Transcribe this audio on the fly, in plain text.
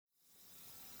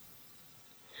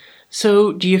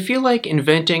So, do you feel like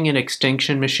inventing an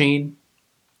extinction machine?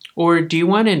 Or do you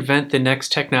want to invent the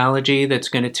next technology that's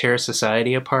going to tear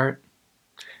society apart?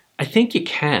 I think you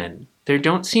can. There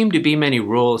don't seem to be many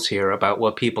rules here about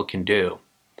what people can do.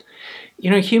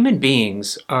 Human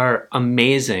beings are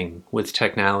amazing with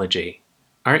technology.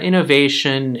 Our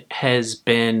innovation has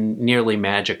been nearly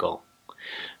magical.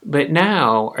 But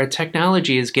now, our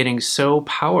technology is getting so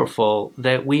powerful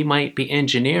that we might be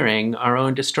engineering our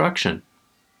own destruction.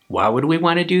 Why would we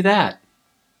want to do that?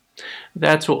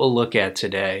 That's what we'll look at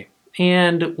today,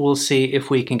 and we'll see if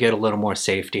we can get a little more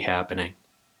safety happening.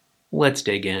 Let's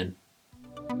dig in.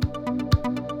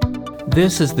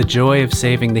 This is the joy of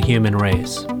saving the human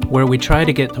race, where we try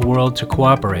to get the world to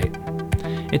cooperate.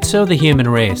 It's so the human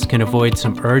race can avoid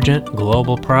some urgent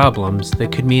global problems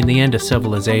that could mean the end of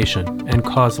civilization and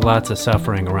cause lots of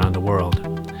suffering around the world.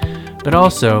 But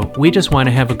also, we just want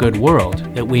to have a good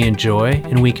world that we enjoy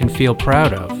and we can feel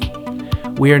proud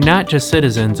of. We are not just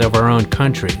citizens of our own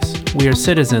countries, we are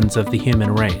citizens of the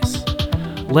human race.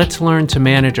 Let's learn to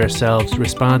manage ourselves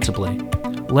responsibly.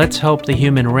 Let's help the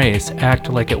human race act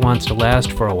like it wants to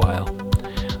last for a while.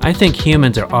 I think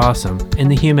humans are awesome, and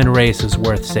the human race is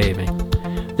worth saving.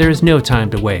 There is no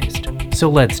time to waste, so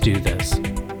let's do this.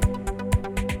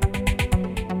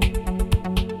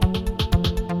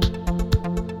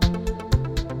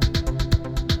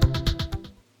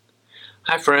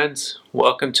 Hi friends,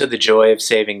 welcome to the joy of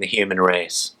saving the human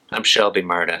race. I'm Shelby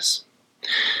Martis.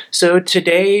 So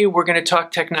today we're going to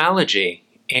talk technology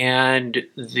and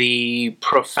the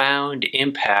profound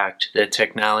impact that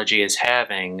technology is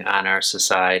having on our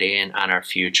society and on our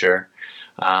future.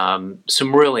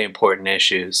 Some really important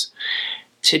issues.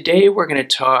 Today we're going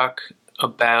to talk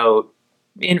about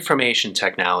information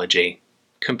technology,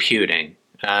 computing,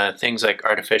 things like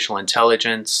artificial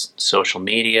intelligence, social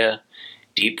media,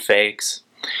 Deepfakes.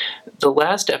 The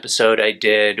last episode I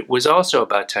did was also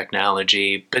about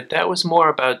technology, but that was more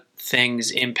about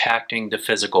things impacting the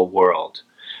physical world,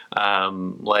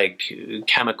 like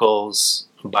chemicals,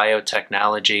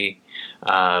 biotechnology,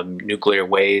 nuclear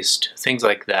waste, things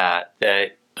like that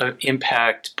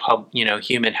impact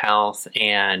human health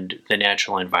and the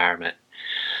natural environment.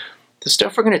 The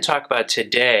stuff we're going to talk about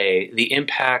today, the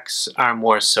impacts are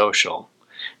more social.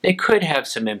 They could have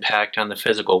some impact on the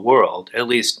physical world, at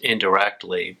least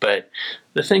indirectly, but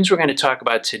the things we're going to talk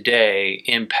about today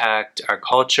impact our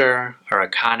culture, our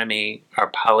economy, our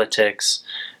politics,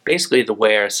 basically the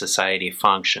way our society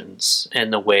functions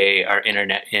and the way our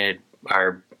internet and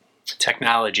our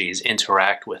technologies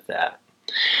interact with that.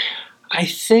 I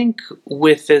think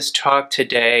with this talk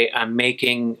today, I'm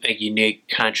making a unique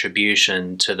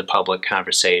contribution to the public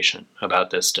conversation about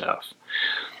this stuff.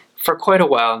 For quite a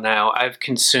while now, I've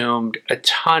consumed a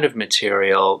ton of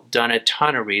material, done a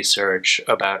ton of research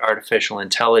about artificial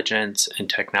intelligence and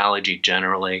technology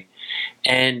generally,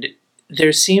 and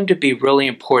there seem to be really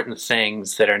important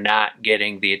things that are not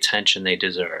getting the attention they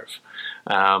deserve.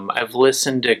 I've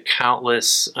listened to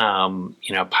countless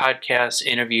podcasts,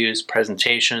 interviews,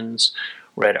 presentations,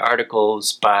 read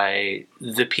articles by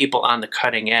the people on the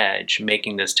cutting edge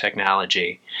making this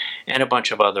technology, and a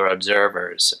bunch of other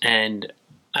observers. And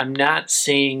I'm not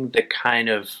seeing the kind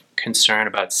of concern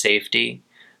about safety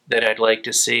that I'd like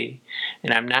to see,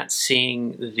 and I'm not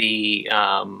seeing the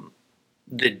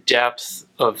depth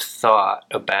of thought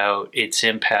about its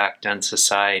impact on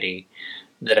society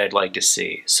that I'd like to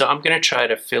see. So I'm going to try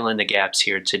to fill in the gaps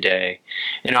here today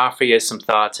and offer you some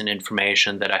thoughts and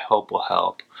information that I hope will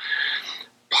help.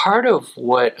 Part of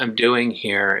what I'm doing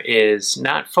here is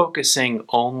not focusing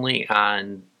only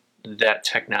on that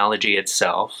technology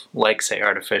itself, like say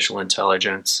artificial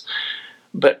intelligence,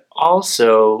 but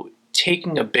also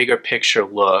taking a bigger picture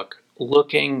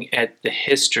looking at the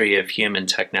history of human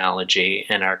technology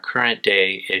and our current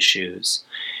day issues,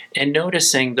 and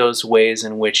noticing those ways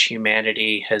in which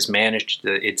humanity has managed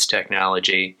its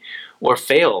technology or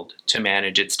failed to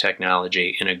manage its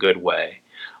technology in a good way,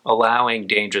 allowing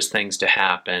dangerous things to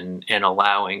happen and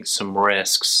allowing some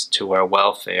risks to our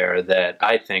welfare that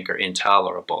I think are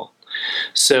intolerable.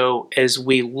 So as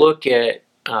we look at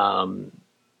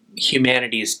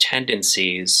humanity's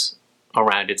tendencies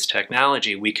around its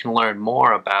technology, we can learn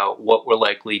more about what we're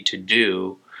likely to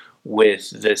do with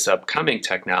this upcoming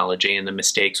technology and the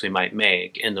mistakes we might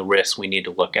make and the risks we need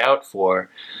to look out for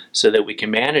so that we can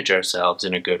manage ourselves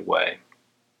in a good way.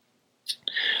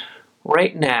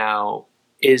 Right now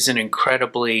is an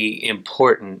incredibly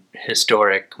important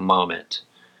historic moment.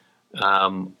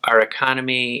 Our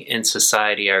economy and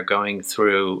society are going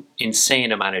through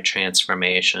insane amount of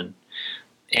transformation.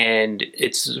 And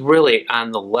it's really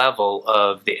on the level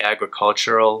of the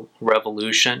agricultural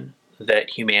revolution that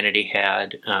humanity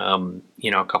had,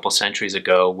 a couple centuries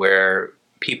ago, where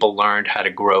people learned how to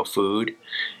grow food,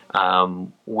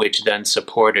 which then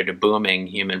supported a booming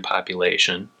human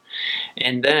population.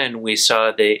 And then we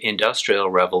saw the Industrial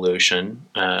Revolution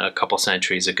a couple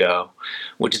centuries ago,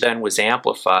 which then was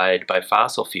amplified by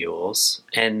fossil fuels,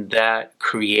 and that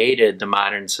created the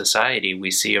modern society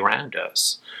we see around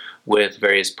us, with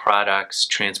various products,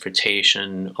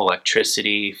 transportation,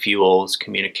 electricity, fuels,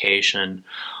 communication,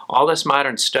 all this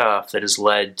modern stuff that has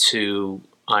led to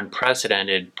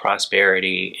unprecedented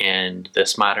prosperity and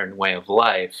this modern way of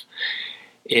life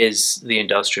is the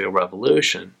Industrial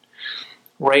Revolution.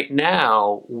 Right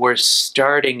now, we're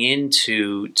starting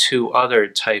into two other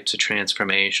types of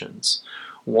transformations.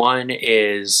 One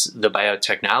is the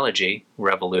biotechnology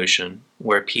revolution,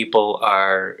 where people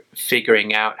are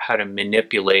figuring out how to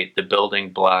manipulate the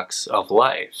building blocks of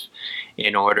life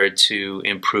in order to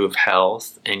improve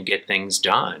health and get things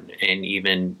done. And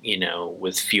even,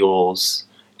 with fuels,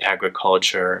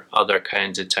 agriculture, other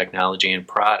kinds of technology and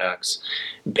products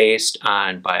based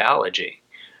on biology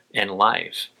and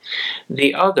life.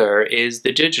 The other is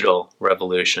the digital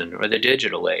revolution, or the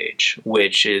digital age,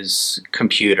 which is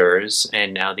computers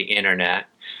and now the internet,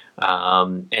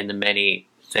 and the many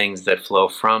things that flow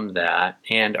from that,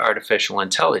 and artificial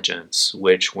intelligence,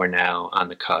 which we're now on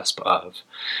the cusp of.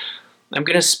 I'm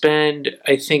going to spend,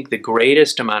 I think, the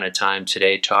greatest amount of time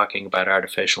today talking about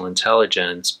artificial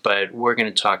intelligence, but we're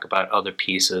going to talk about other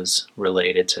pieces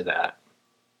related to that.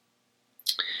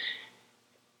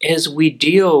 As we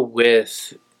deal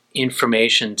with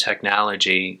information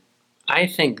technology, I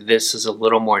think this is a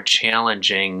little more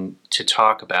challenging to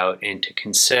talk about and to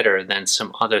consider than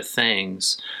some other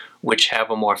things which have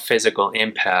a more physical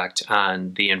impact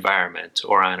on the environment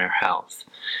or on our health.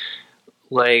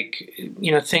 Like,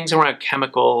 things around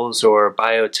chemicals or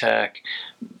biotech,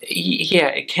 yeah,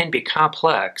 it can be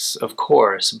complex, of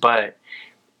course, but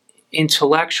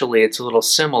intellectually it's a little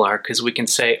similar, because we can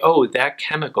say, oh, that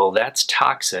chemical, that's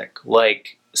toxic,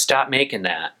 like, stop making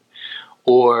that.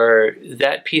 Or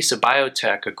that piece of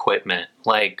biotech equipment,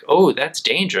 like, oh, that's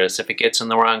dangerous if it gets in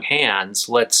the wrong hands,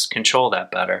 let's control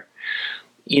that better.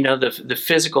 The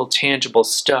physical, tangible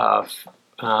stuff,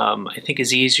 I think,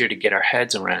 is easier to get our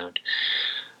heads around.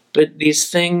 But these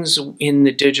things in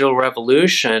the digital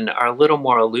revolution are a little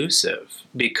more elusive,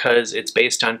 because it's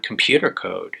based on computer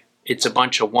code. It's a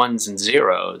bunch of ones and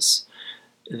zeros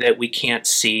that we can't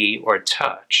see or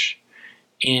touch.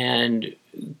 And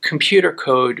computer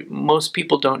code, most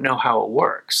people don't know how it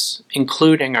works,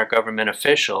 including our government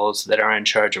officials that are in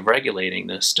charge of regulating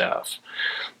this stuff,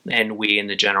 and we in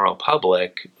the general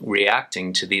public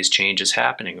reacting to these changes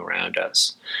happening around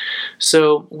us.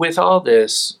 So with all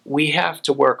this, we have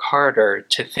to work harder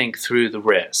to think through the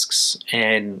risks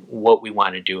and what we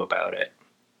want to do about it.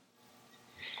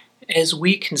 As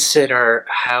we consider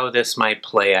how this might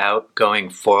play out going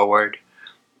forward,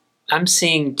 I'm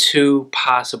seeing two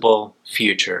possible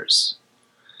futures.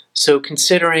 So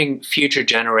considering future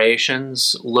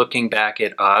generations looking back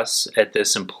at us at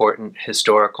this important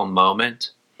historical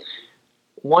moment,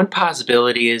 one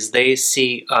possibility is they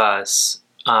see us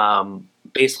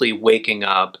basically waking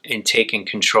up and taking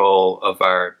control of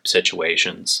our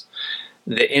situations.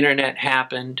 The internet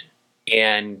happened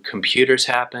and computers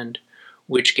happened,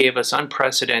 which gave us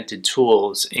unprecedented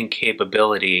tools and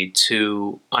capability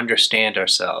to understand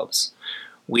ourselves.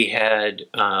 We had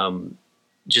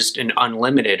just an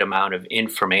unlimited amount of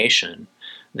information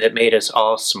that made us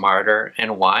all smarter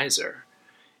and wiser.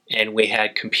 And we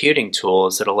had computing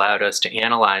tools that allowed us to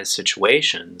analyze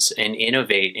situations and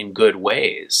innovate in good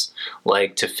ways,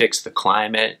 like to fix the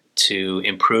climate, to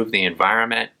improve the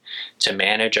environment, to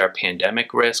manage our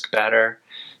pandemic risk better,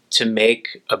 to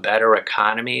make a better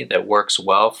economy that works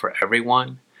well for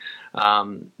everyone.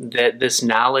 That this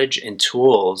knowledge and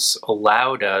tools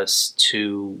allowed us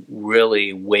to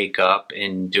really wake up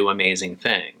and do amazing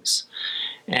things.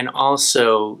 And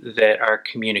also that our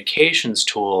communications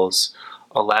tools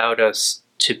allowed us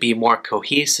to be more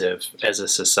cohesive as a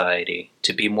society,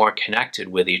 to be more connected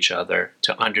with each other,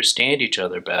 to understand each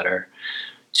other better,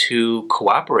 to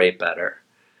cooperate better.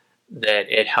 That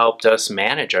it helped us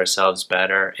manage ourselves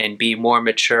better and be more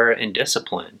mature and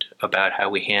disciplined about how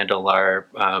we handle our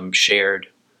shared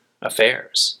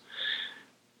affairs.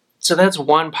 So that's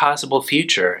one possible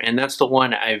future, and that's the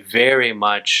one I very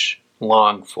much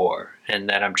long for and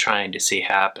that I'm trying to see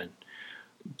happen.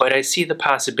 But I see the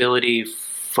possibility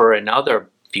for another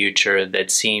future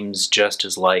that seems just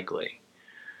as likely,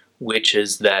 which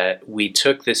is that we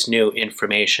took this new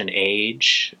information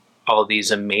age, all these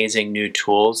amazing new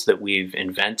tools that we've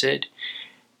invented,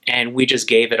 And we just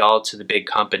gave it all to the big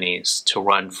companies to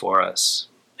run for us.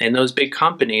 And those big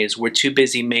companies were too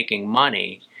busy making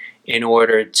money in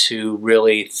order to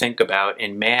really think about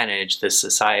and manage the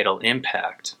societal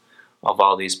impact of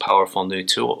all these powerful new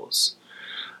tools.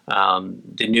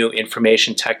 The new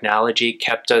information technology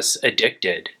kept us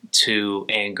addicted to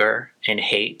anger and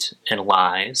hate and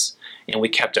lies, and we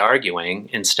kept arguing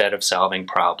instead of solving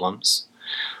problems.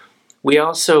 We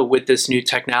also, with this new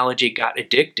technology, got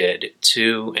addicted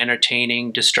to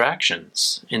entertaining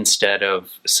distractions instead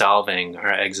of solving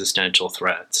our existential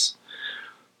threats.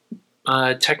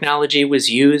 Technology was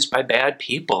used by bad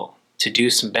people to do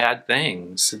some bad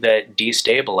things that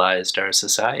destabilized our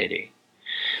society.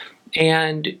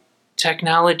 And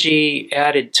technology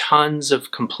added tons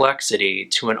of complexity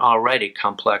to an already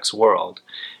complex world.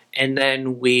 And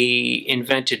then we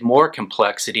invented more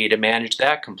complexity to manage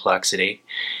that complexity.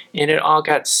 And it all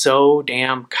got so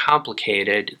damn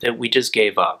complicated that we just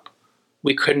gave up.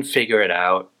 We couldn't figure it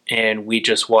out, and we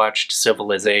just watched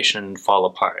civilization fall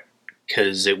apart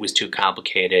because it was too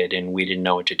complicated and we didn't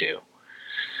know what to do.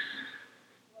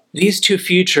 These two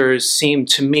futures seem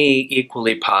to me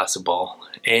equally possible.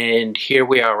 And here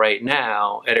we are right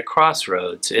now at a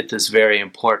crossroads at this very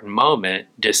important moment,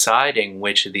 deciding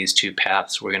which of these two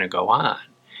paths we're going to go on.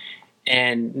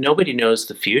 And nobody knows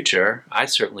the future. I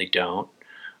certainly don't.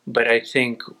 But I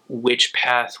think which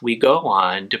path we go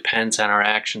on depends on our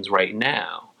actions right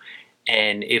now.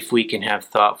 And if we can have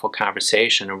thoughtful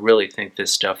conversation and really think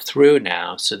this stuff through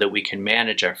now so that we can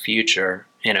manage our future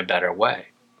in a better way.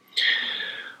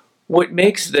 What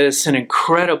makes this an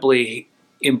incredibly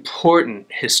important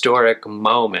historic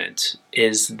moment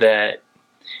is that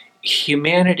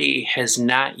humanity has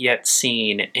not yet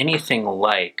seen anything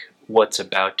like what's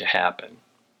about to happen.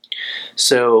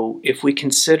 So if we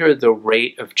consider the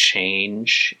rate of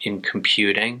change in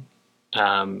computing,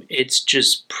 it's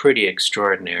just pretty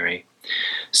extraordinary.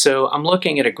 So I'm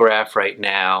looking at a graph right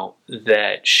now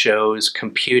that shows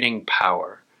computing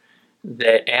power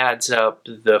that adds up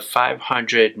the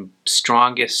 500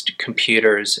 strongest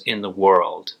computers in the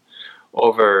world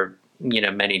over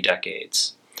many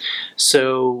decades.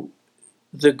 So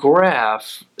the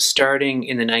graph, starting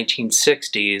in the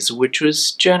 1960s, which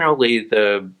was generally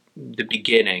the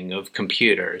beginning of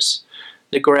computers,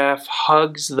 the graph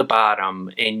hugs the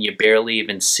bottom and you barely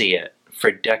even see it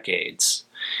for decades.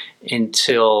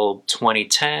 Until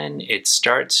 2010, it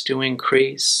starts to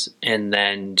increase, and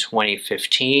then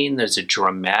 2015, there's a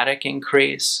dramatic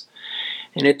increase.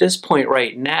 And at this point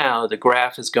right now, the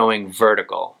graph is going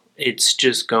vertical. It's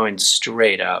just going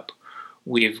straight up.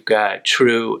 We've got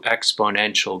true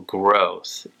exponential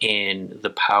growth in the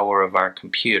power of our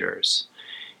computers.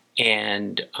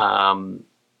 And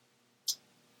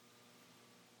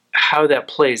how that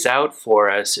plays out for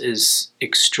us is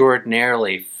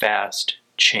extraordinarily fast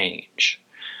change.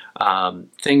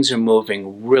 Things are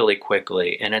moving really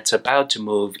quickly, and it's about to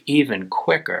move even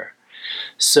quicker.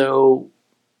 So,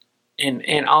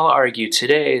 and I'll argue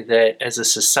today that as a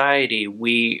society,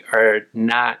 we are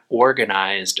not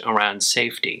organized around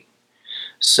safety.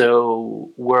 So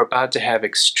we're about to have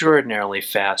extraordinarily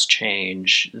fast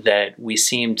change that we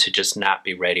seem to just not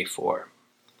be ready for.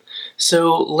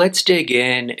 So let's dig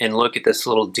in and look at this a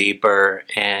little deeper,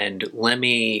 and let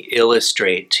me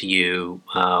illustrate to you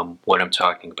what I'm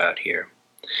talking about here.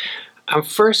 I'm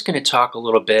first going to talk a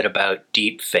little bit about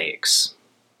deepfakes.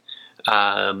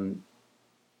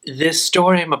 This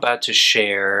story I'm about to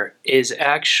share is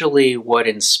actually what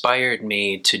inspired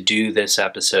me to do this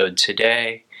episode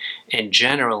today, and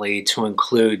generally to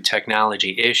include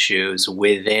technology issues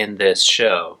within this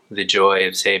show, The Joy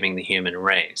of Saving the Human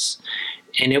Race.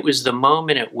 And it was the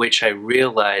moment at which I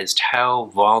realized how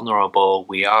vulnerable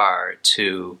we are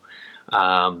to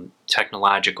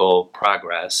technological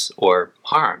progress or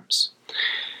harms.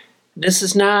 This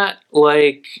is not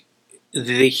like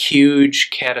the huge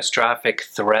catastrophic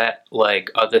threat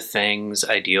like other things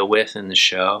I deal with in the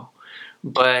show,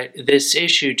 but this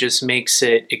issue just makes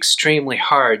it extremely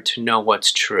hard to know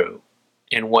what's true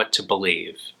and what to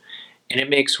believe. And it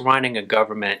makes running a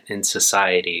government in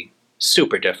society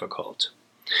super difficult.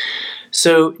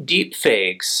 So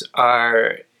deepfakes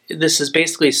this is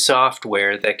basically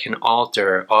software that can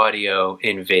alter audio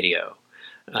and video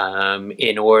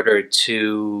in order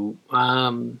to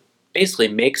basically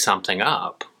make something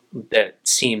up that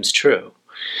seems true.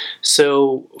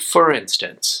 So for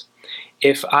instance,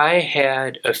 if I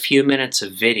had a few minutes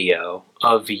of video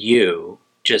of you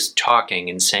just talking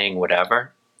and saying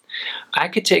whatever, I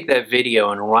could take that video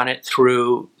and run it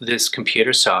through this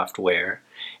computer software,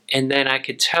 and then I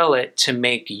could tell it to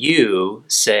make you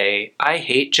say, "I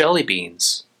hate jelly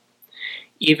beans."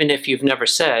 even if you've never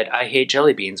said, I hate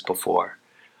jelly beans before.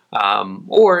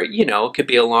 Or, it could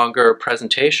be a longer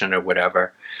presentation or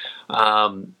whatever.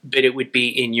 But it would be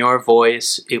in your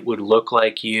voice, it would look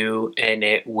like you, and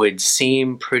it would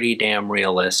seem pretty damn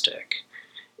realistic.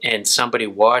 And somebody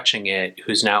watching it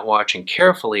who's not watching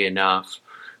carefully enough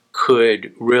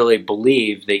could really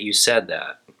believe that you said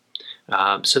that.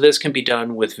 So this can be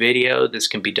done with video, this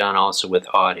can be done also with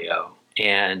audio,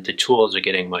 and the tools are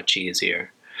getting much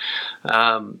easier.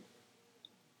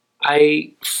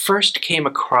 I first came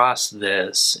across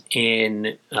this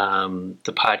in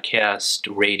the podcast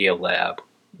Radio Lab,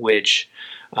 which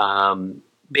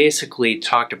basically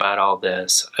talked about all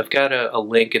this. I've got a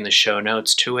link in the show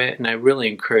notes to it, and I really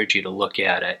encourage you to look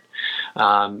at it.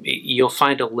 You'll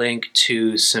find a link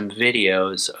to some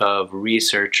videos of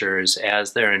researchers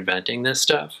as they're inventing this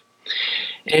stuff.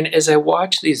 And as I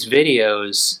watched these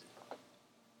videos,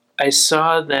 I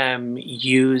saw them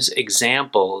use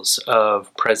examples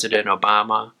of President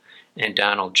Obama and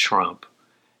Donald Trump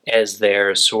as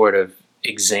their sort of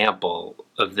example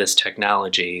of this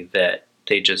technology that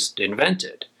they just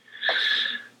invented.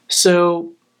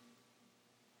 So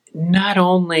not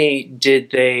only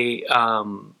did they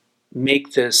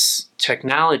make this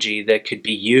technology that could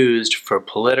be used for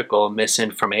political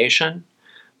misinformation,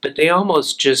 but they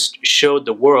almost just showed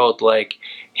the world like,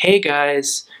 hey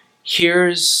guys,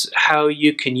 here's how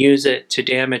you can use it to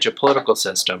damage a political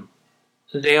system.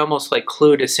 They almost like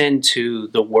clued us into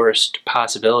the worst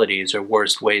possibilities or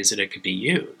worst ways that it could be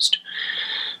used.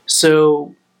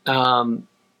 So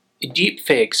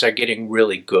deepfakes are getting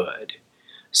really good.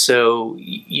 So,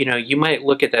 you might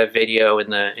look at that video in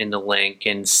the link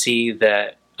and see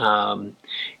that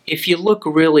if you look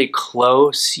really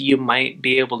close, you might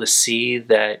be able to see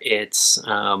that it's,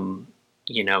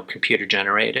 computer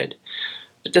generated.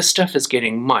 But this stuff is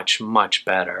getting much, much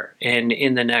better. And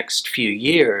in the next few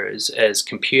years, as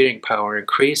computing power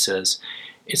increases,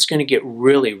 it's going to get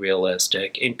really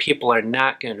realistic, and people are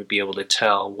not going to be able to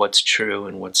tell what's true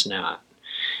and what's not.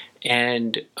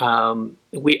 And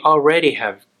we already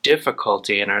have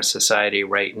difficulty in our society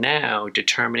right now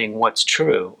determining what's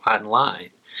true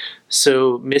online.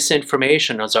 So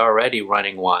misinformation is already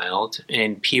running wild,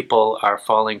 and people are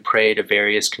falling prey to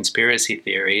various conspiracy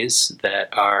theories that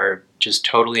are just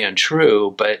totally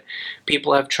untrue, but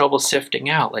people have trouble sifting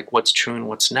out like what's true and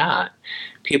what's not.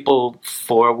 People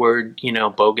forward,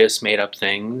 bogus made-up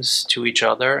things to each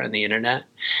other on the internet.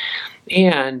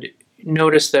 And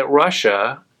notice that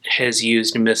Russia has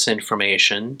used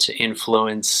misinformation to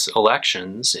influence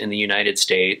elections in the United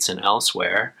States and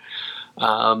elsewhere.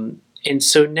 And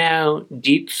so now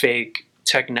deepfake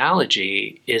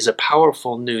technology is a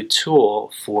powerful new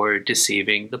tool for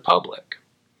deceiving the public.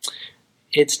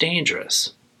 It's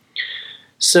dangerous.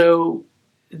 So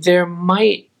there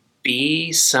might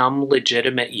be some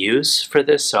legitimate use for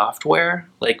this software,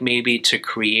 like maybe to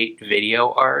create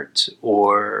video art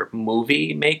or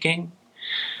movie making.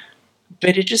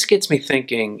 But it just gets me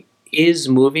thinking, is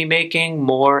movie making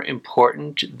more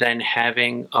important than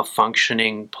having a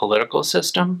functioning political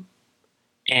system?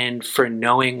 And for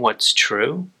knowing what's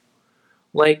true?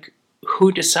 Like,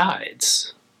 who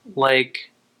decides?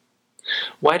 Like,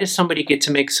 why does somebody get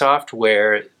to make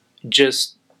software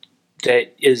just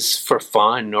that is for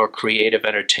fun or creative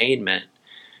entertainment,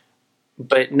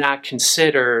 but not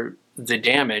consider the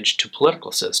damage to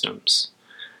political systems?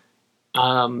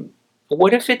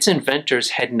 What if its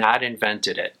inventors had not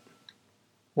invented it?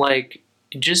 Like,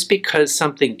 just because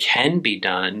something can be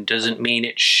done doesn't mean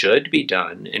it should be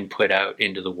done and put out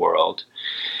into the world.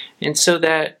 And so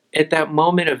that at that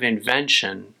moment of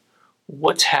invention,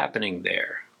 what's happening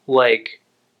there? Like,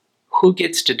 who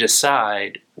gets to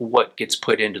decide what gets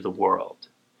put into the world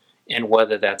and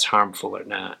whether that's harmful or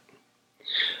not?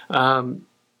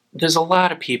 There's a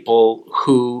lot of people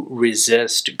who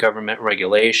resist government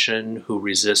regulation, who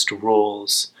resist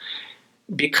rules,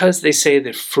 because they say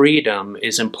that freedom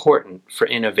is important for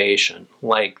innovation.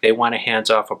 Like, they want a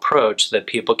hands-off approach so that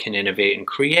people can innovate and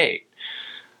create.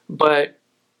 But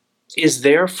is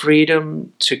their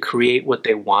freedom to create what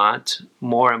they want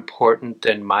more important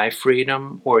than my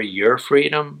freedom or your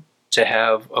freedom to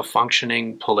have a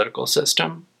functioning political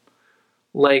system?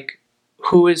 Like,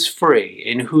 who is free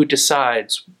and who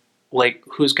decides, like,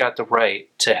 who's got the right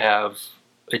to have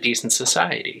a decent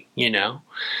society,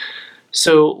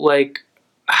 So, like,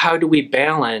 how do we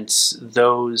balance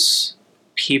those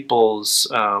people's,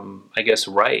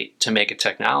 right to make a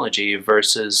technology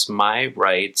versus my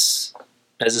rights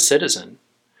as a citizen?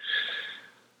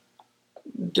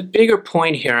 The bigger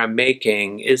point here I'm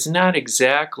making is not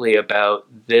exactly about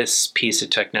this piece of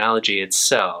technology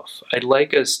itself. I'd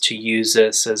like us to use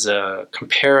this as a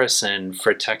comparison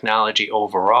for technology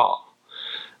overall.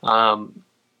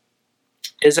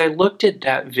 As I looked at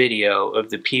that video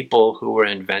of the people who were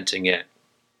inventing it,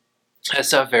 I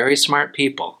saw very smart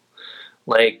people.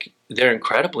 Like, they're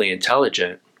incredibly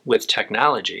intelligent with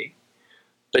technology,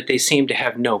 but they seem to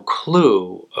have no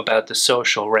clue about the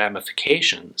social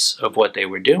ramifications of what they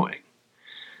were doing.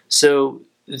 So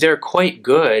they're quite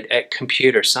good at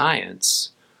computer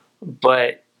science,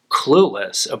 but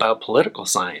clueless about political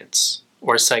science,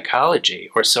 or psychology,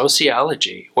 or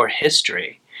sociology, or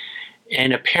history,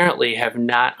 and apparently have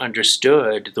not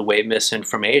understood the way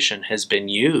misinformation has been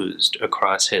used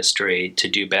across history to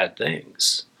do bad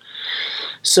things.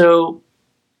 So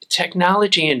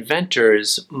technology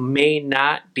inventors may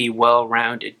not be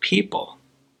well-rounded people,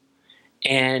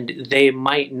 and they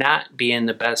might not be in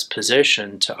the best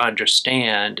position to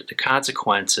understand the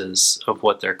consequences of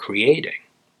what they're creating.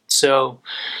 So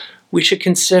we should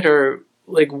consider,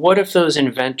 like, what if those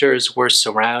inventors were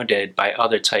surrounded by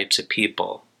other types of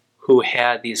people who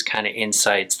had these kind of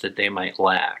insights that they might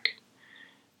lack?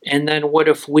 And then what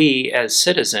if we as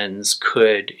citizens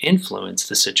could influence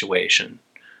the situation?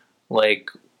 Like,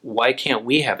 why can't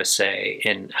we have a say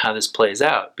in how this plays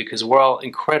out? Because we're all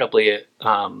incredibly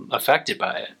affected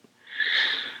by it.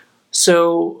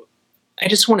 So I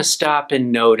just want to stop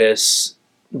and notice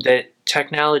that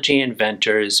technology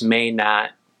inventors may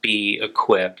not be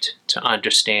equipped to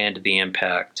understand the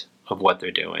impact of what they're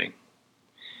doing.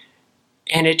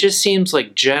 And it just seems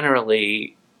like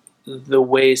generally the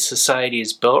way society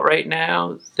is built right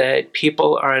now, that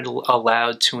people are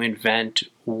allowed to invent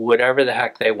whatever the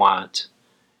heck they want,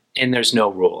 and there's no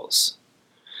rules.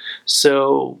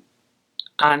 So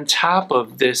on top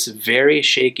of this very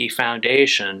shaky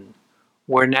foundation,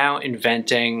 we're now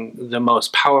inventing the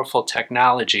most powerful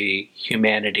technology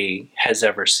humanity has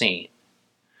ever seen.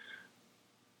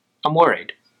 I'm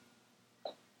worried.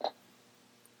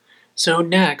 So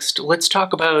next, let's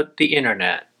talk about the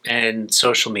internet and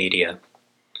social media.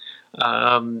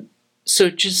 So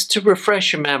just to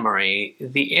refresh your memory,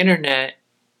 the internet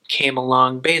came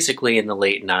along basically in the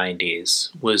late 90s,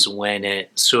 was when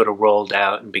it sort of rolled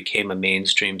out and became a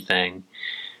mainstream thing.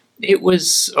 It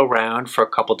was around for a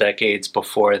couple decades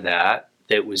before that.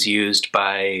 It was used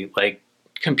by like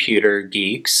computer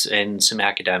geeks and some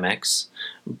academics,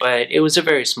 but it was a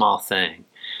very small thing.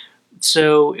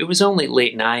 So it was only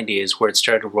late 90s where it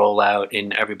started to roll out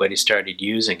and everybody started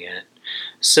using it.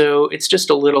 So it's just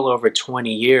a little over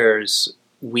 20 years,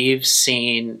 we've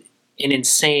seen an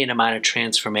insane amount of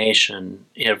transformation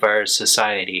of our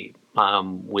society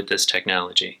with this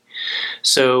technology.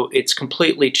 So it's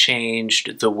completely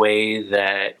changed the way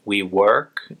that we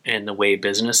work and the way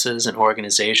businesses and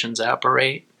organizations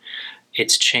operate.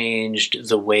 It's changed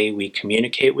the way we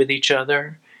communicate with each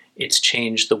other. It's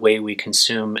changed the way we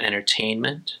consume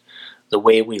entertainment, the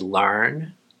way we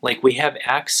learn. Like, we have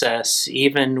access,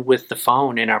 even with the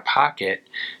phone in our pocket,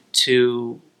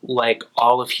 to like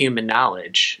all of human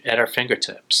knowledge at our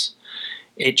fingertips.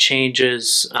 It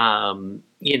changes,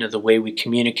 the way we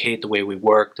communicate, the way we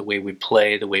work, the way we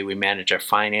play, the way we manage our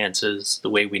finances, the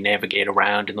way we navigate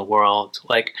around in the world.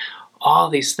 Like, all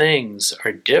these things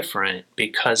are different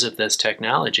because of this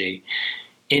technology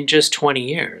in just 20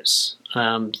 years.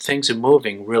 Things are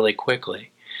moving really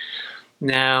quickly.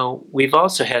 Now, we've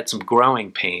also had some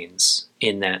growing pains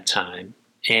in that time,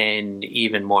 and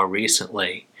even more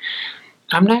recently.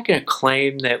 I'm not going to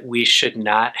claim that we should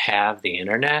not have the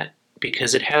internet,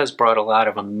 because it has brought a lot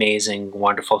of amazing,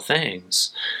 wonderful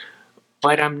things.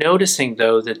 But I'm noticing,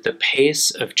 though, that the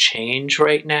pace of change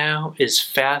right now is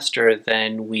faster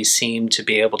than we seem to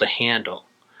be able to handle.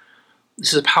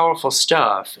 This is powerful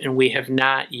stuff, and we have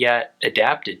not yet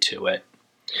adapted to it.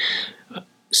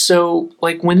 So,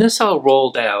 like, when this all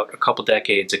rolled out a couple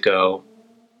decades ago,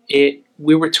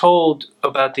 we were told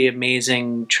about the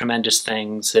amazing, tremendous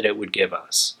things that it would give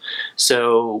us.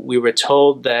 So we were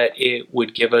told that it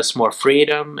would give us more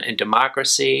freedom and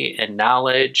democracy and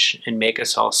knowledge and make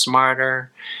us all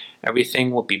smarter.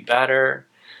 Everything will be better.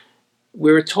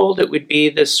 We were told it would be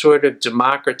this sort of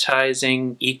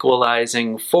democratizing,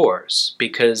 equalizing force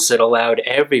because it allowed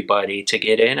everybody to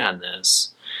get in on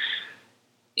this.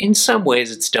 In some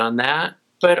ways it's done that.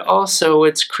 But also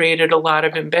it's created a lot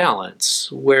of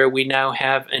imbalance where we now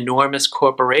have enormous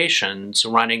corporations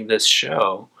running this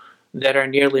show that are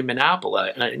nearly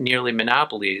monopolies,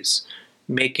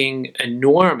 making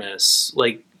enormous,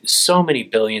 like so many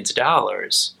billions of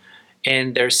dollars,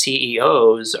 and their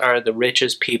CEOs are the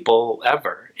richest people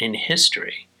ever in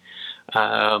history.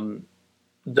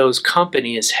 those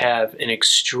companies have an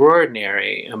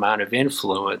extraordinary amount of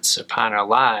influence upon our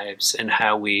lives and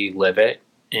how we live it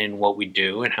and what we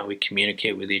do and how we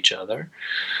communicate with each other.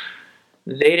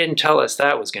 They didn't tell us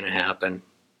that was going to happen.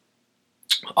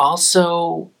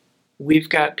 Also, we've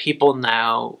got people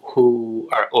now who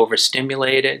are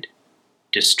overstimulated,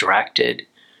 distracted,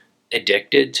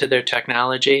 addicted to their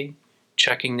technology,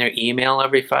 checking their email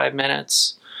every 5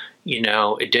 minutes,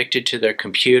 addicted to their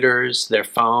computers, their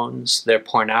phones, their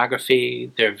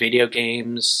pornography, their video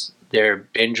games, their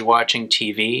binge watching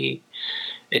TV,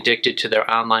 addicted to their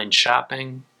online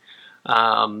shopping.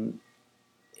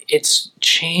 It's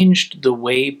changed the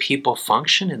way people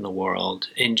function in the world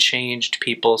and changed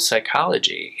people's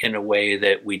psychology in a way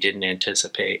that we didn't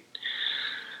anticipate.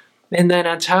 And then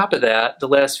on top of that, the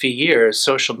last few years,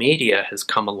 social media has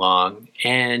come along,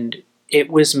 and it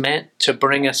was meant to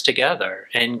bring us together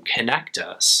and connect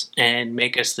us and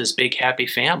make us this big happy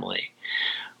family.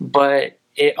 But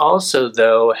it also,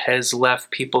 though, has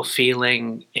left people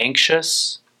feeling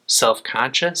anxious,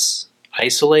 self-conscious,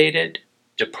 isolated,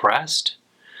 depressed.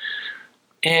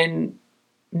 And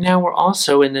now we're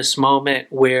also in this moment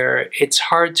where it's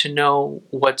hard to know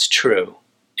what's true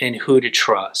and who to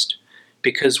trust,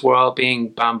 because we're all being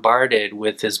bombarded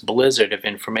with this blizzard of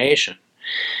information.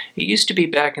 It used to be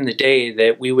back in the day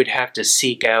that we would have to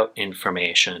seek out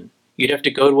information. You'd have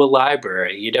to go to a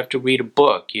library, you'd have to read a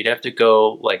book, you'd have to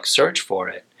go search for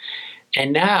it.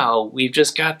 And now we've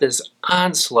just got this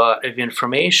onslaught of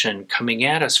information coming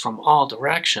at us from all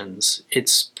directions.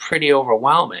 It's pretty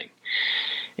overwhelming.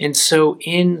 And so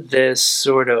in this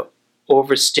sort of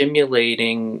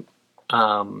overstimulating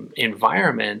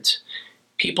environment,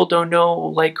 people don't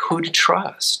know who to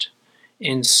trust.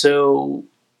 And so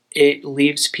it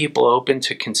leaves people open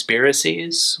to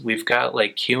conspiracies. We've got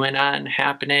QAnon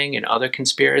happening and other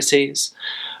conspiracies.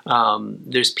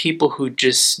 There's people who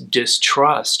just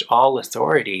distrust all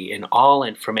authority and all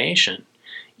information,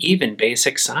 even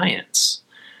basic science,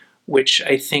 which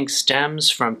I think stems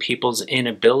from people's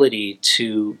inability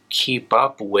to keep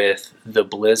up with the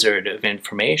blizzard of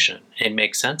information and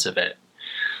make sense of it.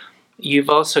 You've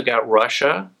also got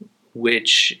Russia,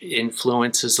 which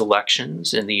influences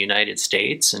elections in the United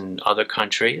States and other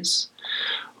countries.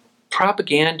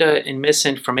 Propaganda and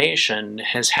misinformation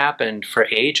has happened for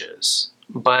ages,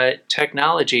 but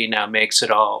technology now makes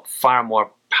it all far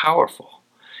more powerful,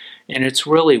 and it's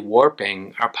really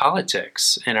warping our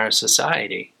politics and our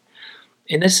society.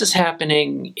 And this is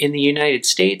happening in the United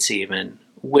States even,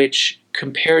 which,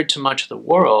 compared to much of the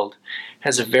world,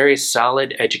 has a very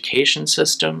solid education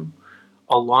system,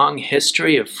 a long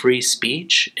history of free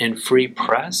speech and free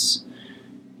press.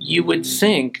 You would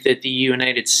think that the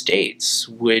United States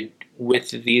would,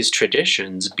 with these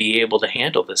traditions, be able to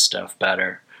handle this stuff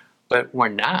better, but we're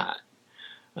not.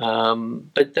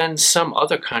 But then some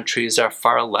other countries are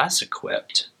far less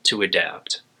equipped to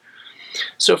adapt.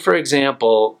 So, for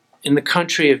example, in the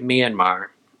country of Myanmar,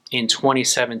 in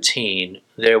 2017,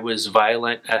 there was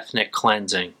violent ethnic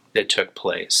cleansing that took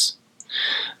place.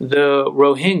 The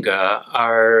Rohingya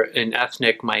are an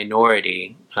ethnic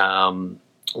minority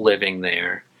living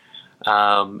there.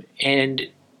 And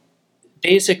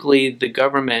basically, the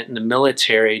government and the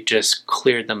military just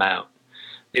cleared them out.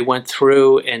 They went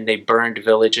through and they burned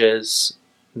villages.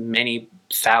 Many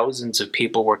thousands of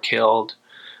people were killed.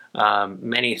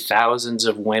 Many thousands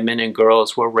of women and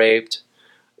girls were raped.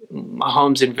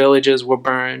 Homes and villages were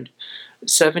burned.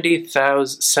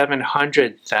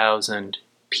 700,000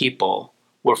 people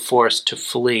were forced to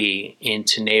flee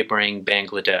into neighboring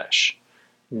Bangladesh.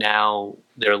 Now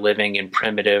they're living in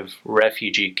primitive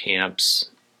refugee camps,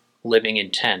 living in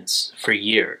tents for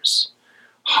years.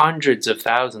 Hundreds of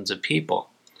thousands of people.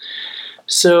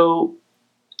 So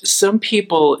some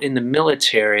people in the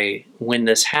military, when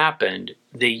this happened,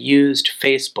 they used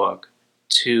Facebook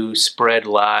to spread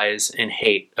lies and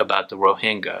hate about the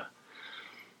Rohingya.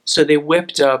 So they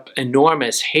whipped up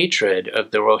enormous hatred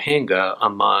of the Rohingya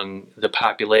among the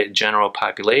general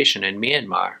population in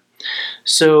Myanmar.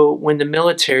 So when the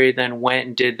military then went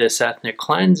and did this ethnic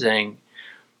cleansing,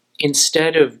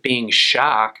 instead of being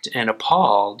shocked and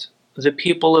appalled, the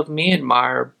people of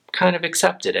Myanmar kind of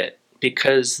accepted it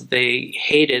because they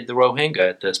hated the Rohingya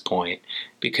at this point,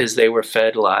 because they were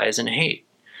fed lies and hate.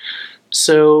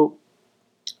 So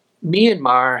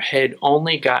Myanmar had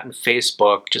only gotten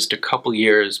Facebook just a couple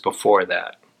years before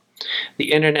that.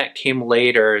 The internet came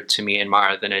later to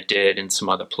Myanmar than it did in some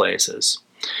other places.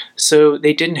 So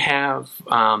they didn't have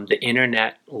the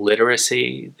internet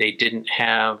literacy. They didn't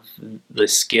have the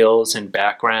skills and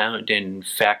background in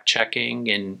fact-checking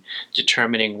and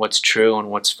determining what's true and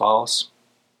what's false.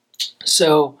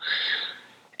 So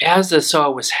as this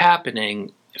all was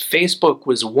happening, Facebook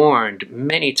was warned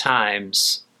many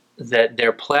times that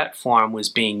their platform was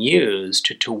being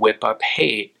used to whip up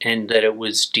hate and that it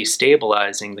was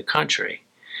destabilizing the country.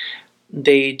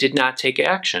 They did not take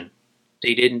action.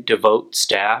 They didn't devote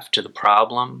staff to the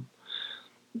problem.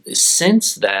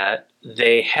 Since that,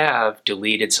 they have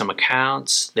deleted some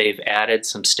accounts. They've added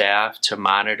some staff to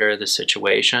monitor the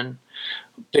situation.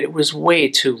 But it was way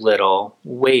too little,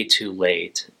 way too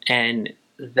late. And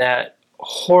that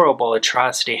horrible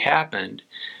atrocity happened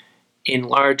in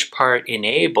large part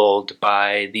enabled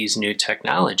by these new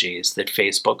technologies that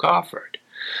Facebook offered.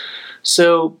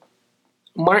 So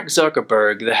Mark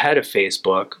Zuckerberg, the head of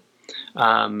Facebook,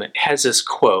 has this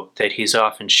quote that he's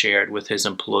often shared with his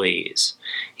employees.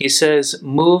 He says,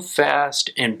 "Move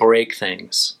fast and break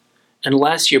things.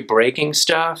 Unless you're breaking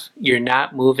stuff, you're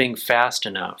not moving fast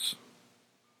enough."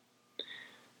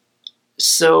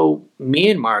 So me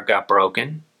and Mark got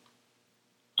broken.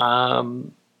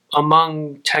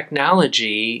 Among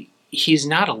technology, he's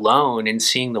not alone in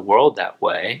seeing the world that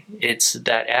way. It's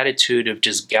that attitude of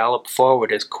just gallop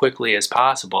forward as quickly as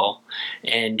possible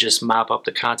and just mop up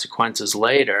the consequences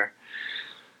later.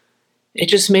 It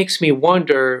just makes me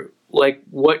wonder, like,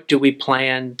 what do we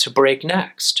plan to break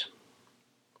next?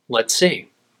 Let's see.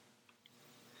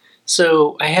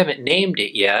 So I haven't named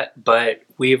it yet, but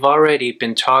we've already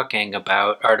been talking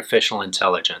about artificial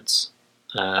intelligence.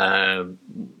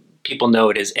 People know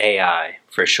it as AI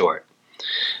for short.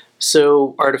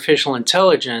 So artificial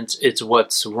intelligence is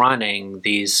what's running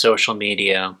these social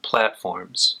media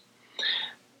platforms.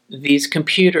 These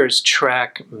computers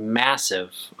track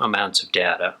massive amounts of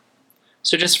data.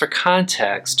 So just for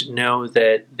context, know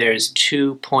that there's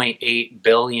 2.8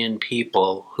 billion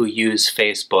people who use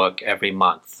Facebook every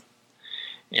month.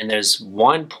 And there's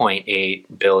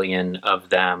 1.8 billion of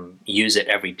them use it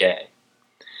every day.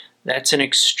 That's an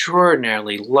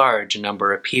extraordinarily large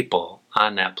number of people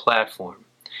on that platform.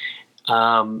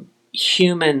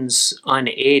 Humans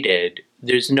unaided,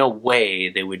 there's no way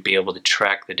they would be able to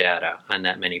track the data on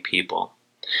that many people.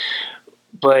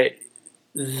 But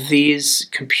these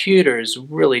computers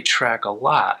really track a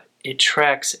lot. It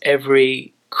tracks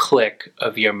every click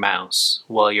of your mouse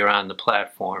while you're on the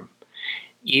platform.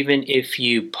 Even if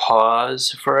you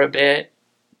pause for a bit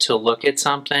to look at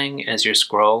something as you're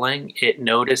scrolling, it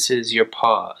notices your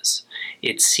pause.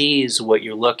 It sees what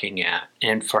you're looking at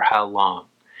and for how long.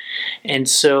 And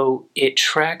so it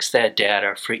tracks that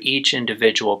data for each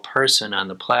individual person on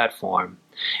the platform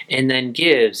and then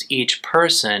gives each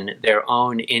person their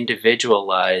own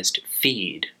individualized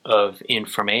feed of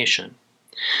information.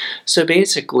 So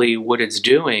basically what it's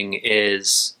doing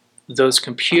is those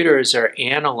computers are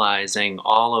analyzing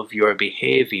all of your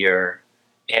behavior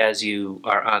as you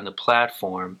are on the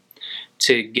platform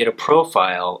to get a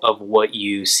profile of what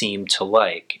you seem to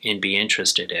like and be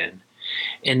interested in.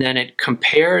 And then it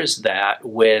compares that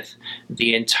with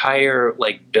the entire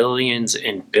billions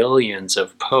and billions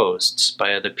of posts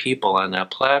by other people on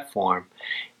that platform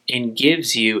and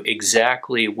gives you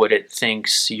exactly what it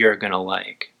thinks you're going to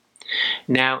like.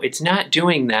 Now, it's not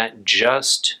doing that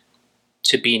just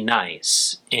to be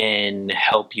nice and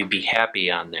help you be happy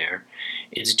on there.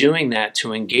 It's doing that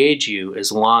to engage you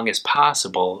as long as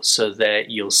possible so that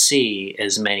you'll see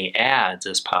as many ads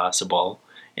as possible,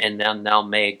 and then they'll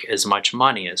make as much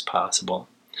money as possible.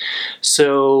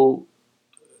 So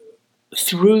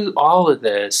through all of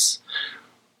this,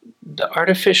 the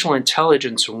artificial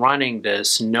intelligence running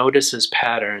this notices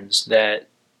patterns that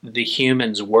the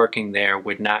humans working there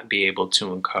would not be able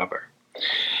to uncover.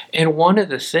 And one of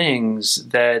the things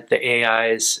that the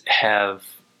AIs have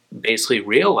basically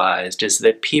realized is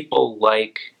that people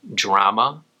like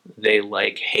drama, they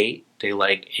like hate, they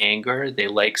like anger, they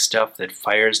like stuff that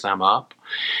fires them up.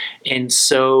 And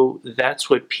so that's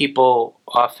what people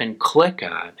often click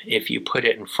on if you put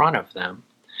it in front of them.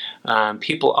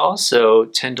 People also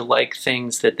tend to like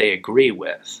things that they agree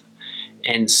with.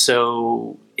 And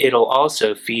so it'll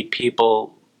also feed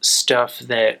people stuff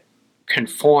that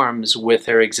conforms with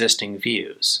their existing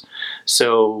views.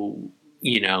 So,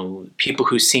 people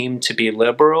who seem to be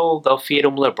liberal, they'll feed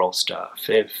them liberal stuff.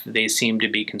 If they seem to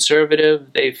be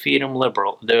conservative, they feed them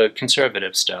the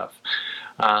conservative stuff.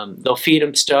 They'll feed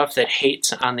them stuff that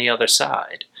hates on the other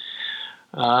side.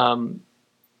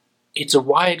 It's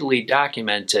widely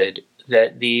documented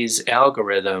that these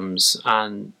algorithms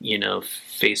on,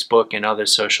 Facebook and other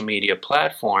social media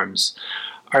platforms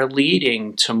are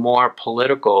leading to more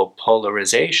political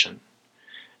polarization.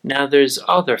 Now, there's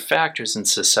other factors in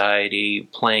society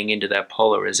playing into that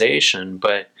polarization,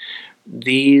 but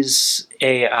these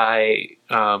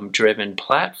AI-driven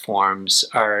platforms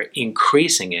are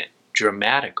increasing it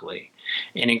dramatically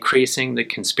in increasing the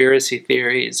conspiracy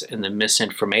theories and the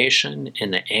misinformation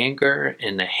and the anger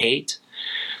and the hate.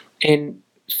 And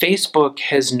Facebook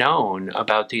has known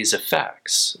about these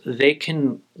effects. They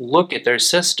can look at their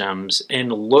systems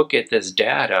and look at this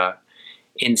data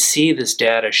and see this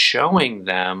data showing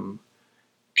them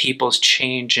people's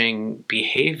changing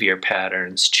behavior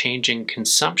patterns, changing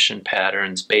consumption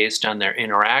patterns based on their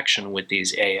interaction with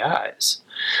these AIs.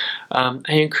 I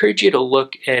encourage you to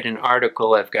look at an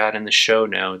article I've got in the show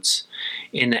notes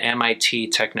in the MIT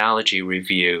Technology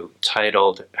Review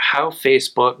titled "How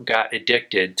Facebook Got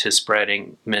Addicted to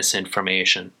Spreading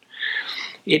Misinformation."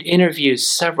 It interviews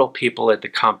several people at the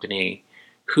company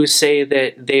who say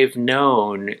that they've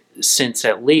known since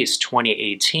at least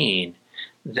 2018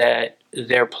 that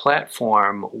their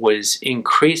platform was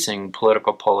increasing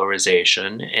political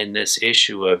polarization and this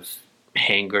issue of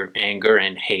anger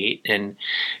and hate, and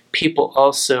people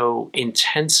also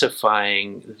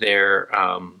intensifying their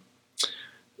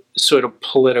sort of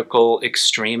political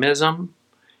extremism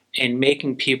and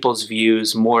making people's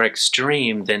views more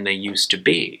extreme than they used to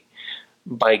be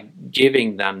by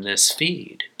giving them this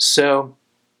feed. So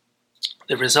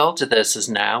the result of this is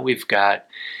now we've got,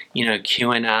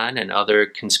 QAnon and other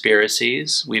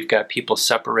conspiracies. We've got people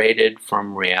separated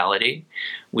from reality.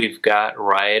 We've got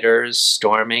rioters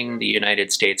storming the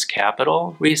United States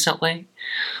Capitol recently.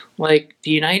 Like,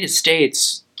 the United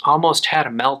States almost had a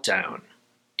meltdown.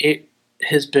 It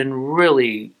has been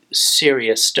really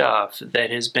serious stuff that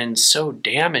has been so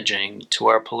damaging to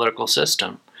our political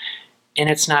system. And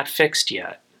it's not fixed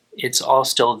yet. It's all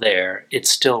still there. It's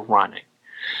still running.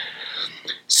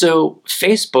 So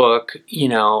Facebook,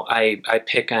 I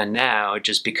pick on now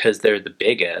just because they're the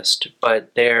biggest,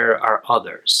 but there are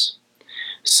others.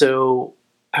 So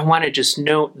I want to just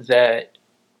note that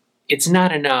it's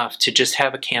not enough to just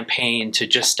have a campaign to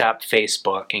just stop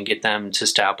Facebook and get them to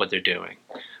stop what they're doing.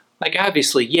 Like,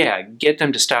 obviously, yeah, get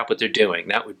them to stop what they're doing.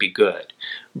 That would be good.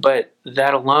 But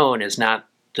that alone is not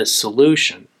the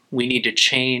solution. We need to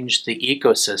change the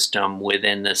ecosystem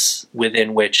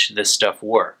within which this stuff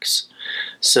works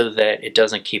so that it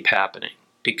doesn't keep happening.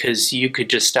 Because you could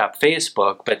just stop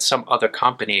Facebook, but some other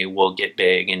company will get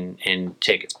big and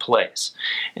take its place.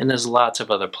 And there's lots of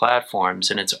other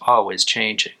platforms, and it's always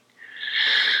changing.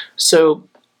 So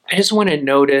I just want to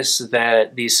notice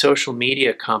that these social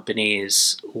media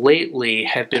companies lately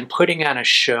have been putting on a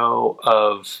show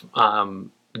of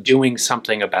doing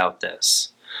something about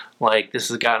this. Like, this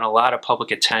has gotten a lot of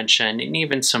public attention and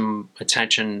even some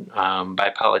attention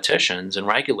by politicians and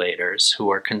regulators who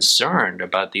are concerned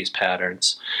about these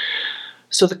patterns.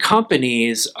 So the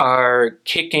companies are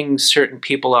kicking certain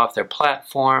people off their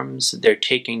platforms. They're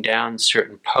taking down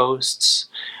certain posts.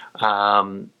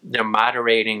 They're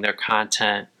moderating their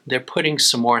content. They're putting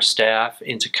some more staff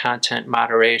into content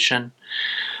moderation.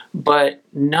 But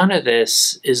none of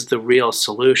this is the real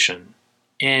solution.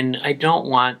 And I don't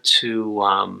want to,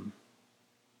 I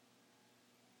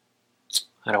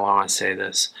don't want to say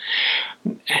this.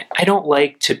 I don't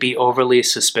like to be overly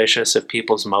suspicious of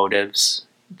people's motives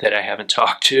that I haven't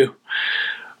talked to.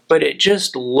 But it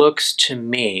just looks to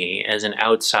me, as an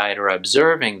outsider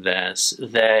observing this,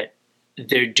 that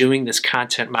they're doing this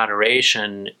content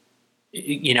moderation,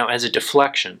 as a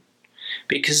deflection.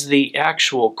 Because the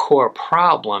actual core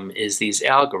problem is these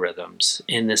algorithms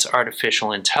in this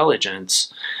artificial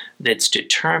intelligence that's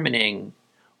determining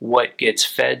what gets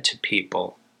fed to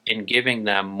people and giving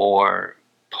them more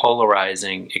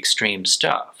polarizing, extreme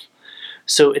stuff.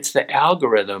 So it's the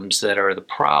algorithms that are the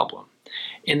problem.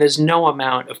 And there's no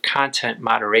amount of content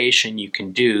moderation you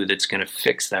can do that's going to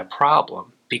fix that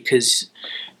problem. Because,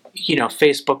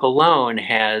 Facebook alone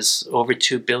has over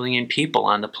 2 billion people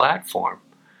on the platform.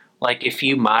 Like, if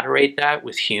you moderate that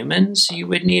with humans, you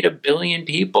would need 1 billion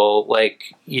people,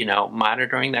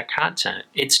 monitoring that content.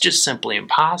 It's just simply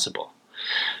impossible.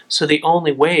 So the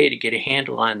only way to get a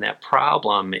handle on that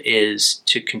problem is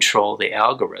to control the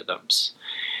algorithms.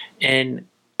 And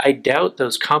I doubt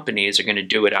those companies are going to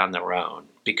do it on their own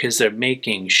because they're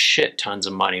making shit tons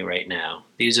of money right now.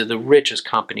 These are the richest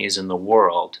companies in the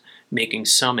world, making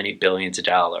so many billions of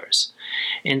dollars.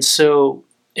 And so,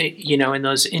 in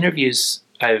those interviews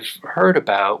I've heard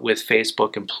about with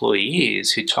Facebook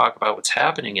employees who talk about what's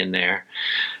happening in there,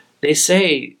 they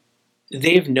say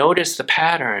they've noticed the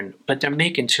pattern, but they're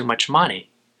making too much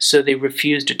money. So they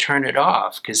refuse to turn it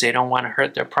off because they don't want to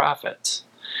hurt their profits.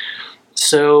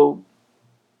 So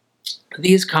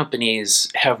these companies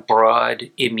have broad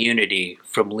immunity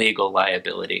from legal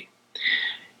liability.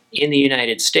 In the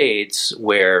United States,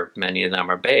 where many of them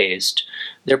are based,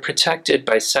 they're protected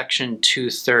by Section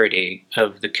 230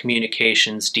 of the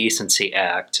Communications Decency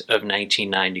Act of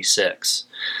 1996.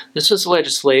 This was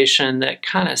legislation that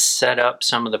kind of set up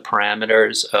some of the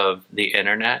parameters of the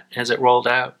internet as it rolled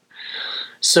out.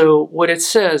 So what it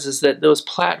says is that those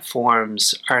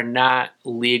platforms are not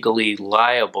legally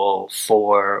liable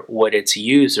for what its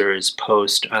users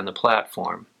post on the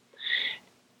platform.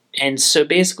 And so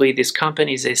basically these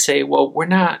companies, they say, well, we're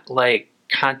not like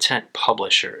content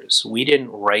publishers. We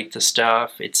didn't write the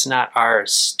stuff. It's not our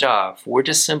stuff. We're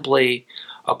just simply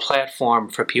a platform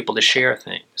for people to share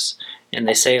things. And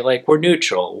they say, like, we're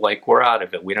neutral, like we're out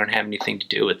of it. We don't have anything to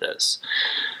do with this.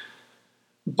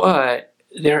 But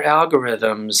their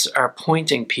algorithms are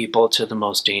pointing people to the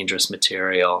most dangerous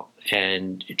material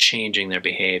and changing their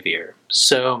behavior.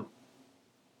 So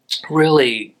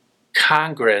really,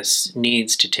 Congress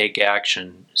needs to take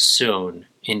action soon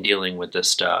in dealing with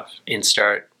this stuff and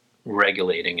start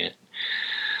regulating it.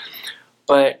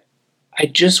 But I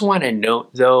just want to note,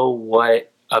 though,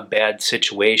 what a bad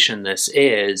situation this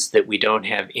is, that we don't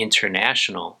have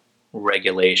international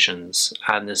regulations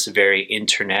on this very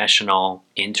international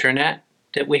internet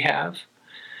that we have.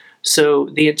 So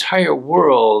the entire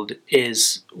world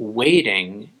is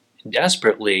waiting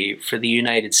desperately for the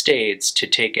United States to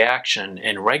take action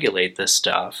and regulate this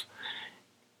stuff,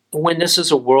 when this is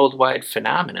a worldwide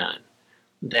phenomenon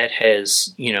that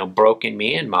has, broken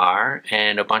Myanmar,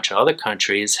 and a bunch of other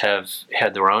countries have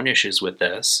had their own issues with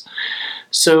this.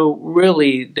 So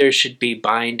really, there should be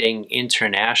binding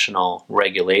international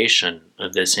regulation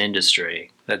of this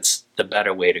industry. That's the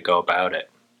better way to go about it.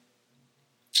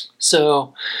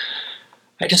 So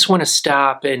I just want to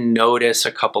stop and notice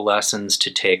a couple lessons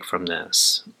to take from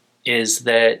this. Is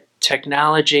that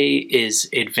technology is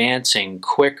advancing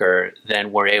quicker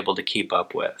than we're able to keep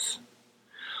up with.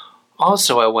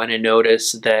 Also, I want to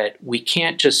notice that we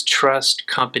can't just trust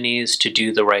companies to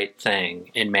do the right thing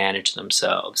and manage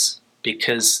themselves,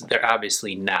 because they're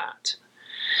obviously not.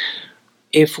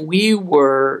 If we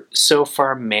were so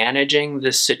far managing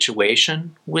this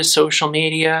situation with social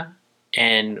media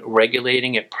and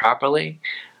regulating it properly,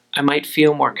 I might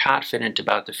feel more confident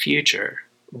about the future,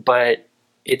 but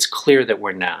it's clear that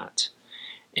we're not.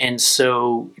 And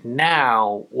so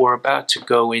now we're about to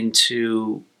go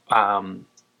into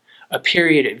a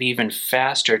period of even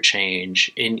faster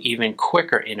change and even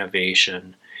quicker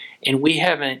innovation, and we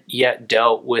haven't yet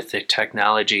dealt with the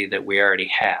technology that we already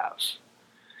have.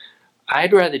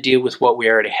 I'd rather deal with what we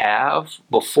already have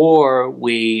before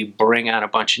we bring on a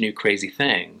bunch of new crazy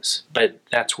things, but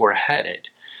that's where we're headed.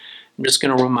 I'm just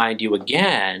going to remind you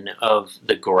again of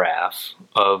the graph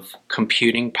of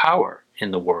computing power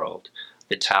in the world.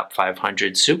 The top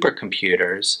 500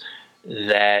 supercomputers,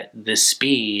 that the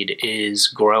speed is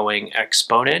growing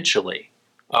exponentially,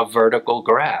 a vertical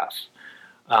graph.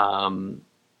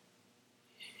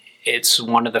 It's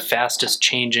one of the fastest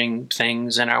changing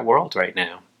things in our world right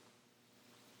now.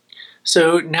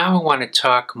 So now I want to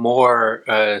talk more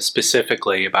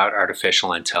specifically about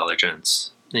artificial intelligence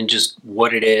and just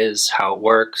what it is, how it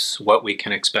works, what we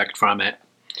can expect from it.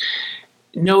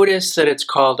 Notice that it's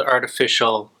called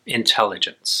artificial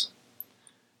intelligence.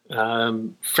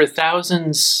 For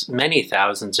many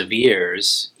thousands of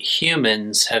years,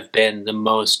 humans have been the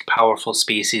most powerful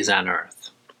species on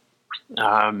Earth.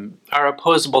 Our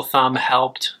opposable thumb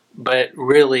helped, but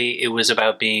really it was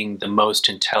about being the most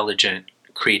intelligent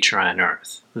creature on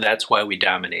Earth. That's why we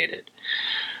dominated.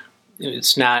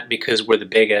 It's not because we're the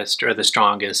biggest or the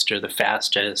strongest or the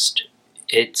fastest.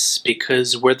 It's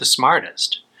because we're the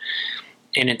smartest.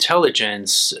 And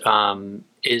intelligence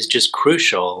is just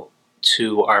crucial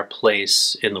to our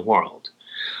place in the world.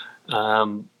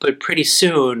 But pretty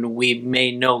soon we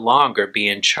may no longer be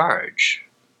in charge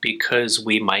because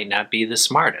we might not be the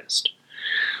smartest.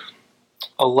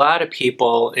 A lot of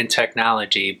people in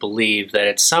technology believe that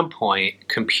at some point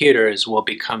computers will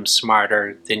become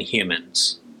smarter than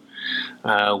humans.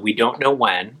 We don't know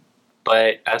when,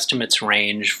 but estimates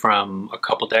range from a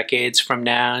couple decades from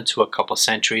now to a couple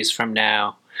centuries from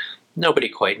now. Nobody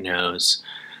quite knows.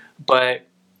 But,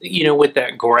 with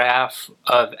that graph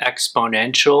of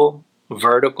exponential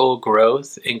vertical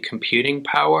growth in computing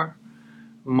power,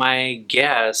 my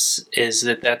guess is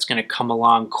that that's going to come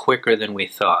along quicker than we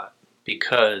thought,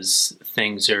 because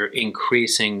things are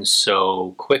increasing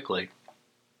so quickly.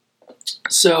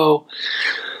 So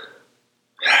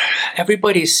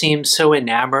everybody seems so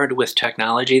enamored with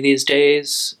technology these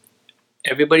days.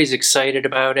 Everybody's excited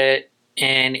about it,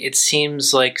 and it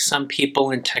seems like some people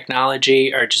in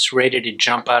technology are just ready to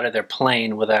jump out of their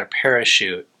plane without a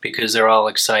parachute because they're all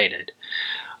excited.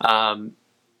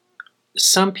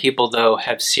 Some people, though,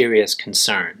 have serious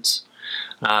concerns.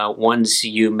 Ones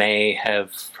you may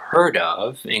have heard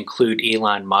of include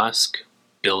Elon Musk,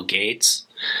 Bill Gates,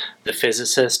 the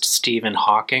physicist Stephen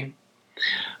Hawking.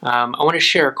 I want to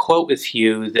share a quote with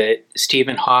you that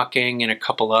Stephen Hawking and a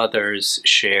couple others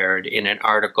shared in an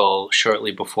article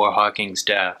shortly before Hawking's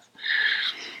death.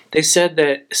 They said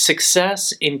that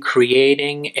success in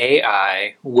creating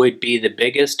AI would be the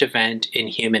biggest event in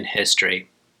human history.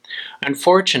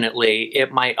 Unfortunately,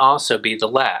 it might also be the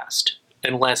last,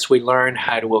 unless we learn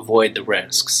how to avoid the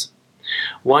risks.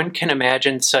 One can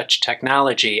imagine such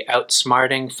technology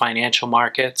outsmarting financial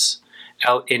markets,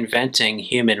 out-inventing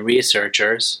human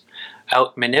researchers,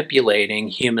 out-manipulating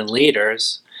human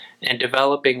leaders, and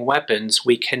developing weapons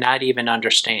we cannot even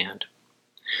understand.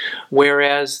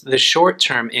 Whereas the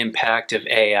short-term impact of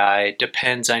AI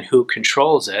depends on who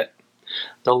controls it,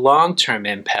 the long-term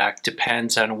impact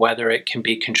depends on whether it can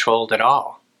be controlled at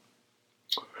all.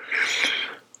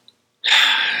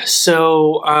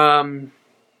 So,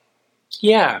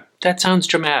 yeah, that sounds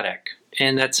dramatic,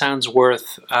 and that sounds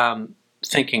worth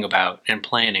thinking about and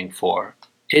planning for.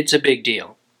 It's a big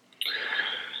deal.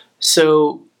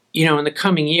 So, in the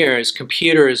coming years,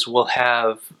 computers will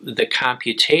have the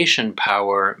computation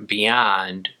power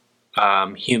beyond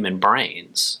human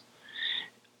brains.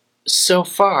 So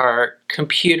far,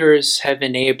 computers have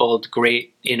enabled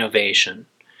great innovation,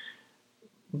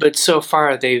 but so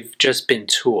far they've just been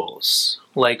tools.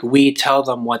 Like, we tell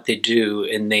them what they do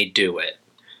and they do it.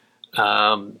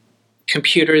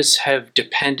 Computers have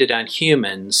depended on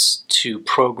humans to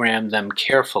program them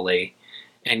carefully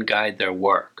and guide their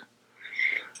work.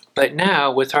 But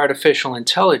now, with artificial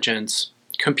intelligence,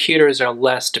 computers are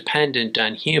less dependent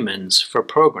on humans for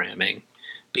programming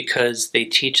because they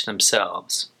teach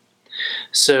themselves.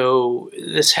 So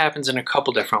this happens in a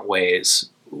couple different ways.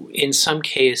 In some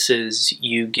cases,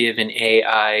 you give an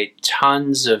AI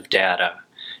tons of data,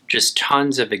 just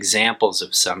tons of examples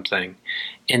of something,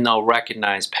 and they'll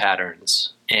recognize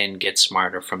patterns and get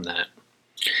smarter from that.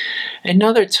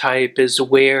 Another type is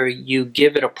where you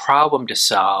give it a problem to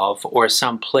solve or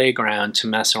some playground to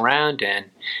mess around in,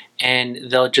 and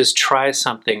they'll just try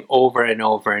something over and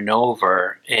over and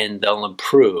over, and they'll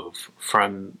improve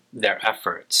from their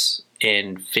efforts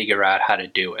and figure out how to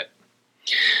do it.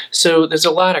 So there's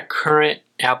a lot of current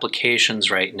applications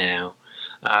right now.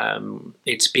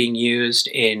 It's being used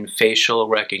in facial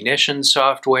recognition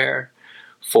software,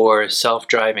 for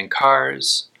self-driving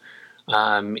cars,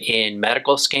 in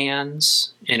medical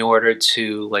scans in order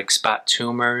to spot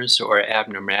tumors or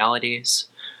abnormalities.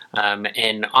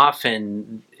 And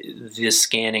often this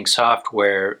scanning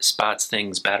software spots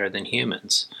things better than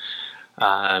humans.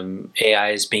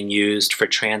 AI is being used for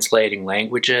translating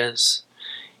languages,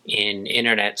 in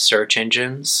internet search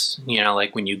engines,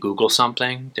 like when you Google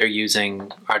something, they're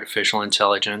using artificial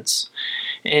intelligence,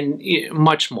 and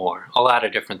much more, a lot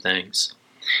of different things.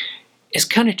 It's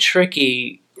kind of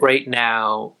tricky right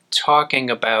now talking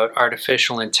about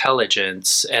artificial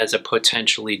intelligence as a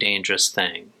potentially dangerous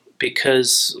thing,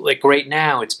 because right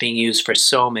now it's being used for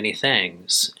so many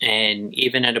things, and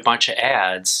even in a bunch of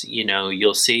ads,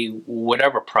 you'll see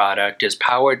whatever product is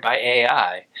powered by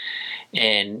AI.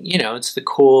 And, it's the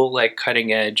cool,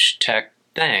 cutting edge tech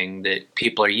thing that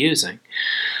people are using.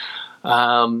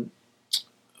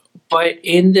 But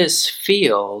in this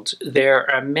field, there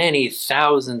are many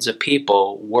thousands of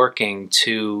people working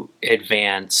to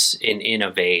advance and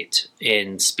innovate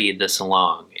and speed this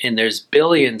along. And there's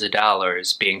billions of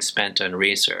dollars being spent on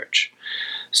research.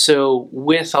 So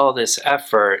with all this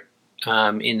effort,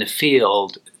 in the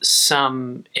field,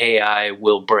 some AI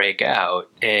will break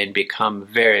out and become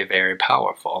very, very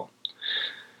powerful.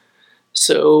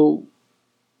 So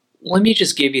let me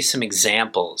just give you some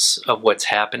examples of what's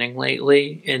happening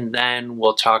lately, and then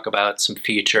we'll talk about some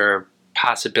future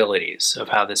possibilities of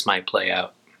how this might play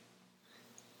out.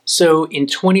 So in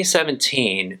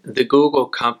 2017, the Google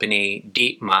company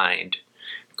DeepMind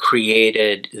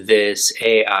created this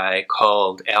AI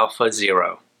called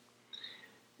AlphaZero.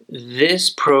 This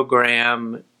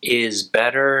program is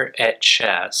better at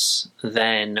chess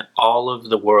than all of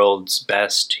the world's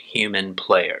best human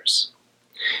players.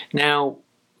 Now,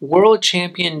 world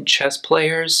champion chess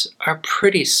players are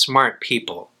pretty smart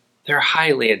people. They're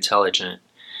highly intelligent.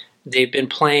 They've been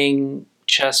playing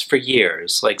chess for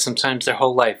years, sometimes their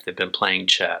whole life they've been playing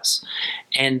chess.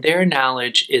 And their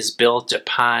knowledge is built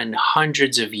upon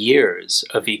hundreds of years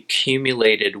of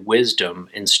accumulated wisdom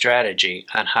and strategy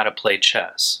on how to play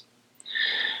chess.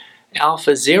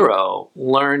 AlphaZero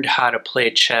learned how to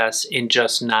play chess in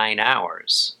just 9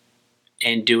 hours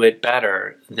and do it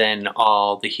better than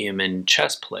all the human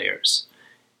chess players.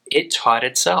 It taught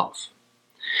itself.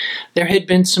 There had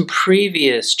been some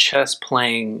previous chess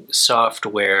playing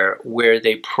software where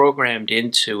they programmed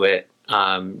into it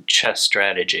chess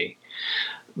strategy.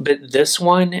 But this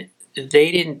one,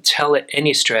 they didn't tell it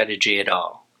any strategy at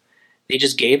all. They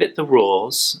just gave it the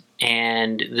rules,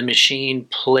 and the machine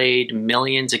played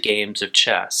millions of games of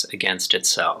chess against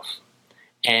itself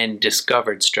and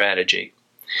discovered strategy.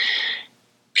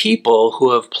 People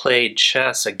who have played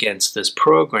chess against this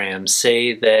program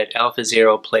say that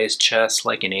AlphaZero plays chess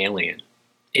like an alien.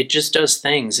 It just does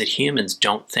things that humans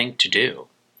don't think to do.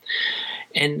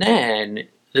 And then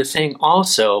the thing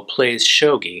also plays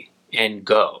shogi and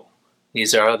Go.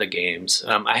 These are other games.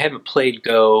 I haven't played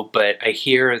Go, but I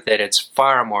hear that it's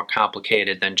far more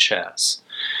complicated than chess.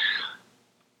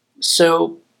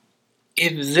 So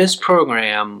if this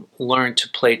program learned to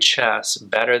play chess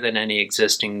better than any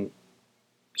existing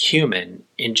human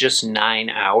in just 9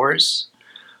 hours,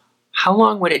 how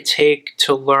long would it take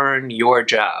to learn your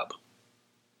job?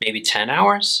 Maybe 10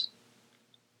 hours?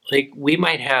 Like, we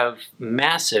might have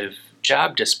massive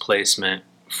job displacement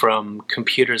from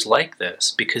computers like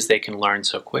this because they can learn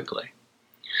so quickly.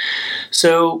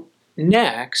 So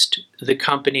next, the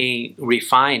company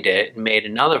refined it and made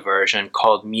another version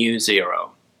called mu0.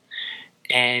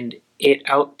 And it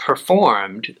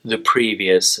outperformed the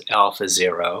previous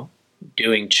AlphaZero,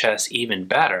 doing chess even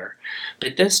better,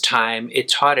 but this time it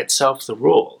taught itself the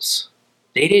rules.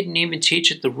 They didn't even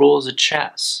teach it the rules of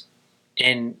chess,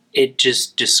 and it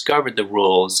just discovered the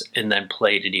rules and then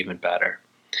played it even better.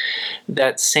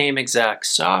 That same exact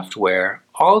software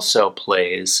also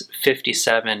plays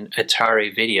 57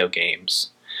 Atari video games.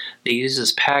 They use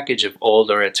this package of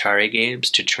older Atari games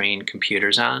to train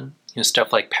computers on,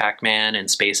 stuff like Pac-Man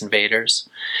and Space Invaders.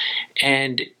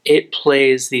 And it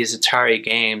plays these Atari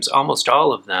games, almost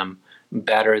all of them,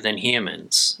 better than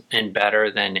humans and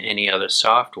better than any other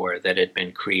software that had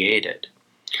been created.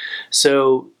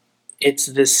 So it's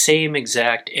the same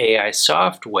exact AI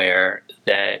software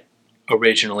that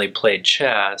originally played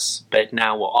chess, but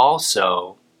now will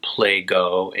also play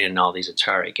Go in all these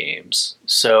Atari games.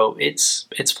 So it's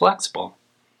flexible.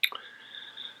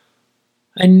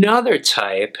 Another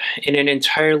type in an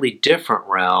entirely different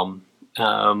realm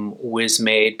was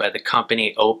made by the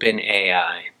company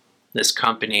OpenAI. This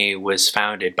company was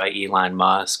founded by Elon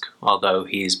Musk, although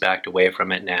he's backed away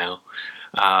from it now.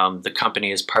 The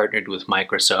company is partnered with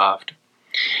Microsoft.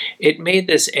 It made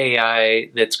this AI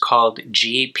that's called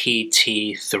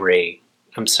GPT-3.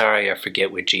 I'm sorry, I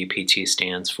forget what GPT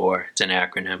stands for. It's an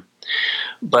acronym.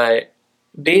 But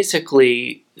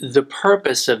basically, the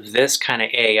purpose of this kind of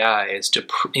AI is to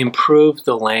improve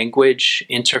the language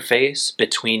interface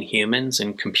between humans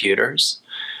and computers.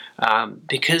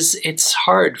 Because it's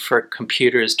hard for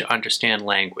computers to understand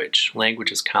language.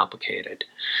 Language is complicated.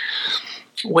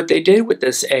 What they did with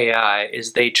this AI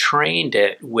is they trained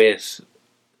it with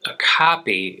a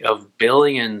copy of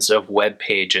billions of web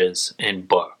pages and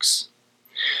books.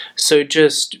 So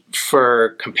just for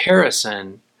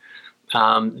comparison,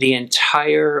 the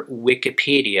entire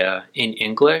Wikipedia in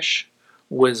English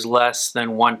was less than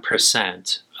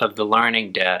 1% of the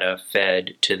learning data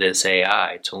fed to this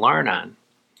AI to learn on.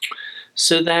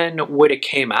 So then what it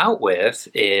came out with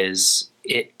is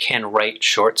it can write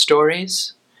short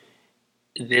stories.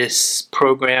 This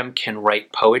program can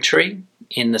write poetry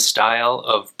in the style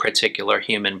of particular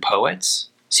human poets.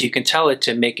 So you can tell it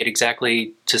to make it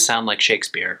exactly to sound like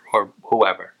Shakespeare or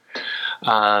whoever.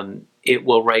 It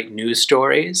will write news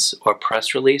stories or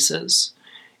press releases.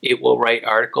 It will write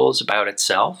articles about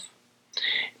itself.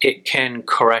 It can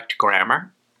correct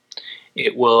grammar.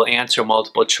 It will answer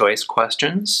multiple choice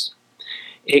questions.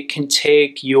 It can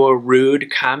take your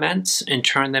rude comments and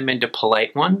turn them into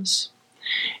polite ones.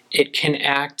 It can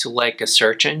act like a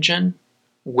search engine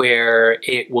where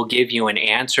it will give you an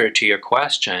answer to your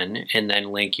question and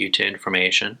then link you to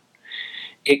information.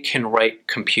 It can write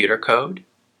computer code,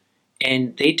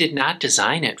 and they did not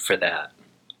design it for that.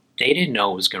 They didn't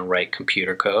know it was going to write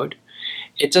computer code.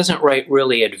 It doesn't write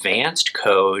really advanced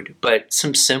code, but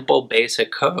some simple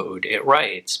basic code it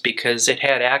writes because it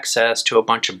had access to a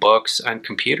bunch of books on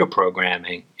computer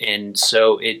programming. And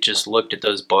so it just looked at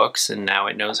those books and now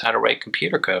it knows how to write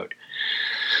computer code.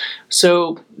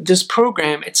 So this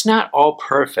program, it's not all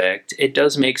perfect. It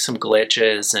does make some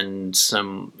glitches and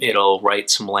it'll write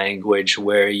some language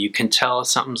where you can tell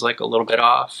something's like a little bit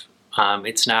off.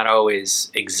 It's not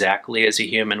always exactly as a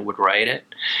human would write it.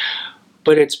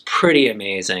 But it's pretty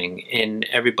amazing, and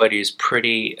everybody's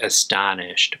pretty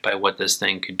astonished by what this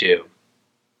thing could do.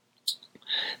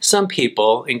 Some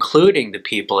people, including the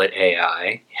people at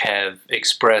AI, have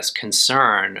expressed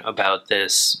concern about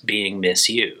this being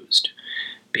misused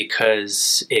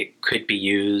because it could be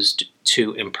used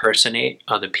to impersonate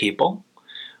other people,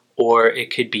 or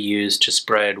it could be used to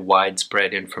spread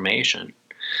widespread information.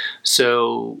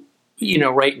 So,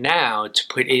 right now, to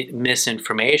put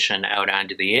misinformation out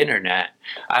onto the internet,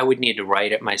 I would need to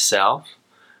write it myself.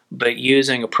 But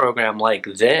using a program like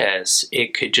this,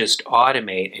 it could just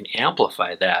automate and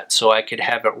amplify that. So I could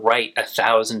have it write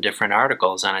 1,000 different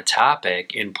articles on a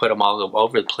topic and put them all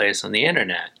over the place on the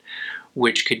internet,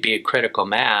 which could be a critical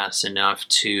mass enough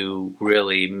to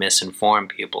really misinform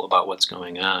people about what's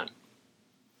going on.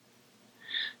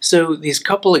 So these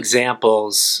couple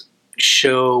examples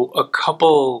show a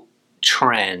couple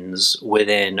trends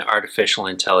within artificial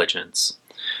intelligence.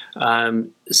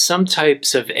 Some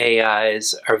types of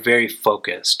AIs are very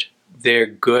focused. They're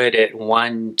good at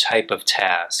one type of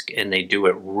task and they do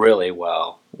it really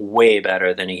well, way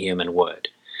better than a human would.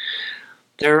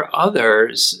 There are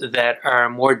others that are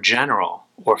more general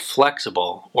or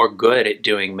flexible or good at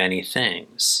doing many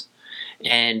things.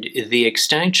 And the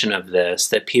extension of this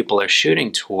that people are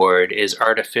shooting toward is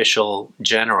artificial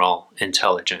general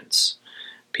intelligence.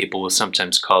 People will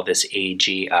sometimes call this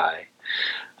AGI.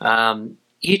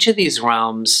 Each of these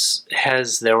realms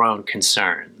has their own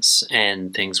concerns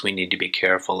and things we need to be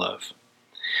careful of.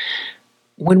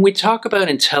 When we talk about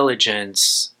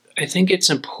intelligence, I think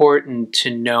it's important to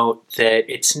note that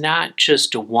it's not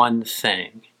just one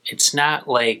thing. It's not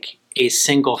like a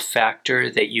single factor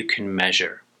that you can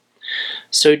measure.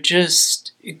 So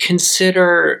just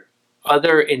consider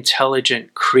other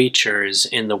intelligent creatures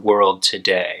in the world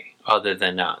today other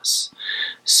than us.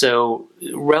 So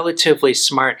relatively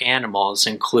smart animals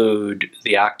include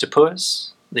the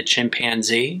octopus, the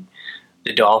chimpanzee,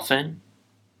 the dolphin,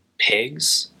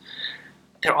 pigs.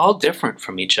 They're all different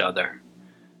from each other.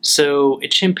 So a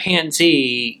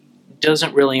chimpanzee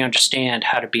doesn't really understand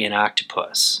how to be an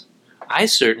octopus. I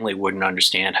certainly wouldn't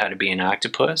understand how to be an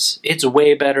octopus. It's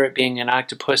way better at being an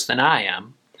octopus than I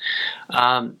am.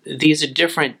 These are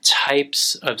different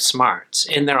types of smarts,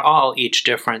 and they're all each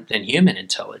different than human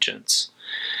intelligence.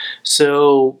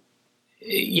 So,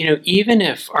 even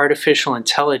if artificial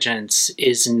intelligence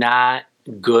is not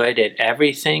good at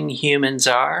everything humans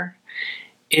are,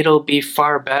 it'll be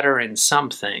far better in some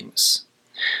things.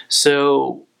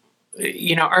 So,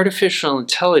 artificial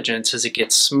intelligence, as it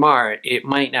gets smart, it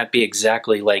might not be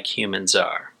exactly like humans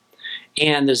are.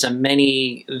 And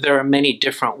there are many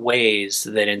different ways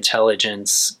that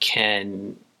intelligence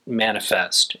can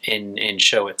manifest and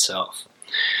show itself.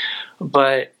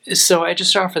 But so I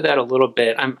just offer that a little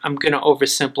bit. I'm going to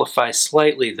oversimplify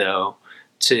slightly, though,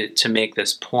 to make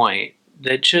this point,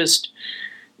 that just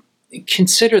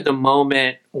consider the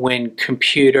moment when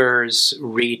computers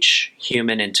reach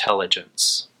human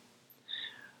intelligence.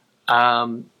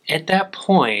 At that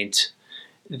point,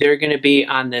 they're going to be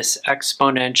on this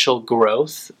exponential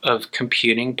growth of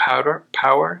computing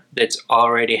power that's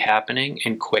already happening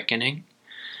and quickening.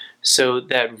 So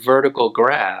that vertical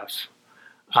graph,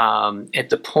 at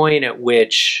the point at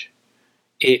which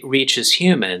it reaches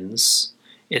humans,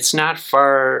 it's not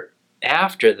far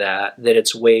after that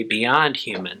it's way beyond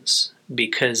humans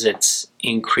because it's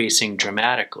increasing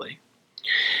dramatically.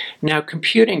 Now,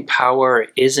 computing power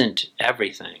isn't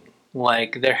everything.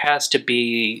 Like, there has to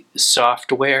be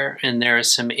software, and there are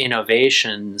some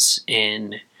innovations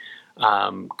in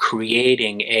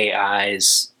creating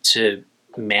AIs to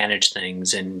manage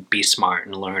things and be smart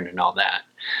and learn and all that.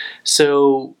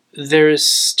 So there's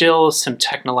still some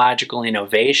technological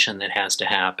innovation that has to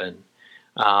happen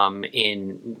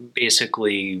in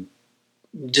basically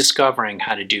discovering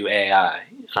how to do AI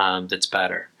that's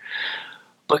better.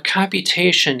 But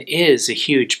computation is a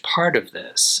huge part of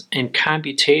this, and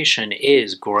computation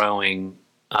is growing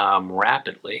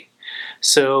rapidly.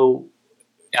 So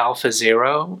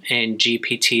AlphaZero and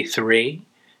GPT-3,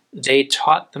 they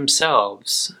taught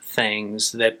themselves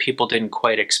things that people didn't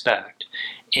quite expect,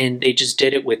 and they just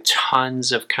did it with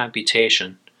tons of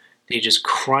computation. They just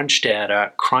crunch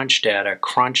data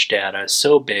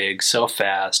so big, so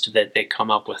fast that they come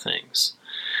up with things.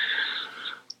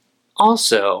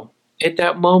 Also, at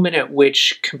that moment at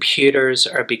which computers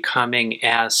are becoming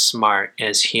as smart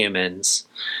as humans,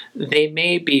 they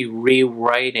may be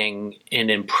rewriting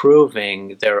and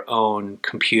improving their own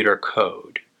computer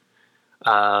code.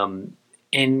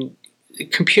 And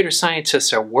computer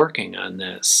scientists are working on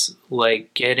this,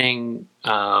 like getting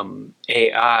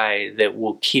AI that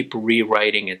will keep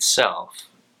rewriting itself,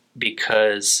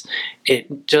 because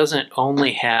it doesn't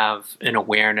only have an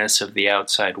awareness of the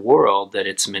outside world that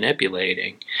it's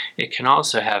manipulating, it can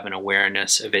also have an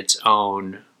awareness of its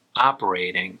own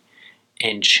operating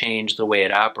and change the way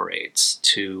it operates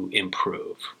to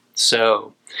improve.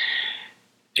 So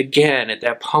again, at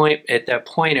that point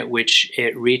at which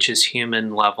it reaches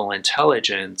human level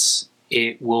intelligence,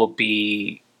 it will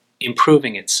be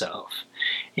improving itself.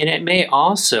 And it may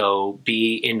also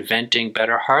be inventing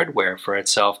better hardware for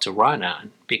itself to run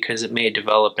on, because it may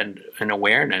develop an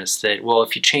awareness that, well,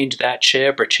 if you change that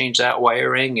chip or change that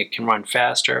wiring, it can run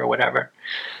faster or whatever.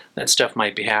 That stuff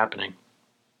might be happening.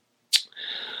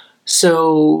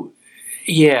 So,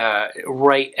 yeah,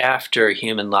 right after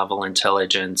human level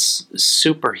intelligence,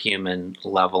 superhuman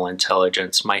level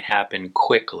intelligence might happen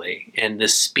quickly, and the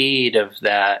speed of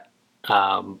that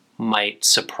might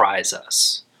surprise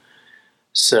us.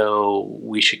 So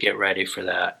we should get ready for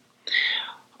that.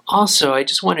 Also, I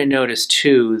just want to notice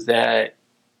too that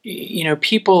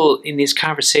people in these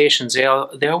conversations, they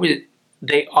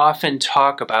often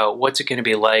talk about what's it going to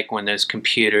be like when there's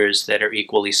computers that are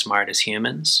equally smart as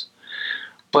humans.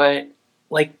 But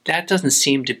that doesn't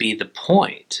seem to be the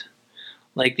point.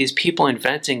 These people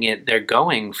inventing it, they're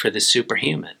going for the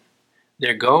superhuman.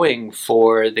 They're going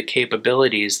for the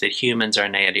capabilities that humans are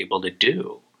not able to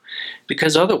do.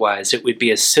 Because otherwise it would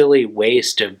be a silly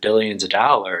waste of billions of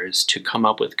dollars to come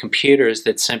up with computers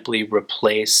that simply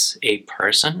replace a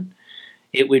person.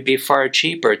 It would be far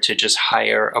cheaper to just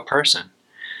hire a person.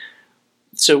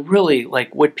 So really,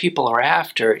 what people are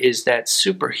after is that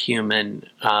superhuman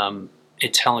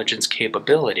intelligence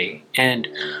capability. And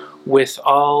with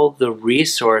all the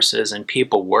resources and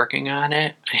people working on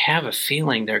it, I have a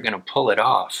feeling they're going to pull it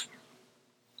off.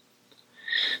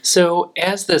 So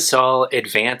as this all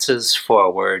advances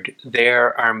forward,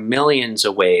 there are millions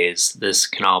of ways this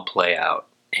can all play out,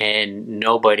 and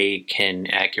nobody can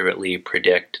accurately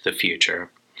predict the future.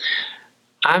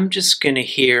 I'm just going to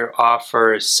here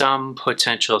offer some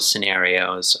potential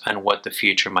scenarios on what the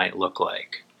future might look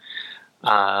like.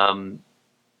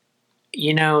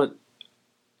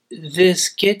 This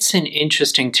gets in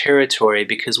interesting territory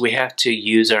because we have to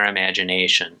use our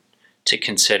imagination to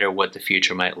consider what the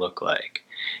future might look like.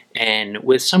 And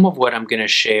with some of what I'm going to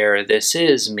share, this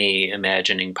is me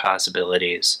imagining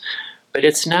possibilities, but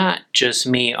it's not just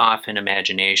me off in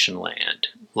imagination land.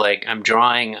 I'm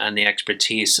drawing on the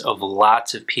expertise of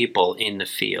lots of people in the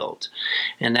field.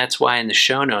 And that's why in the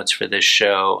show notes for this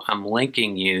show, I'm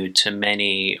linking you to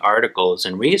many articles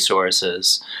and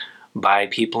resources by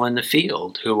people in the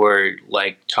field who are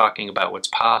talking about what's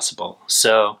possible.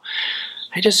 So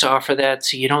I just offer that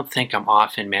so you don't think I'm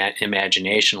off in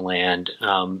imagination land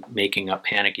making up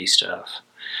panicky stuff.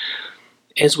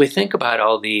 As we think about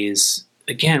all these,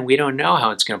 again, we don't know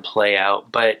how it's going to play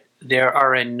out, but there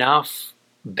are enough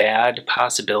bad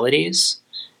possibilities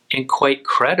and quite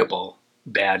credible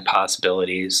bad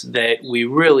possibilities that we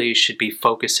really should be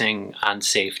focusing on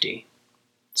safety.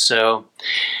 So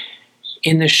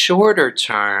in the shorter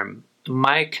term,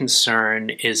 my concern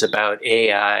is about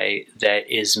AI that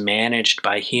is managed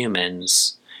by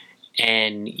humans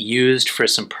and used for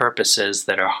some purposes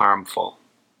that are harmful,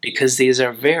 because these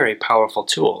are very powerful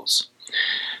tools.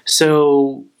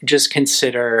 So just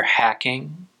consider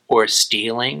hacking or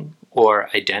stealing or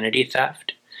identity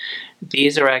theft.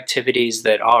 These are activities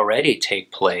that already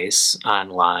take place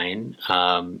online,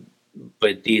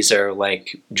 but these are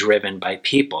driven by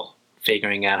people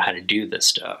figuring out how to do this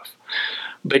stuff.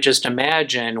 But just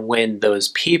imagine when those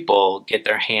people get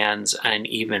their hands on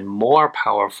even more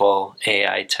powerful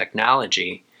AI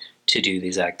technology to do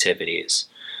these activities.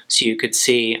 So you could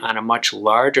see on a much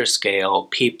larger scale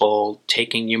people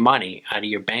taking your money out of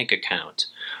your bank account,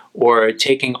 or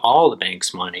taking all the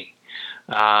bank's money,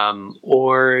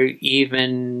 or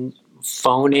even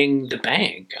phoning the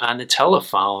bank on the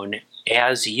telephone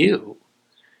as you.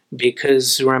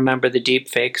 Because remember the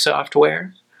Deepfake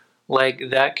software?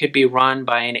 That could be run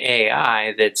by an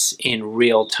AI that's in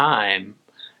real time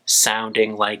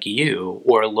sounding like you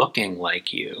or looking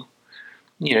like you.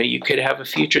 You could have a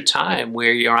future time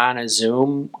where you're on a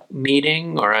Zoom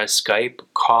meeting or a Skype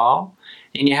call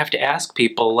and you have to ask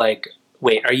people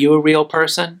wait, are you a real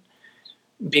person?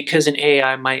 Because an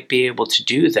AI might be able to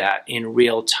do that in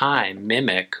real time,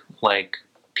 mimic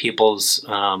people's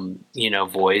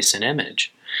voice and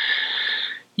image.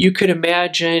 You could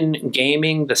imagine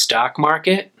gaming the stock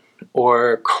market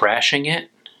or crashing it,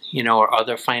 or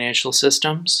other financial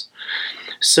systems.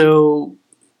 So,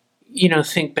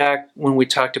 think back when we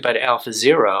talked about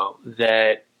AlphaZero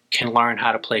that can learn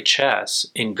how to play chess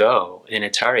in Go in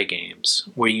Atari games,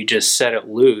 where you just set it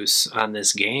loose on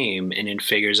this game and it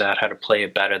figures out how to play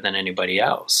it better than anybody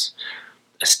else.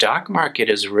 A stock market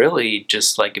is really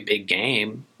just like a big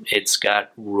game. It's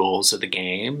got rules of the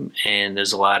game, and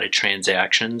there's a lot of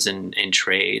transactions and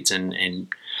trades, and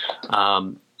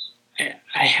I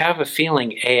have a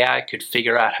feeling AI could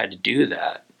figure out how to do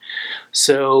that.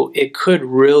 So it could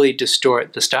really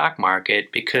distort the stock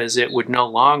market because it would no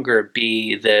longer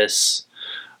be this,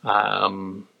 what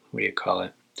do you call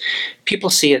it? People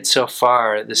see it so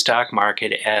far, the stock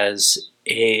market, as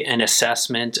an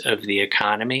assessment of the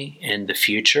economy and the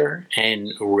future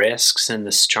and risks and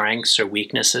the strengths or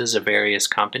weaknesses of various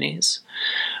companies.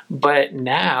 But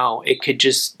now it could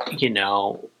just,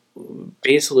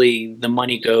 basically the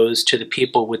money goes to the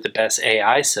people with the best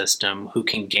AI system who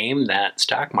can game that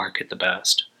stock market the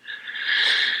best.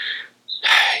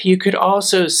 You could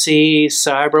also see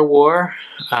cyber war.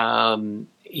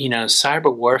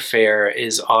 Cyber warfare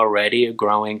is already a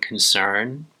growing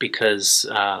concern because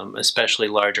especially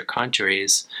larger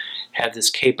countries have this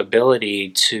capability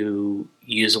to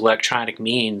use electronic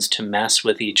means to mess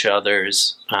with each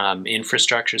other's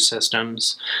infrastructure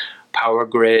systems, power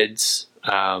grids,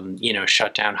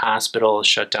 shut down hospitals,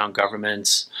 shut down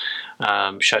governments,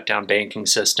 shut down banking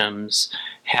systems,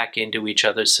 hack into each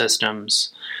other's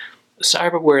systems.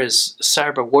 Cyber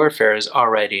warfare is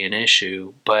already an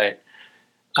issue, but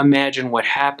imagine what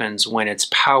happens when it's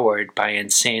powered by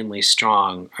insanely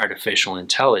strong artificial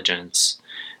intelligence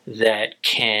that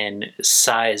can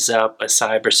size up a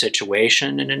cyber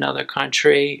situation in another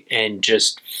country and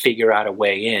just figure out a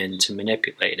way in to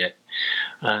manipulate it.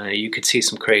 You could see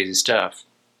some crazy stuff.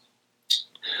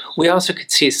 We also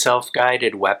could see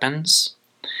self-guided weapons.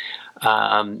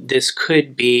 This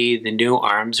could be the new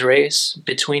arms race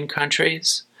between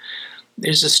countries.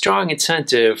 There's a strong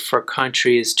incentive for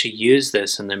countries to use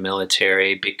this in the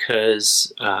military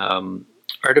because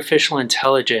artificial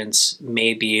intelligence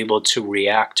may be able to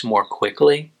react more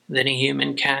quickly than a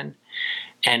human can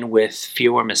and with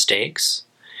fewer mistakes.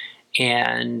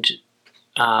 And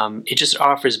it just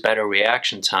offers better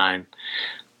reaction time.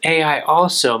 AI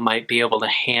also might be able to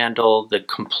handle the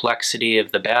complexity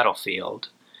of the battlefield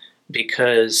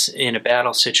because in a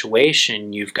battle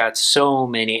situation, you've got so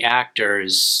many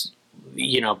actors,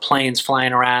 planes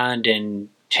flying around and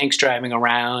tanks driving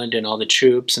around and all the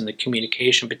troops and the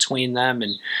communication between them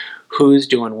and who's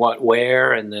doing what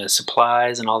where and the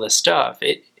supplies and all this stuff.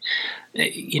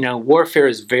 Warfare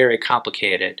is very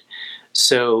complicated.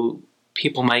 So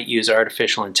people might use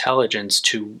artificial intelligence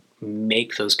to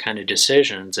make those kind of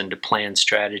decisions and to plan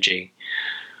strategy.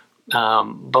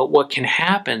 But what can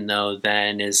happen, though,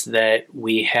 then, is that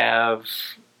we have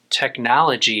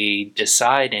technology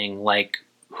deciding, like,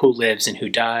 who lives and who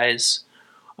dies,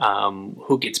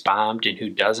 who gets bombed and who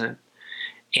doesn't.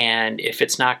 And if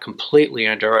it's not completely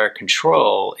under our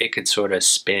control, it could sort of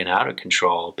spin out of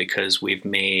control because we've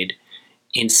made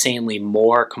insanely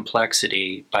more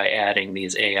complexity by adding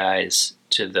these AIs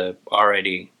to the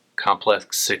already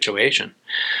complex situation.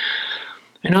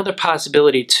 Another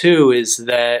possibility, too, is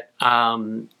that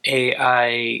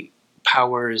AI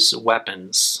powers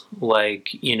weapons like,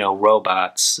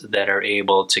 robots that are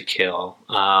able to kill,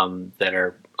 that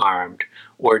are armed,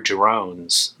 or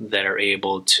drones that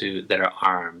are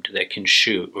armed, that can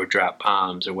shoot or drop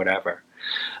bombs or whatever.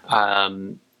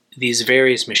 These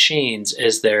various machines,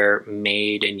 as they're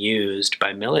made and used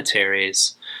by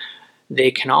militaries,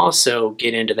 they can also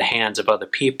get into the hands of other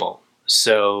people.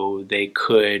 So they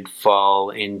could fall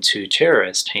into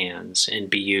terrorist hands and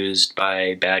be used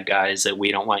by bad guys that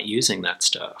we don't want using that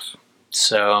stuff.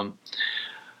 So,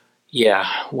 yeah,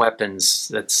 weapons,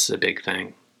 that's a big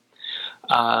thing.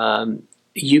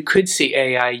 You could see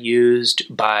AI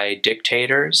used by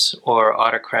dictators or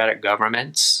autocratic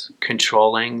governments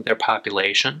controlling their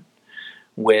population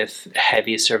with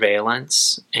heavy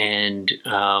surveillance and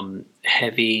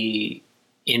heavy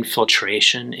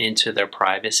infiltration into their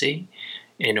privacy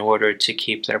in order to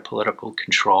keep their political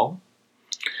control.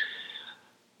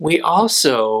 We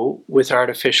also, with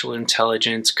artificial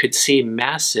intelligence, could see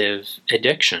massive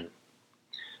addiction.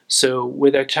 So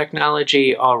with our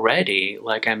technology already,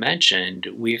 like I mentioned,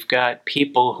 we've got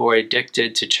people who are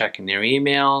addicted to checking their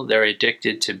email, they're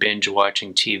addicted to binge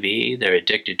watching TV, they're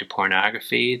addicted to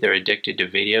pornography, they're addicted to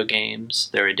video games,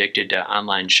 they're addicted to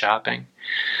online shopping.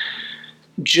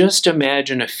 Just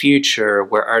imagine a future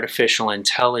where artificial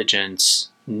intelligence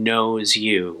knows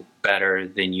you better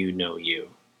than you know you.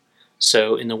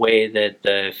 So in the way that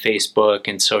the Facebook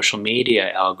and social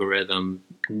media algorithm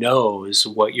knows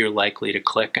what you're likely to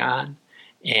click on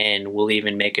and will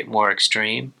even make it more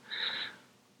extreme.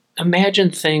 Imagine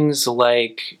things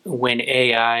like when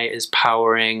AI is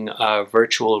powering a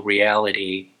virtual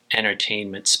reality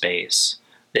entertainment space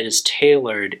that is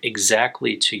tailored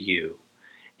exactly to you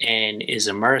and is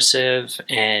immersive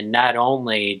and not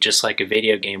only just like a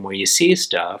video game where you see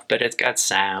stuff, but it's got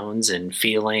sounds and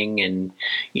feeling and,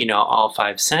 all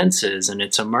five senses and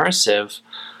it's immersive.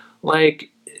 Like,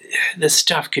 this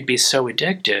stuff could be so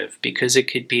addictive because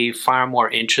it could be far more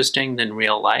interesting than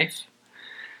real life.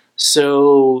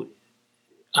 So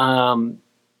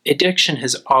addiction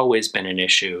has always been an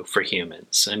issue for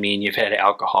humans. I mean, you've had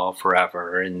alcohol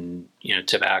forever, and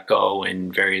tobacco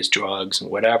and various drugs and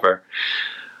whatever.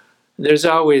 There's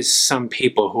always some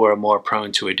people who are more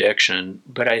prone to addiction,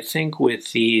 but I think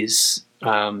with these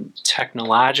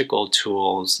technological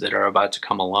tools that are about to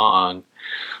come along,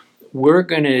 we're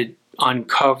going to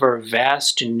uncover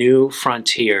vast new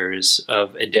frontiers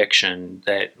of addiction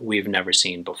that we've never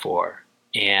seen before.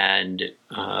 And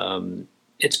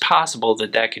it's possible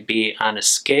that that could be on a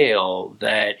scale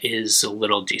that is a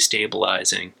little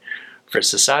destabilizing for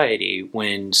society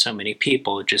when so many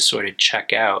people just sort of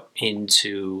check out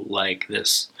into like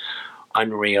this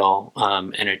unreal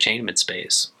entertainment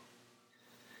space.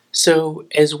 So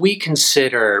as we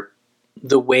consider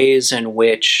the ways in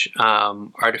which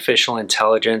artificial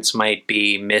intelligence might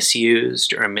be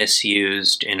misused or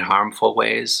misused in harmful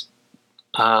ways,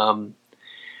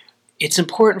 it's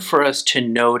important for us to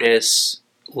notice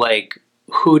like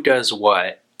who does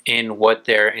what and what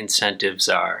their incentives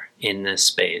are in this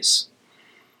space.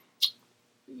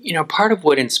 Part of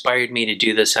what inspired me to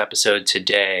do this episode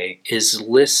today is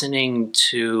listening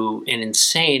to an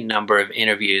insane number of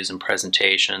interviews and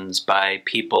presentations by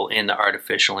people in the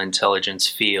artificial intelligence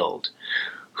field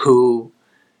who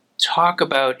talk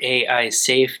about AI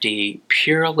safety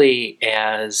purely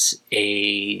as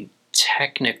a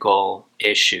technical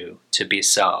issue to be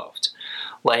solved.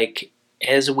 Like,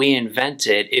 as we invent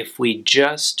it, if we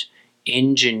just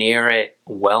engineer it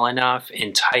well enough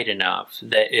and tight enough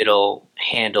that it'll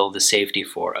handle the safety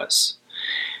for us.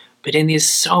 But in these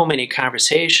so many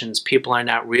conversations, people are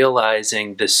not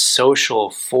realizing the social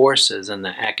forces and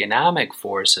the economic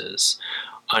forces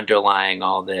underlying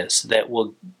all this that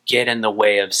will get in the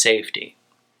way of safety.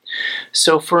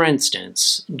 So for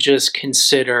instance, just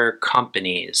consider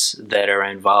companies that are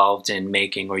involved in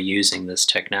making or using this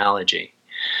technology.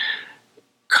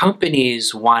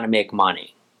 Companies want to make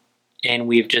money. And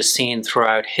we've just seen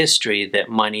throughout history that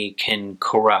money can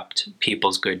corrupt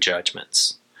people's good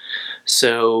judgments.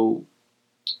 So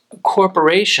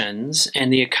corporations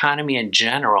and the economy in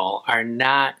general are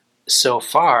not so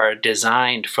far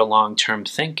designed for long-term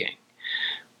thinking.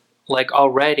 Like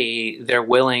already they're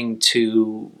willing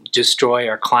to destroy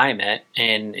our climate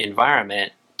and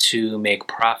environment to make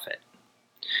profit.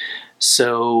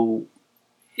 So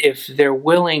if they're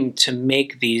willing to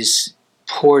make these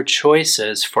poor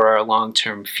choices for our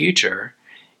long-term future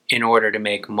in order to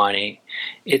make money,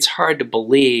 it's hard to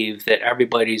believe that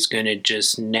everybody's going to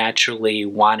just naturally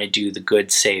want to do the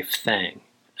good, safe thing,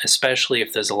 especially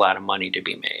if there's a lot of money to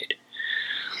be made.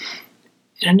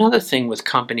 And another thing with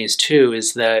companies too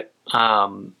is that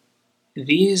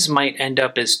these might end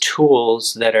up as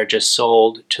tools that are just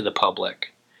sold to the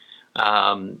public.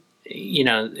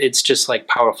 It's just like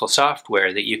powerful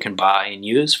software that you can buy and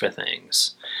use for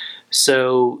things.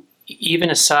 So even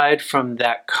aside from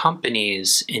that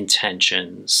company's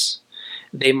intentions,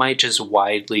 they might just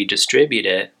widely distribute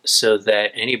it so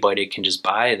that anybody can just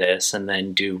buy this and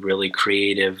then do really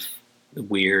creative,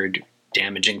 weird,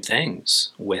 damaging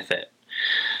things with it.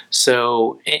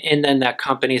 So, and then that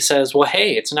company says, well,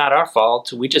 hey, it's not our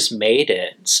fault. We just made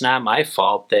it. It's not my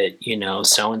fault that,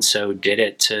 so-and-so did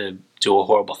it to do a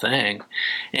horrible thing,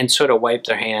 and sort of wipe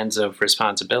their hands of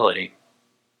responsibility.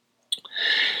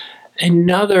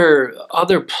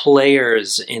 Other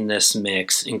players in this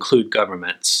mix include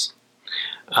governments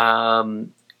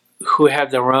who have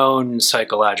their own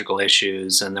psychological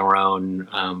issues and their own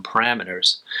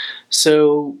parameters.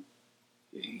 So,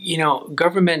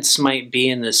 governments might be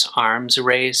in this arms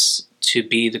race to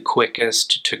be the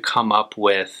quickest to come up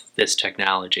with this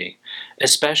technology,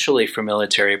 especially for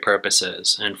military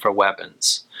purposes and for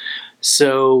weapons.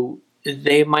 So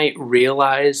they might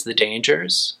realize the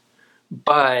dangers,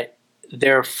 but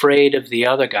they're afraid of the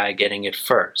other guy getting it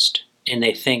first, and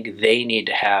they think they need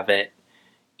to have it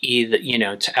either,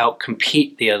 to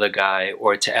outcompete the other guy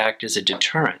or to act as a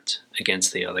deterrent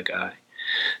against the other guy.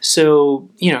 So,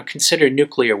 consider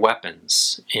nuclear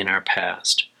weapons in our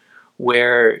past,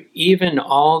 where even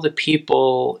all the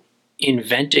people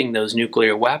inventing those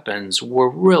nuclear weapons were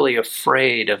really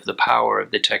afraid of the power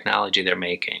of the technology they're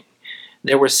making.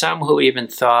 There were some who even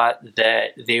thought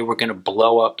that they were going to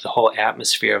blow up the whole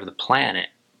atmosphere of the planet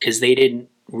because they didn't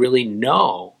really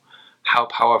know how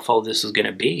powerful this was going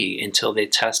to be until they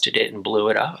tested it and blew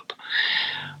it up.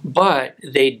 But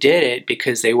they did it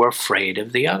because they were afraid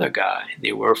of the other guy.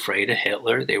 They were afraid of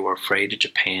Hitler. They were afraid of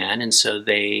Japan. And so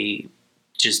they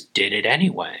just did it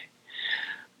anyway.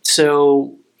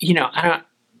 So,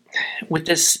 with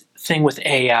this thing with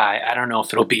AI. I don't know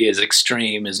if it'll be as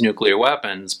extreme as nuclear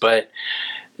weapons, but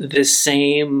the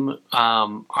same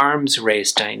arms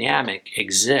race dynamic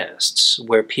exists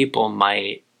where people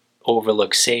might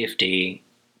overlook safety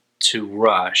to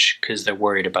rush because they're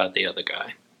worried about the other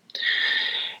guy.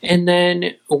 And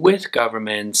then with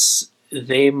governments,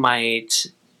 they might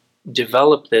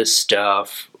develop this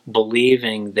stuff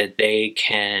believing that they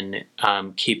can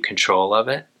keep control of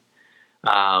it,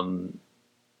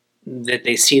 that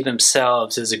they see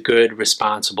themselves as a good,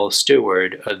 responsible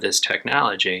steward of this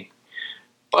technology.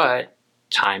 But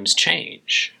times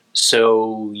change.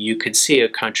 So you could see a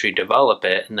country develop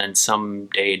it, and then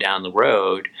someday down the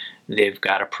road, they've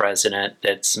got a president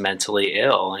that's mentally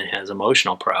ill and has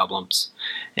emotional problems.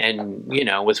 And,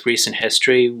 with recent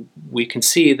history, we can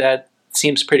see that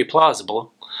seems pretty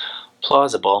plausible.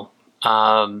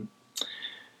 And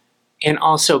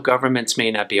also governments may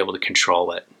not be able to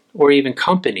control it, or even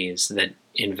companies that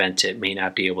invent it may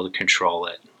not be able to control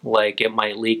it. Like, it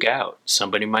might leak out.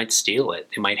 Somebody might steal it.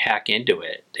 They might hack into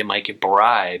it. They might get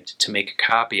bribed to make a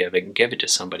copy of it and give it to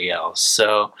somebody else.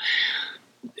 So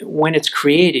when it's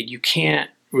created, you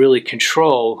can't really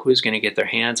control who's going to get their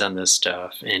hands on this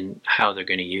stuff and how they're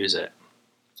going to use it.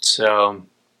 So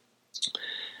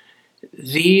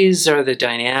these are the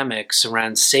dynamics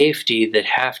around safety that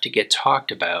have to get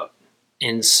talked about.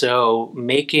 And so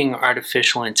making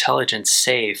artificial intelligence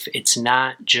safe, it's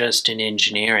not just an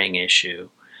engineering issue.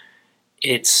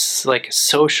 It's like a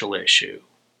social issue.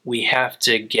 We have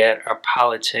to get our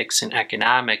politics and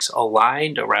economics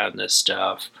aligned around this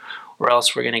stuff, or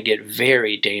else we're going to get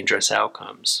very dangerous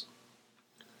outcomes.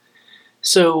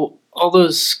 So all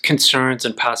those concerns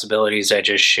and possibilities I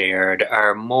just shared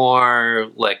are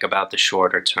more like about the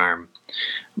shorter term.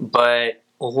 But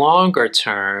longer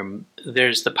term,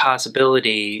 there's the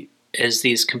possibility as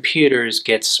these computers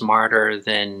get smarter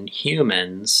than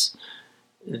humans,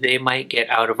 they might get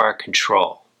out of our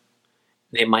control.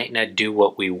 They might not do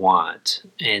what we want,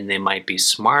 and they might be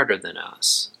smarter than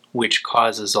us, which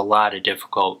causes a lot of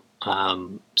difficult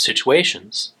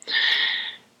situations.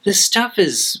 This stuff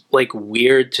is like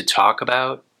weird to talk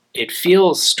about. It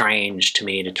feels strange to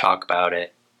me to talk about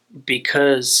it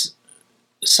because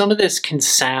some of this can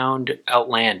sound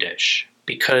outlandish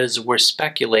because we're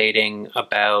speculating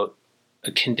about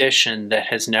a condition that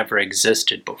has never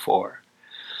existed before.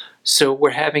 So we're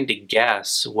having to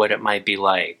guess what it might be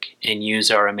like and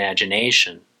use our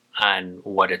imagination on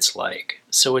what it's like.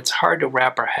 So it's hard to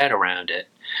wrap our head around it.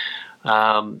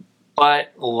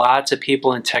 But lots of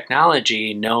people in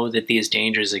technology know that these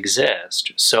dangers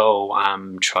exist. So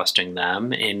I'm trusting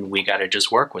them, and we got to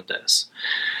just work with this.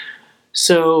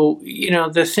 So,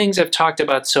 the things I've talked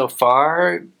about so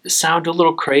far sound a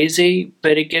little crazy,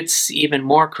 but it gets even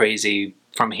more crazy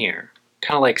from here,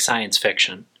 kind of like science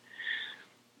fiction.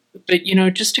 But,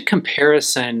 just a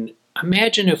comparison,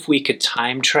 imagine if we could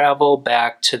time travel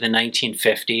back to the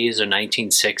 1950s or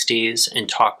 1960s and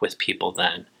talk with people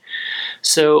then.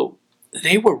 So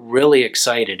they were really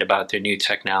excited about their new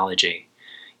technology.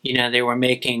 They were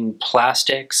making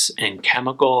plastics and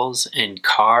chemicals and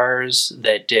cars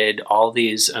that did all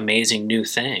these amazing new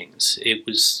things. It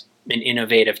was an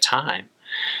innovative time.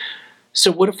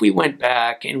 So what if we went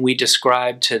back and we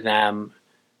described to them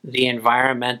the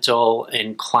environmental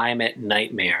and climate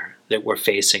nightmare that we're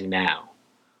facing now,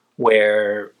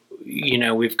 where,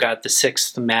 we've got the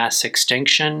sixth mass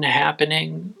extinction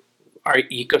happening, our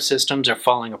ecosystems are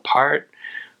falling apart,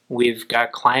 we've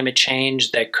got climate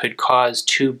change that could cause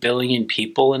 2 billion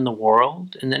people in the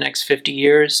world in the next 50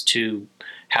 years to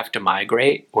have to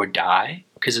migrate or die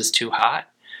because it's too hot.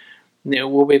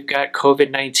 We've got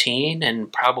COVID-19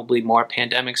 and probably more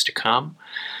pandemics to come.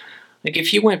 Like,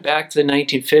 if you went back to the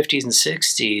 1950s and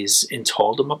 60s and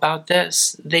told them about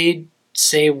this, they'd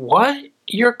say, "What?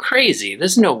 You're crazy.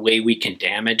 There's no way we can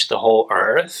damage the whole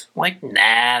Earth. Like,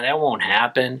 nah, that won't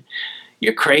happen.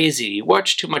 You're crazy. You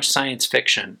watch too much science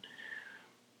fiction."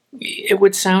 It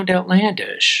would sound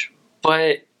outlandish,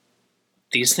 but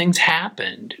these things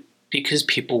happened because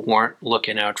people weren't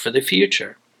looking out for the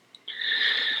future.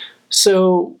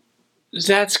 So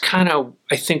that's kind of,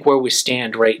 I think, where we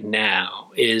stand right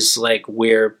now, is like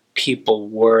where people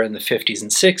were in the 50s and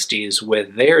 60s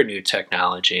with their new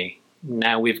technology.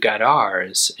 Now we've got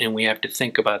ours, and we have to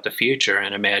think about the future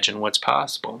and imagine what's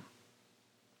possible.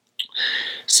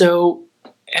 So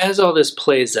as all this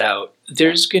plays out,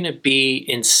 there's going to be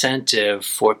incentive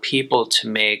for people to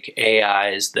make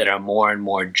AIs that are more and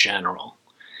more general,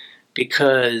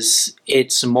 because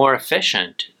it's more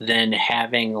efficient than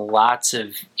having lots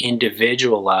of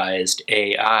individualized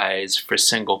AIs for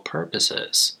single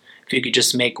purposes. If you could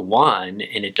just make one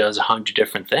and it does 100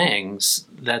 different things,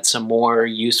 that's a more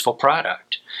useful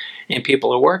product, and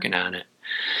people are working on it.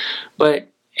 But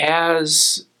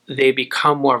as they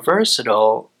become more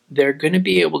versatile, they're going to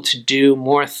be able to do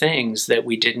more things that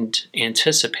we didn't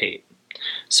anticipate.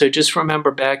 So just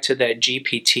remember back to that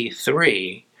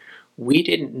GPT-3, we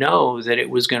didn't know that it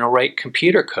was going to write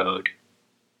computer code.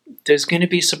 There's going to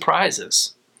be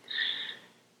surprises.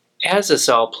 As this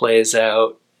all plays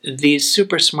out, these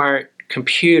super smart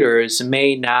computers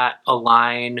may not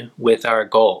align with our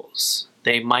goals.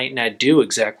 They might not do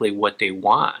exactly what they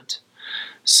want.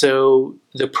 So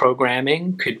the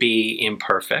programming could be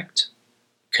imperfect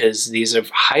because these are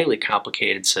highly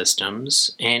complicated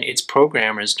systems and its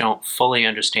programmers don't fully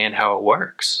understand how it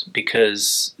works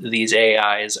because these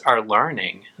AIs are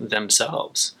learning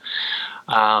themselves.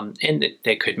 And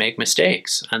they could make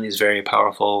mistakes on these very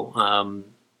powerful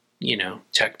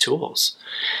tech tools.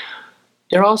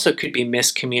 There also could be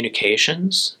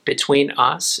miscommunications between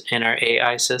us and our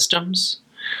AI systems.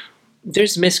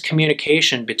 There's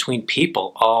miscommunication between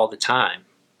people all the time.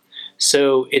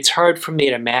 So it's hard for me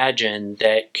to imagine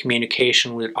that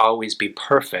communication would always be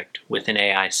perfect with an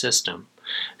AI system.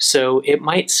 So it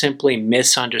might simply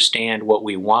misunderstand what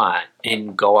we want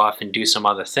and go off and do some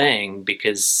other thing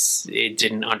because it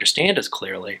didn't understand us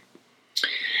clearly.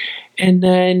 And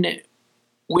then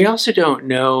we also don't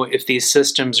know if these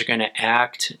systems are going to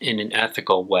act in an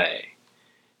ethical way,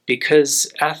 because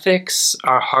ethics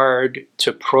are hard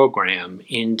to program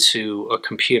into a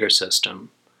computer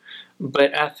system.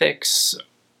 But ethics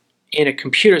in a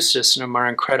computer system are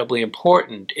incredibly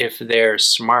important if they're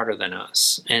smarter than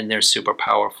us and they're super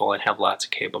powerful and have lots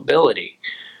of capability.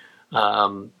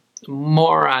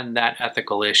 More on that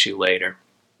ethical issue later,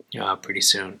 pretty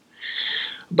soon.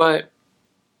 But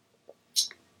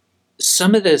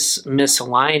some of this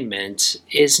misalignment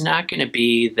is not going to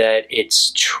be that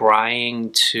it's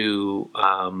trying to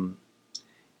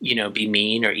be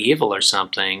mean or evil or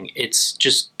something. It's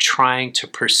just trying to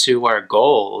pursue our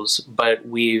goals, but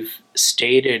we've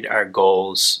stated our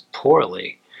goals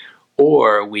poorly,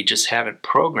 or we just haven't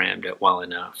programmed it well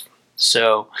enough.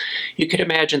 So you could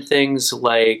imagine things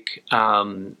like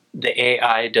the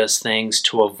AI does things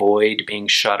to avoid being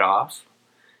shut off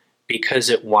because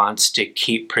it wants to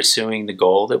keep pursuing the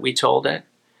goal that we told it.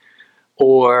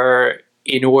 Or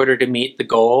in order to meet the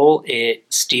goal, it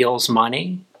steals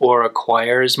money or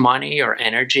acquires money or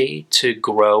energy to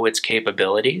grow its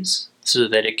capabilities so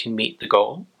that it can meet the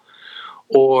goal.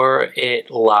 Or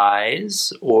it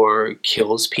lies or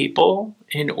kills people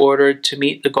in order to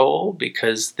meet the goal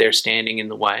because they're standing in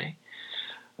the way.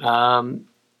 Not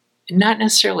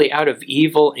necessarily out of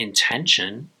evil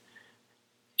intention,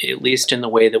 at least in the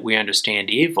way that we understand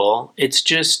evil. It's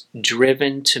just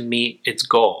driven to meet its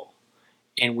goal,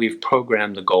 and we've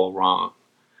programmed the goal wrong.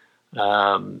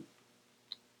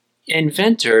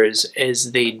 Inventors,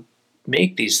 as they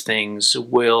make these things,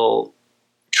 will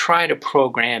try to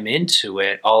program into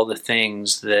it all the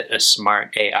things that a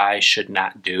smart AI should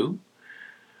not do.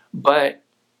 But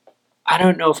I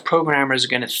don't know if programmers are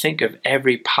going to think of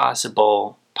every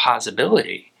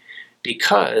possibility,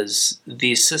 because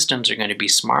these systems are going to be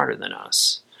smarter than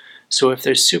us. So if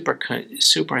they're super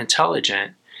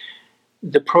intelligent,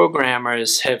 the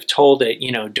programmers have told it,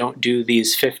 don't do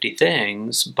these 50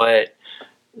 things, but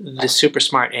the super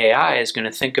smart AI is going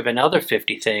to think of another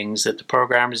 50 things that the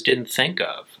programmers didn't think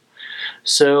of.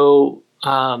 So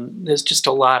there's just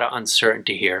a lot of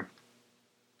uncertainty here.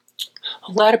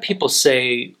 A lot of people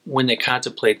say when they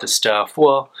contemplate this stuff,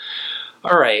 well,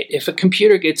 all right, if a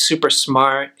computer gets super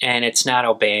smart and it's not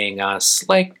obeying us,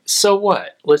 so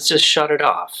what? Let's just shut it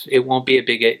off. It won't be a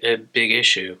big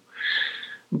issue.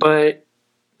 But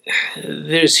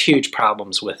there's huge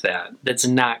problems with that. That's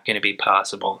not going to be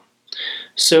possible.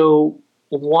 So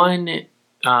one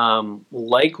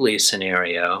likely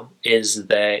scenario is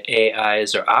that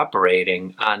AIs are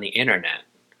operating on the internet.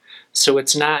 So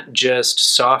it's not just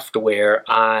software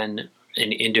on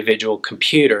an individual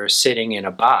computer sitting in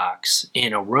a box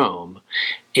in a room.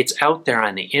 It's out there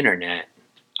on the internet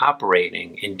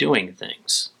operating and doing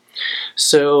things.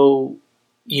 So,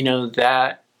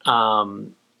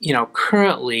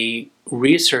 currently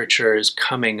researchers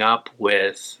coming up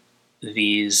with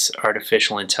these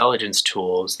artificial intelligence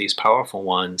tools, these powerful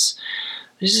ones,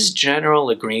 there's this general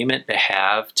agreement they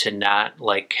have to not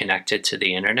connect it to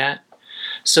the internet.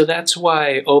 So that's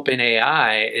why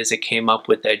OpenAI, as it came up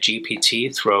with that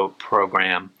GPT-Throw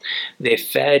program, they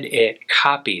fed it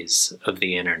copies of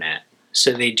the internet.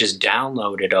 So they just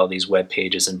downloaded all these web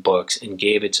pages and books and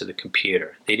gave it to the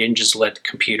computer. They didn't just let the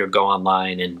computer go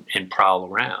online and prowl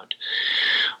around.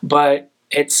 But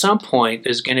at some point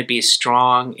there's going to be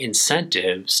strong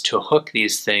incentives to hook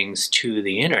these things to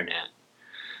the internet.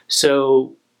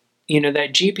 So,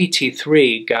 that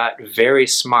GPT-3 got very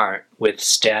smart with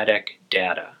static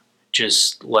data,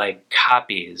 just like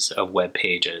copies of web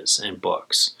pages and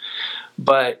books.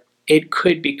 But it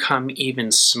could become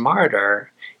even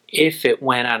smarter if it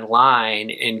went online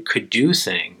and could do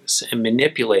things and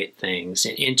manipulate things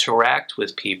and interact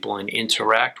with people and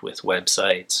interact with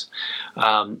websites.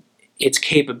 Its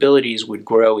capabilities would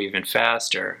grow even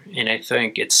faster. And I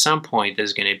think at some point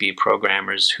there's going to be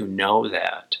programmers who know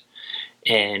that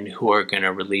and who are going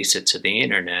to release it to the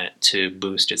internet to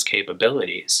boost its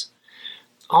capabilities.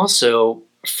 Also,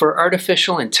 for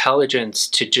artificial intelligence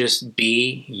to just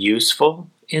be useful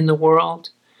in the world,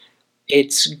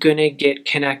 it's going to get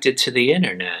connected to the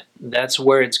internet. That's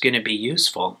where it's going to be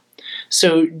useful.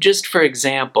 So just for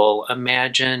example,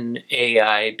 imagine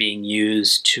AI being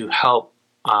used to help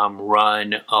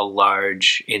run a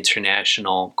large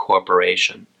international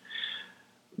corporation.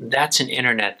 That's an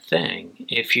internet thing.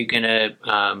 If you're going to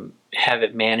have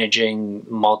it managing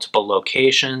multiple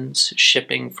locations,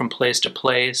 shipping from place to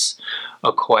place,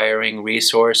 acquiring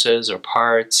resources or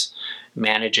parts,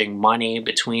 managing money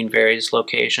between various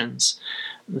locations,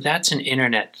 that's an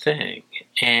internet thing.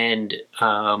 And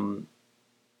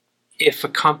if a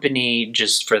company,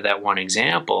 just for that one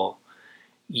example,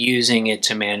 using it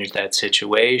to manage that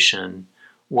situation,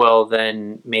 well,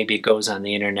 then maybe it goes on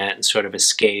the internet and sort of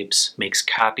escapes, makes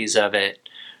copies of it,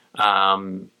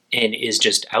 and is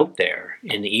just out there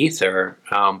in the ether,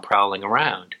 prowling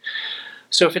around.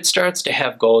 So if it starts to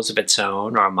have goals of its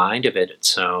own or a mind of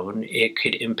its own, it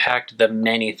could impact the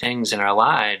many things in our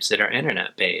lives that are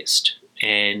internet-based.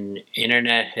 And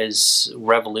internet has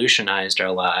revolutionized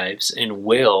our lives and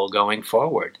will going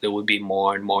forward. There will be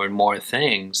more and more and more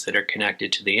things that are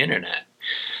connected to the internet.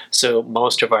 So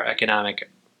most of our economic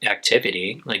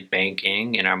activity, like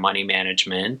banking and our money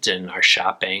management and our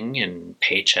shopping and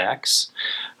paychecks,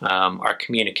 our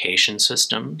communication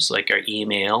systems like our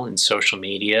email and social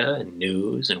media and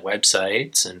news and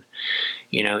websites, and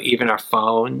even our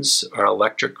phones, our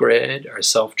electric grid, our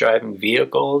self-driving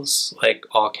vehicles, like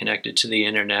all connected to the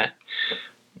internet.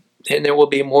 And there will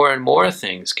be more and more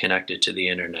things connected to the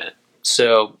internet.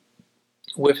 So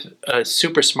with a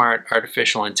super smart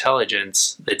artificial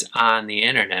intelligence that's on the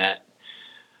internet,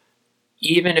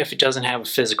 even if it doesn't have a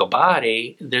physical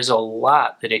body, there's a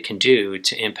lot that it can do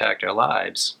to impact our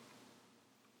lives.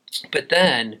 But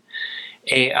then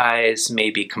AIs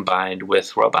may be combined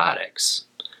with robotics,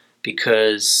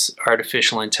 because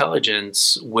artificial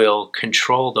intelligence will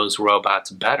control those robots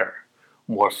better,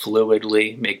 more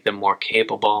fluidly, make them more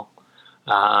capable.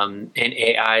 And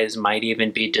AIs might even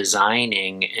be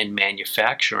designing and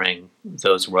manufacturing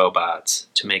those robots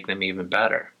to make them even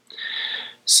better.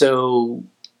 So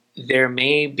there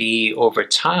may be, over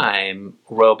time,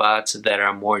 robots that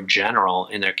are more general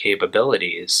in their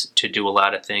capabilities to do a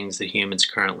lot of things that humans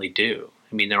currently do.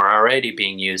 I mean, they're already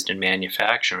being used in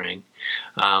manufacturing,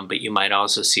 but you might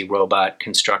also see robot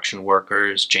construction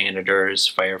workers,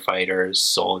 janitors, firefighters,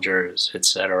 soldiers,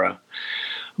 etc.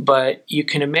 But you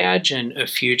can imagine a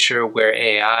future where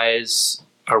AIs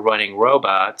are running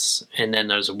robots, and then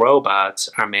those robots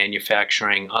are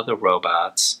manufacturing other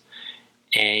robots.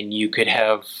 And you could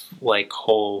have like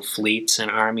whole fleets and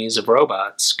armies of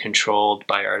robots controlled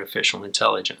by artificial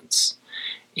intelligence.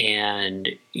 And,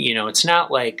 it's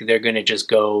not like they're going to just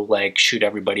go like shoot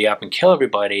everybody up and kill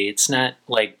everybody. It's not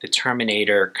like the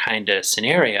Terminator kind of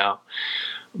scenario,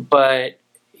 but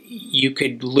you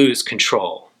could lose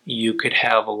control. You could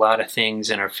have a lot of things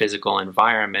in our physical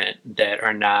environment that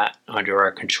are not under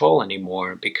our control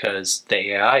anymore because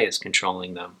the AI is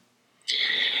controlling them.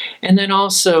 And then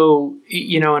also,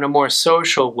 in a more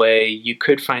social way, you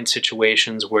could find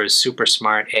situations where super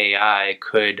smart AI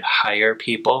could hire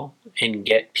people and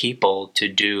get people to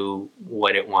do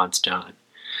what it wants done.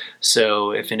 So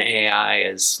if an AI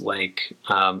is like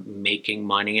making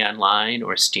money online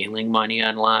or stealing money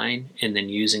online and then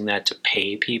using that to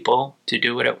pay people to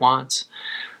do what it wants,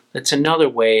 that's another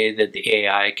way that the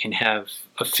AI can have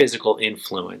a physical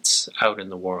influence out in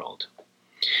the world.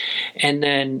 And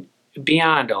then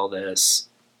beyond all this,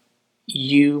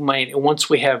 once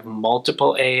we have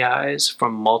multiple AIs for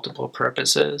multiple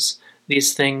purposes,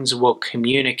 these things will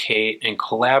communicate and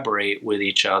collaborate with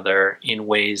each other in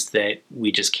ways that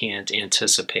we just can't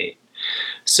anticipate.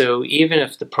 So even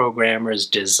if the programmers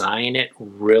design it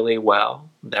really well,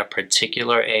 that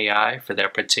particular AI for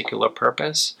that particular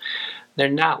purpose, they're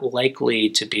not likely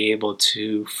to be able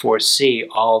to foresee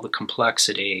all the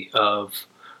complexity of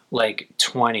like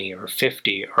 20 or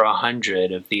 50 or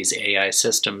 100 of these AI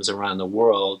systems around the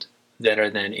world that are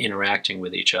then interacting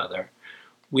with each other.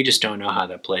 We just don't know how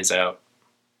that plays out.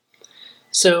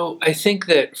 So I think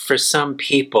that for some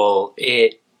people,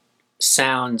 it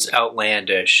sounds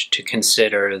outlandish to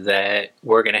consider that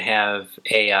we're going to have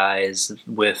AIs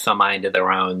with a mind of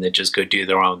their own that just go do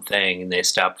their own thing and they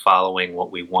stop following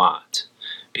what we want.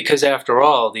 Because after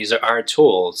all, these are our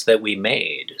tools that we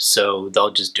made, so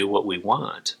they'll just do what we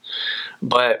want.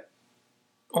 But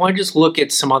I want to just look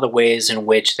at some other ways in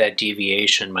which that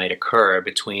deviation might occur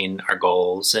between our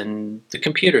goals and the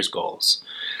computer's goals.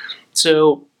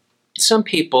 So some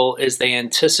people, as they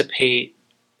anticipate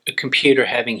a computer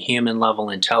having human-level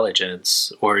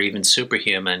intelligence, or even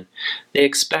superhuman, they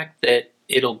expect that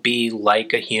it'll be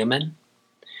like a human.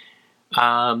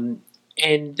 And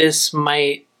this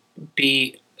might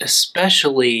be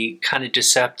especially kind of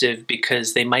deceptive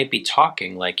because they might be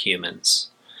talking like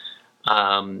humans.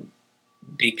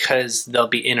 Because they'll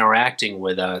be interacting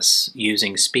with us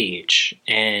using speech,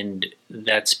 and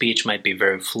that speech might be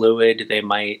very fluid. They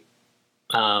might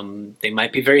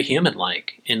be very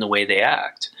human-like in the way they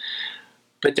act,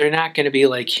 but they're not going to be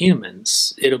like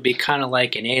humans. It'll be kind of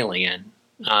like an alien,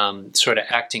 sort of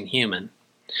acting human.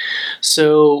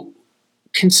 So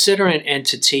consider an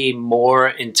entity more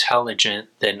intelligent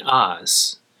than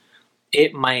us.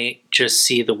 It might just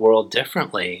see the world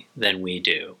differently than we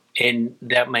do, and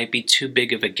that might be too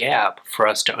big of a gap for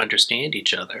us to understand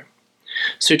each other.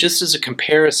 So just as a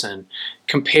comparison,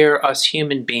 compare us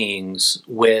human beings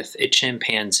with a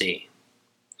chimpanzee.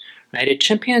 Right? A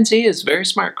chimpanzee is a very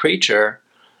smart creature,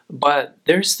 but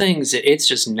there's things that it's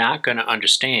just not going to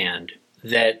understand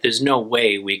that there's no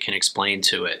way we can explain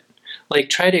to it. Like,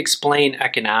 try to explain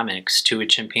economics to a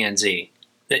chimpanzee.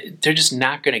 They're just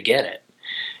not going to get it.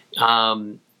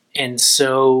 And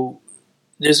so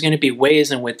there's going to be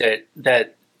ways in which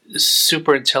that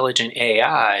super intelligent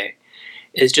AI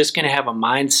is just going to have a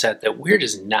mindset that we're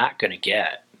just not going to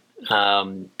get,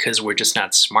 because we're just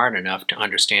not smart enough to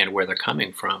understand where they're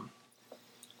coming from.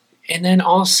 And then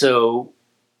also,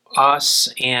 us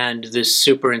and this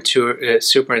super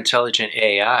intelligent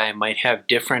AI might have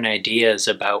different ideas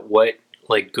about what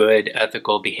good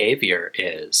ethical behavior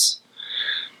is.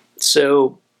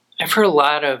 So I've heard a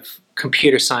lot of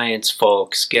computer science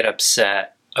folks get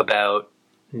upset about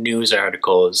news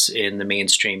articles in the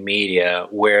mainstream media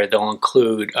where they'll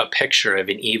include a picture of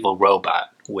an evil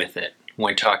robot with it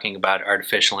when talking about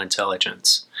artificial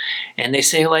intelligence. And they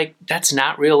say, that's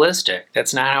not realistic.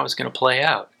 That's not how it's going to play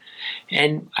out.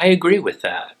 And I agree with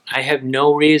that. I have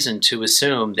no reason to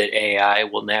assume that AI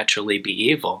will naturally be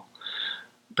evil.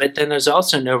 But then there's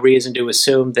also no reason to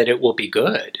assume that it will be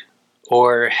good,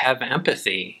 or have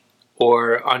empathy,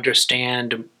 or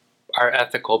understand our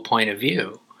ethical point of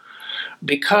view,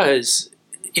 because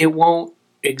it won't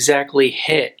exactly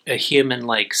hit a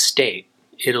human-like state.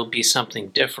 It'll be something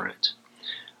different.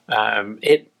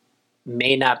 It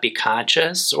may not be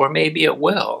conscious, or maybe it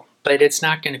will, but it's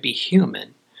not going to be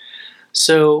human.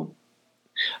 So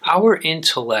our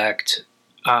intellect,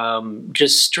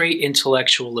 just straight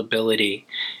intellectual ability,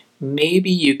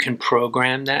 maybe you can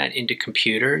program that into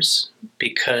computers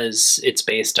because it's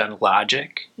based on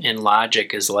logic, and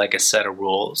logic is like a set of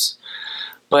rules.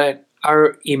 But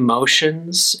our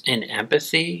emotions and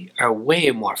empathy are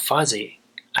way more fuzzy.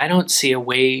 I don't see a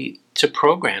way to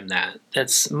program that.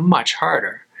 That's much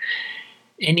harder.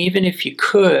 And even if you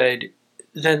could,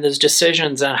 then there's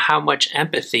decisions on how much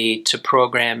empathy to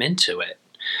program into it.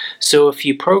 So if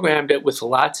you programmed it with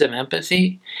lots of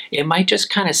empathy, it might just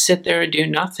kind of sit there and do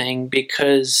nothing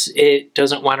because it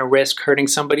doesn't want to risk hurting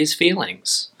somebody's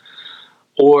feelings.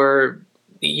 Or,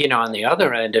 on the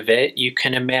other end of it, you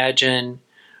can imagine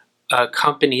a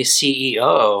company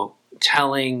CEO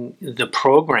telling the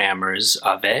programmers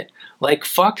of it,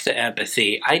 fuck the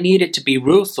empathy. I need it to be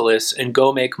ruthless and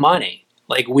go make money.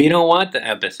 We don't want the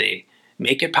empathy.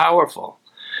 Make it powerful.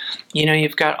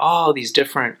 You've got all these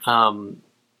different,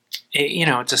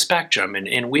 it's a spectrum,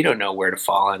 and we don't know where to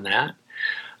fall in that.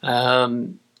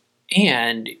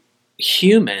 And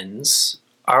humans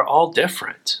are all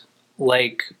different.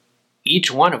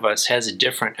 Each one of us has a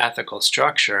different ethical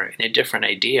structure and a different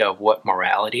idea of what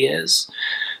morality is.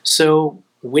 So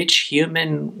which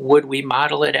human would we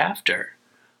model it after?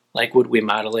 Would we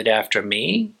model it after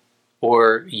me,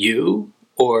 or you,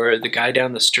 or the guy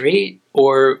down the street?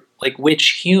 Or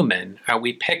which human are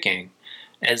we picking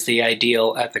as the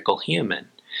ideal ethical human?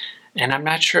 And I'm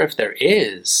not sure if there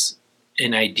is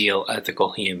an ideal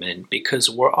ethical human, because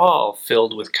we're all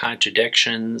filled with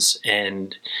contradictions,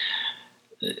 and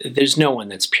there's no one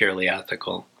that's purely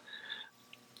ethical.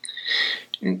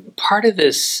 Part of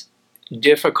this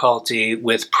difficulty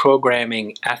with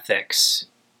programming ethics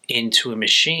into a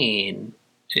machine,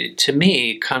 to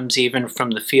me, comes even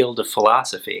from the field of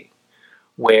philosophy,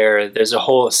 where there's a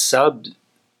whole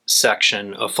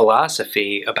subsection of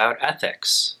philosophy about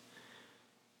ethics.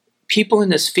 People in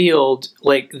this field,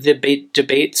 like, the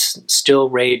debates still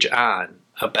rage on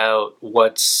about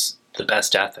what's the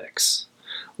best ethics.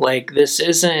 Like, this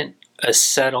isn't a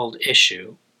settled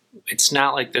issue. It's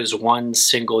not like there's one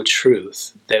single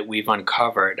truth that we've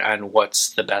uncovered on what's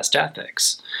the best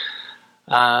ethics.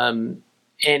 And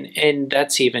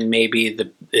that's even maybe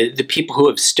the people who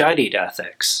have studied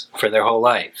ethics for their whole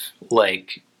life,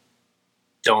 like,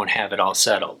 don't have it all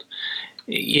settled.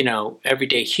 You know,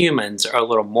 everyday humans are a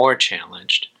little more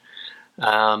challenged.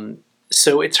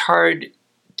 So it's hard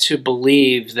to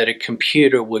believe that a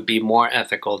computer would be more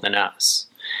ethical than us.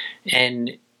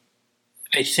 And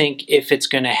I think if it's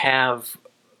going to have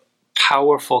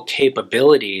powerful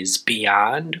capabilities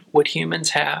beyond what humans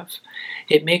have,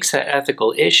 it makes that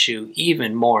ethical issue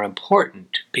even more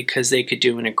important, because they could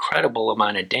do an incredible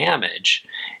amount of damage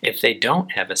if they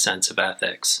don't have a sense of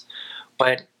ethics.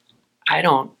 But I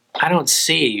don't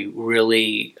see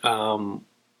really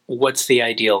what's the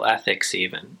ideal ethics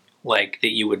even, like,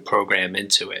 that you would program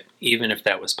into it, even if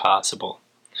that was possible.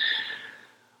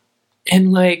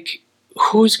 And, like,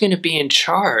 who's going to be in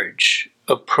charge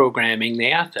of programming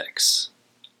the ethics?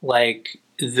 Like,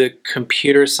 the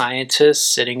computer scientists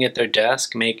sitting at their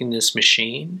desk making this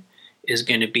machine is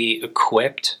going to be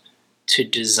equipped to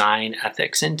design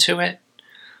ethics into it?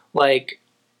 Like,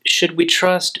 should we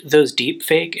trust those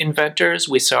deepfake inventors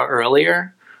we saw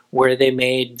earlier, where they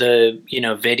made the,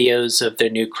 videos of their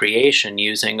new creation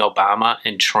using Obama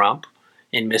and Trump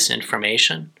and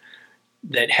misinformation,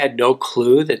 that had no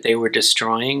clue that they were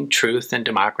destroying truth and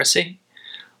democracy?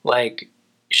 Like,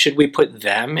 should we put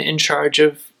them in charge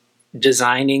of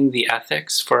designing the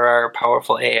ethics for our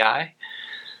powerful AI?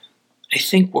 I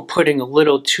think we're putting a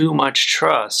little too much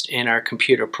trust in our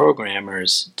computer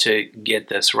programmers to get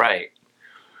this right.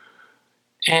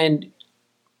 And,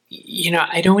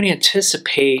 I don't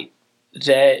anticipate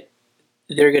that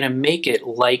they're going to make it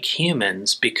like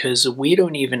humans, because we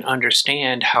don't even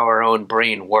understand how our own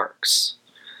brain works.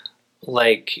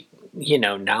 Like,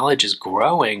 knowledge is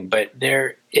growing, but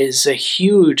there is a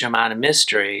huge amount of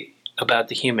mystery about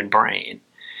the human brain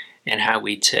and how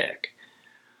we tick.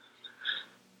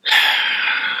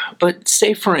 But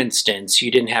say, for instance,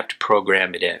 you didn't have to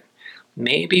program it in.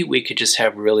 Maybe we could just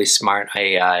have really smart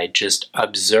AI just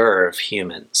observe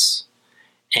humans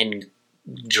and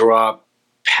draw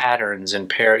patterns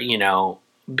and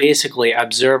basically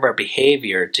observe our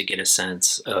behavior to get a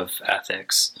sense of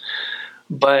ethics.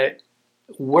 But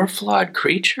we're flawed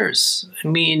creatures. I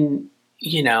mean,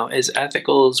 as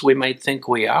ethical as we might think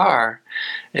we are,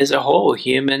 as a whole,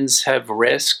 humans have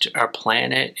risked our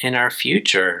planet and our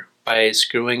future by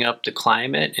screwing up the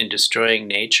climate and destroying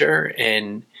nature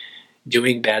and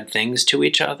doing bad things to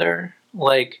each other.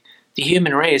 Like, the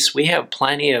human race, we have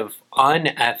plenty of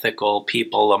unethical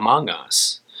people among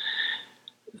us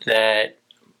that,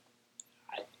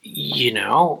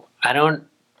 I don't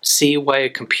see why a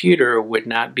computer would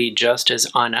not be just as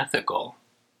unethical.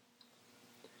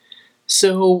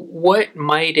 So what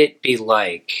might it be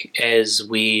like as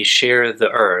we share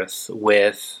the Earth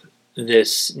with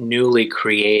this newly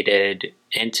created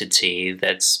entity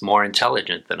that's more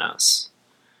intelligent than us?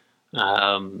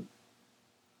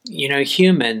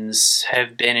 Humans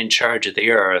have been in charge of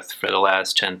the Earth for the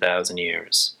last 10,000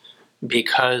 years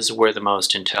because we're the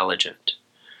most intelligent.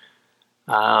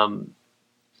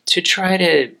 To try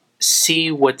to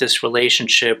see what this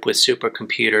relationship with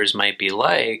supercomputers might be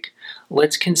like,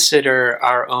 let's consider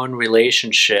our own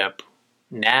relationship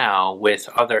now with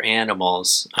other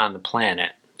animals on the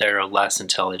planet that are less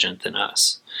intelligent than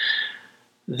us.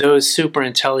 Those super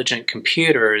intelligent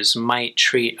computers might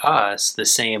treat us the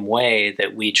same way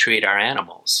that we treat our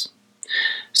animals.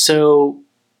 So,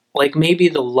 like, maybe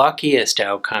the luckiest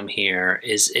outcome here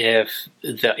is if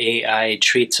the AI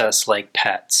treats us like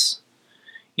pets.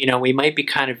 We might be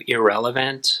kind of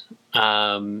irrelevant.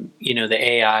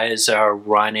 The AIs are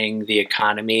running the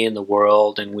economy in the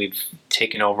world, and we've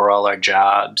taken over all our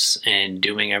jobs and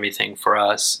doing everything for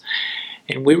us.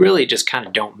 And we really just kind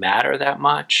of don't matter that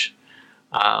much.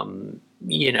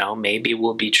 Maybe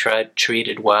we'll be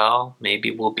treated well,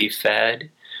 maybe we'll be fed,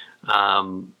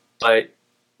 but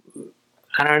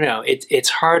I don't know. It's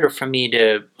harder for me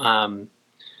to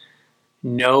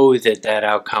know that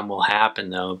outcome will happen,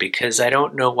 though, because I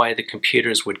don't know why the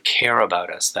computers would care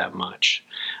about us that much.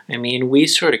 I mean, we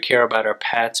sort of care about our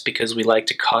pets because we like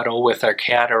to cuddle with our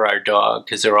cat or our dog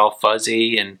because they're all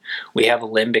fuzzy, and we have a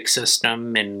limbic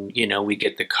system, and we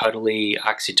get the cuddly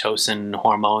oxytocin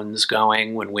hormones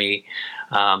going when we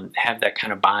have that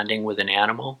kind of bonding with an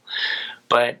animal.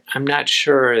 But I'm not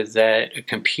sure that a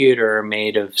computer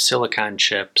made of silicon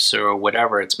chips or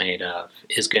whatever it's made of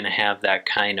is going to have that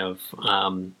kind of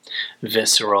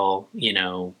visceral,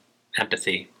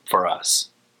 empathy for us.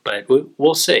 But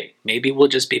we'll see. Maybe we'll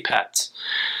just be pets.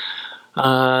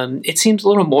 It seems a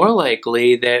little more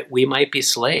likely that we might be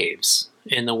slaves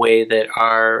in the way that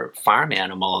our farm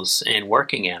animals and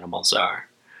working animals are.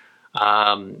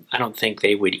 I don't think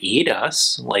they would eat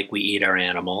us like we eat our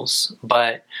animals,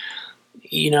 but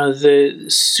the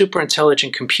super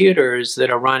intelligent computers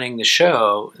that are running the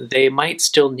show, they might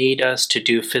still need us to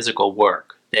do physical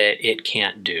work that it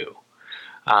can't do.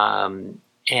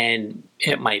 And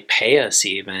it might pay us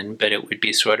even, but it would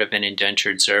be sort of an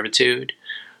indentured servitude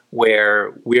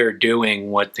where we're doing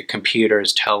what the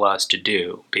computers tell us to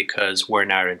do because we're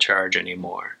not in charge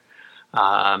anymore.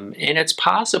 And it's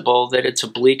possible that it's a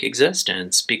bleak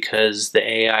existence because the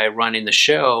AI running the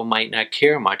show might not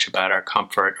care much about our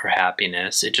comfort or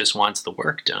happiness. It just wants the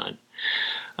work done.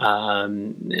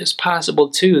 It's possible,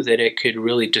 too, that it could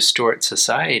really distort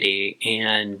society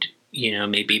and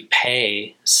maybe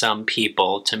pay some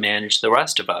people to manage the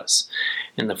rest of us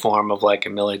in the form of like a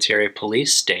military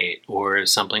police state or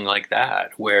something like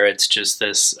that, where it's just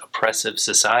this oppressive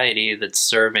society that's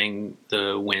serving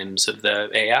the whims of the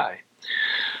AI.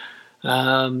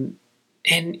 And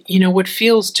what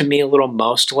feels to me a little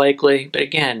most likely, but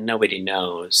again, nobody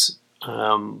knows,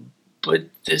 but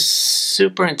this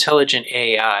super intelligent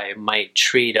AI might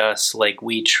treat us like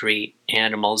we treat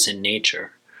animals in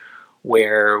nature,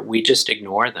 where we just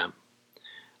ignore them.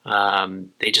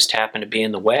 They just happen to be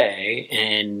in the way,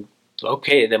 and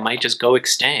okay, they might just go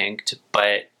extinct,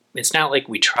 but it's not like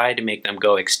we tried to make them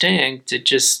go extinct. It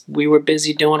just, we were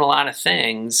busy doing a lot of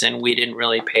things and we didn't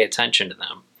really pay attention to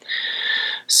them.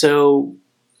 So,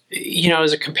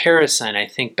 as a comparison, I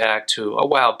think back to a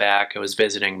while back, I was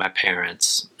visiting my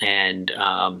parents, and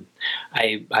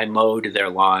I mowed their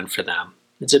lawn for them.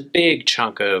 It's a big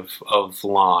chunk of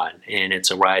lawn, and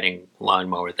it's a riding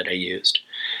lawnmower that I used.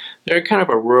 They're kind of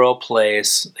a rural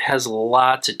place, has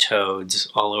lots of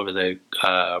toads all over the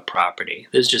property.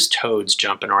 There's just toads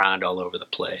jumping around all over the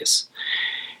place.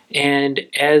 And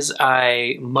as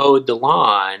I mowed the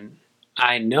lawn,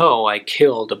 I know I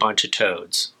killed a bunch of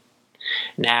toads.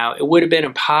 Now, it would have been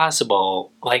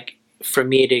impossible, for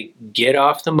me to get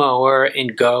off the mower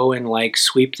and go and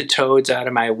sweep the toads out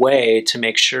of my way to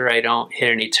make sure I don't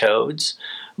hit any toads,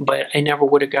 but I never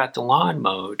would have got the lawn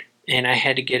mowed, and I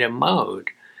had to get it mowed.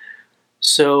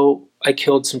 So I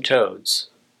killed some toads,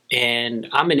 and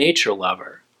I'm a nature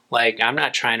lover. I'm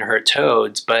not trying to hurt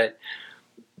toads, but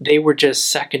they were just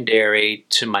secondary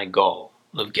to my goal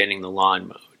of getting the lawn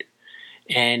mowed.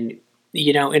 And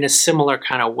in a similar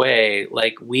kind of way,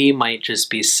 we might just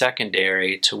be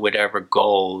secondary to whatever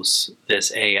goals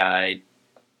this AI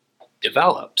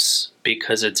develops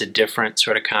because it's a different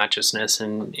sort of consciousness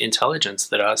and intelligence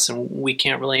than us, and we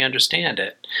can't really understand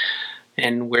it,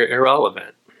 and we're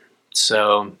irrelevant.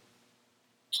 So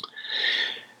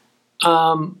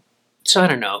I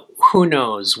don't know. Who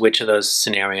knows which of those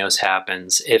scenarios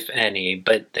happens, if any,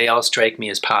 but they all strike me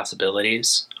as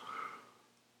possibilities.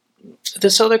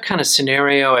 This other kind of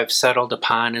scenario I've settled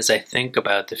upon as I think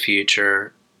about the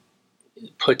future,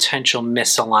 potential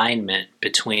misalignment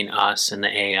between us and the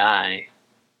AI.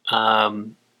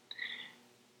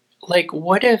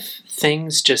 What if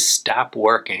things just stop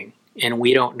working and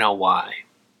we don't know why?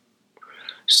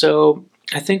 So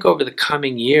I think over the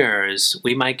coming years,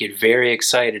 we might get very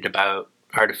excited about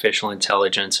artificial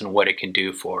intelligence and what it can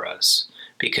do for us,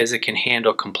 because it can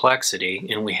handle complexity,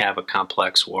 and we have a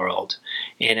complex world.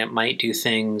 And it might do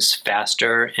things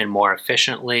faster and more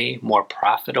efficiently, more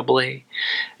profitably.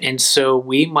 And so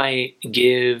we might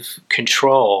give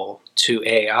control to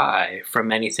AI for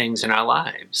many things in our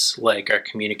lives, like our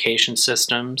communication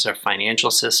systems, our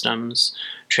financial systems,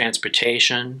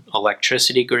 transportation,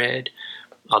 electricity grid,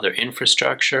 other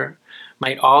infrastructure,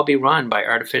 might all be run by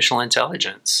artificial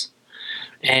intelligence.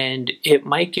 And it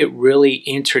might get really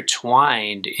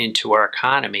intertwined into our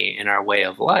economy and our way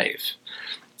of life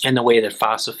in the way that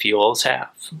fossil fuels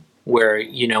have, where,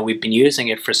 we've been using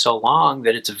it for so long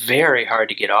that it's very hard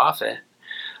to get off it,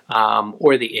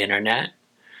 or the internet,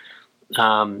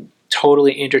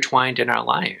 totally intertwined in our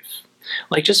life.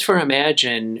 Just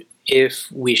imagine if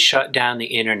we shut down the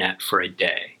internet for a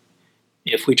day.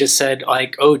 If we just said,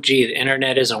 oh, gee, the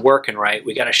internet isn't working right,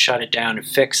 we got to shut it down and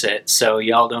fix it so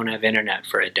y'all don't have internet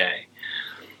for a day.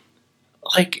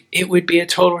 like, it would be a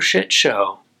total shit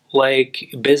show.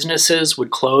 Like, businesses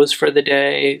would close for the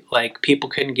day. Like, people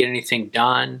couldn't get anything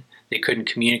done. They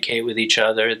couldn't communicate with each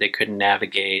other. They couldn't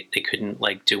navigate. They couldn't,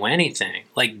 like, do anything.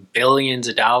 Like, billions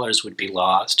of dollars would be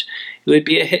lost. It would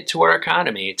be a hit to our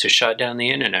economy to shut down the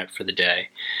internet for the day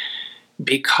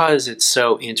because it's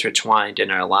so intertwined in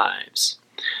our lives.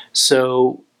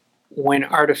 So when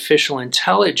artificial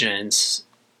intelligence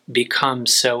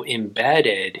becomes so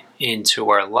embedded into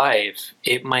our life,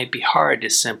 it might be hard to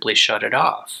simply shut it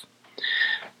off.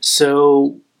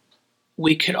 So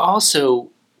we could also,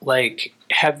 like,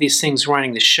 have these things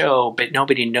running the show, but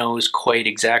nobody knows quite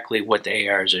exactly what the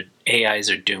AIs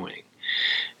are doing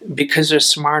because they're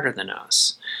smarter than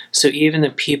us. So even the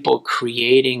people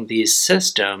creating these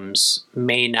systems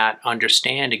may not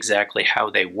understand exactly how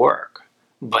they work,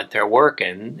 but they're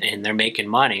working and they're making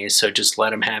money, so just let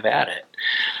them have at it.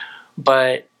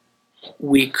 But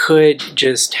we could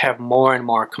just have more and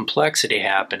more complexity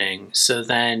happening. So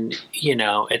then,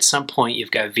 at some point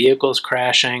you've got vehicles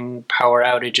crashing, power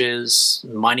outages,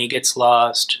 money gets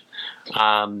lost,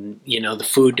 the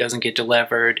food doesn't get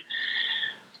delivered.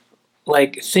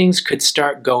 Like, things could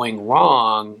start going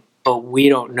wrong, but we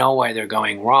don't know why they're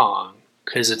going wrong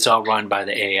because it's all run by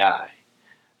the AI.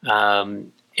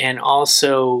 And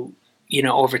also,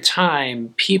 over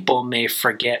time, people may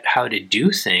forget how to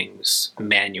do things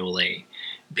manually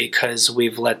because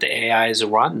we've let the AIs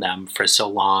run them for so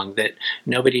long that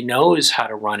nobody knows how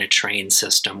to run a train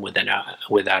system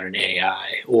without an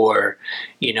AI, or,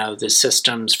 the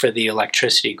systems for the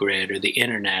electricity grid or the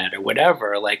internet or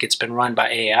whatever. Like, it's been run by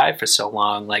AI for so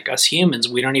long, like us humans,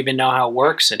 we don't even know how it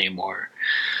works anymore.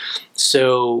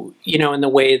 So, in the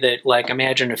way that, like,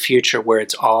 imagine a future where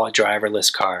it's all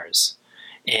driverless cars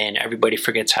and everybody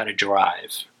forgets how to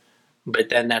drive. But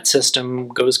then that system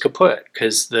goes kaput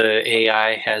because the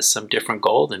AI has some different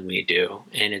goal than we do,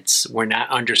 and we're not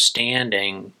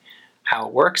understanding how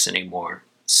it works anymore.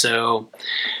 So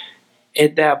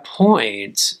at that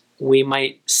point, we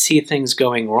might see things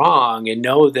going wrong and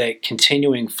know that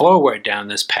continuing forward down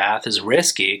this path is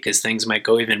risky because things might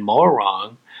go even more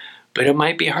wrong. But it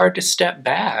might be hard to step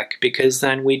back because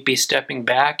then we'd be stepping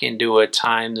back into a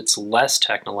time that's less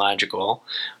technological.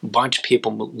 A bunch of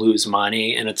people lose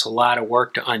money, and it's a lot of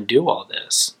work to undo all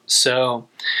this. So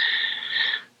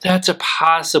that's a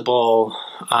possible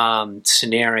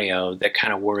scenario that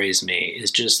kind of worries me, is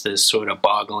just this sort of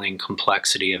boggling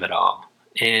complexity of it all.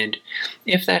 And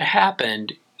if that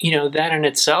happened, that in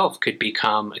itself could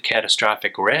become a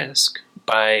catastrophic risk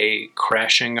by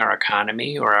crashing our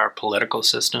economy or our political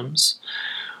systems.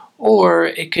 Or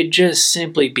it could just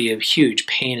simply be a huge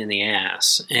pain in the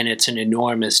ass, and it's an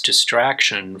enormous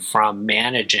distraction from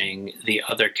managing the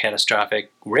other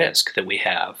catastrophic risk that we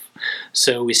have.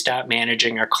 So we stop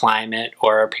managing our climate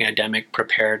or our pandemic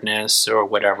preparedness or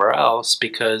whatever else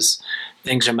because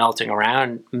things are melting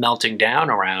down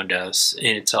around us,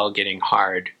 and it's all getting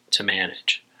hard to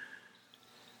manage.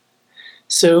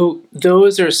 So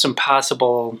those are some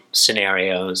possible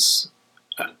scenarios.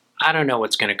 I don't know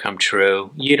what's going to come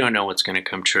true. You don't know what's going to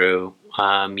come true.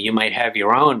 You might have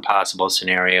your own possible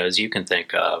scenarios you can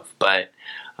think of, but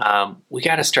we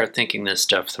got to start thinking this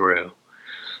stuff through.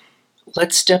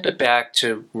 Let's step it back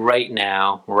to right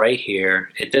now, right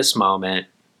here, at this moment,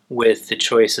 with the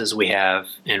choices we have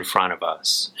in front of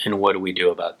us, and what do we do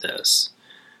about this?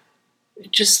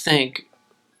 Just think,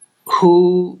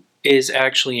 who is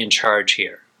actually in charge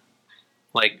here?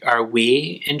 Like, are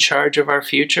we in charge of our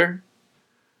future?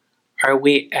 Are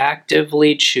we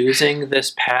actively choosing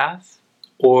this path,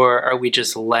 or are we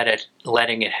just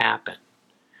letting it happen?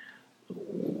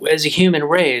 As a human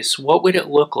race, what would it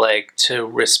look like to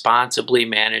responsibly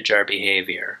manage our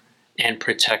behavior and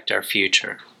protect our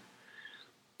future?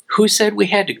 Who said we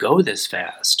had to go this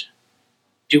fast?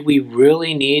 Do we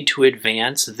really need to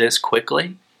advance this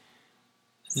quickly?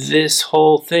 This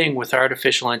whole thing with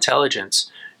artificial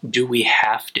intelligence, do we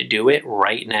have to do it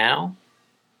right now?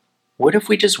 What if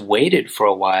we just waited for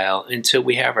a while until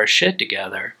we have our shit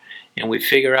together and we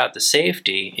figure out the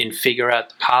safety and figure out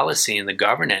the policy and the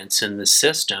governance and the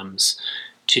systems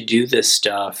to do this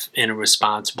stuff in a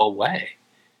responsible way?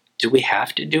 Do we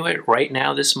have to do it right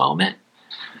now, this moment?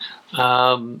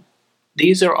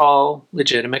 These are all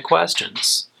legitimate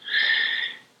questions.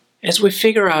 As we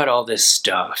figure out all this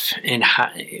stuff and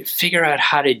figure out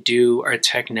how to do our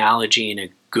technology in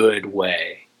a good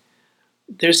way,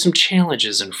 there's some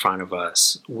challenges in front of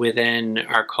us within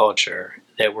our culture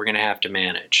that we're going to have to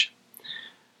manage.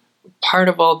 Part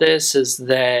of all this is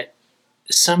that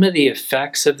some of the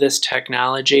effects of this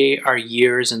technology are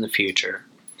years in the future,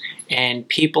 and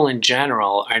people in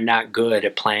general are not good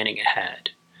at planning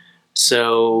ahead.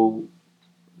 So,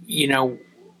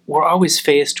 we're always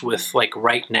faced with like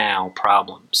right now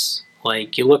problems.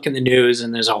 Like you look in the news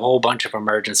and there's a whole bunch of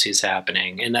emergencies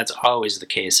happening, and that's always the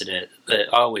case. It is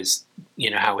always,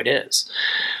 how it is.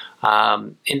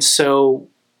 And so,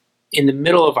 in the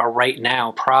middle of our right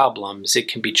now problems, it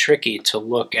can be tricky to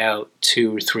look out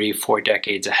 2, 3, 4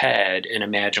 decades ahead and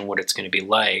imagine what it's going to be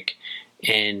like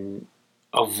and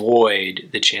avoid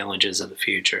the challenges of the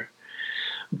future.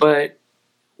 But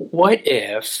what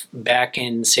if back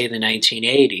in, say, the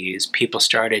 1980s, people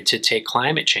started to take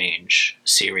climate change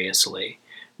seriously?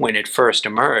 When it first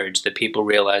emerged, that people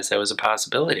realized that was a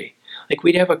possibility. Like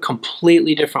we'd have a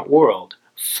completely different world,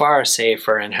 far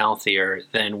safer and healthier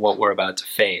than what we're about to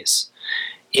face,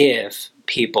 if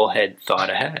people had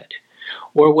thought ahead.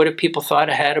 Or what if people thought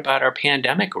ahead about our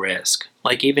pandemic risk?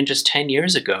 Like even just 10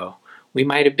 years ago, we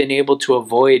might have been able to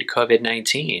avoid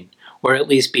COVID-19, or at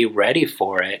least be ready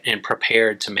for it and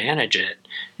prepared to manage it,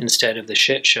 instead of the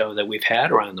shit show that we've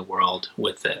had around the world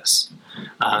with this.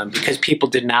 Because people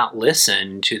did not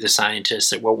listen to the scientists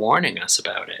that were warning us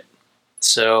about it.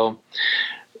 So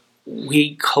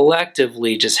we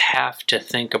collectively just have to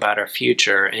think about our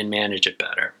future and manage it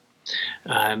better.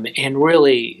 And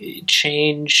really,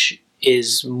 change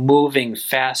is moving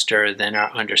faster than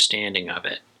our understanding of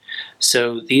it.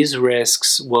 So these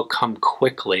risks will come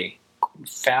quickly,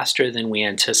 faster than we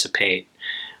anticipate.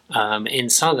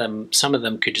 And some of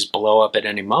them could just blow up at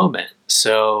any moment.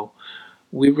 So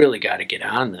we really got to get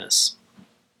on this.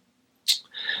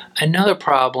 Another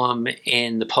problem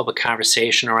in the public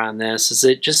conversation around this is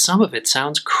that just some of it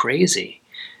sounds crazy.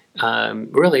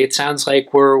 Really, it sounds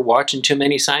like we're watching too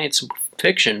many science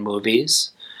fiction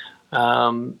movies.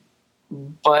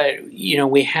 But,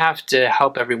 we have to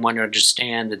help everyone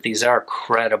understand that these are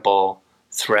credible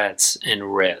threats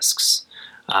and risks.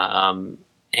 And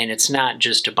it's not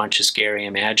just a bunch of scary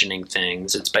imagining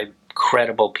things. It's by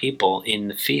credible people in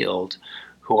the field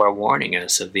who are warning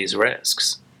us of these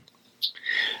risks.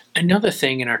 Another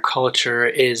thing in our culture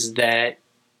is that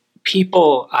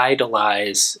people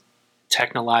idolize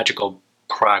technological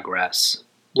progress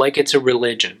like it's a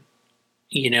religion.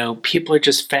 People are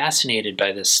just fascinated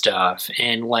by this stuff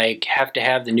and like have to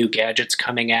have the new gadgets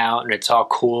coming out, and it's all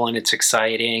cool and it's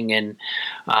exciting. And,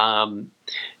 our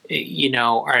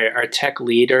tech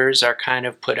leaders are kind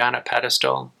of put on a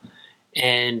pedestal.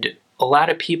 And a lot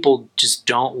of people just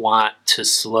don't want to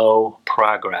slow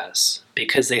progress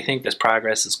because they think this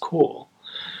progress is cool.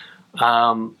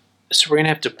 So we're going to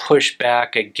have to push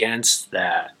back against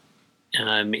that.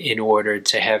 In order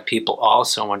to have people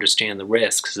also understand the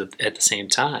risks at the same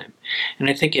time. And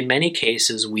I think in many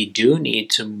cases we do need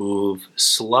to move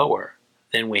slower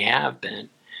than we have been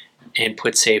and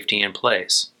put safety in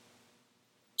place.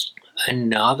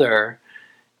 Another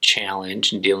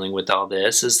challenge in dealing with all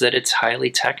this is that it's highly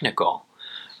technical.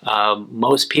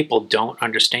 Most people don't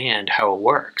understand how it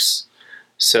works.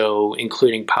 So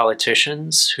including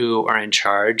politicians who are in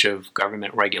charge of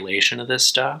government regulation of this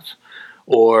stuff,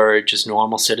 or just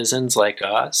normal citizens like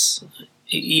us.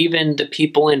 Even the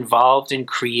people involved in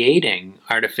creating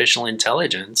artificial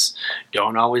intelligence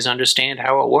don't always understand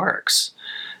how it works.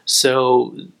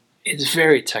 So it's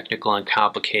very technical and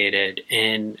complicated,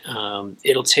 and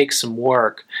it'll take some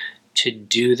work to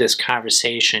do this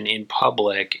conversation in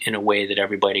public in a way that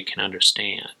everybody can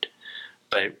understand.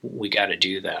 But we got to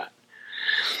do that.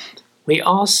 We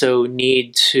also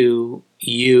need to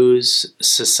use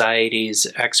society's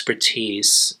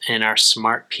expertise and our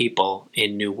smart people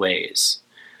in new ways.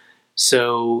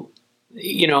 So,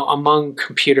 among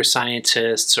computer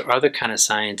scientists or other kind of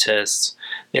scientists,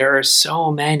 there are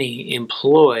so many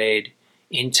employed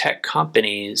in tech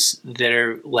companies that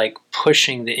are like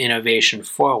pushing the innovation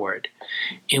forward.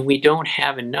 And we don't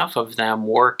have enough of them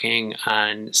working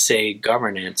on, say,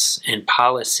 governance and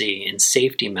policy and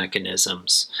safety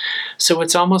mechanisms. So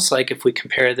it's almost like if we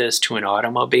compare this to an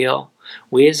automobile,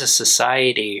 we as a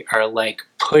society are like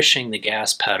pushing the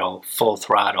gas pedal full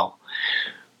throttle.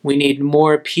 We need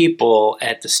more people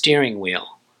at the steering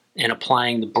wheel and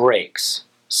applying the brakes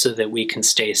so that we can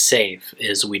stay safe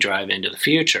as we drive into the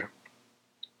future.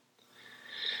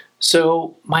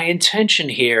 So my intention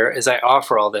here as I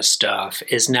offer all this stuff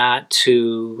is not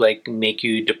to like make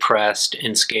you depressed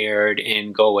and scared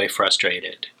and go away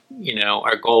frustrated.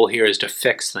 Our goal here is to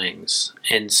fix things.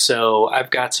 And so I've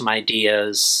got some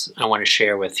ideas I want to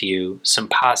share with you, some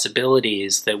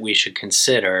possibilities that we should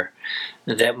consider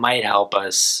that might help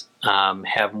us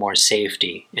have more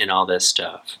safety in all this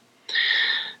stuff.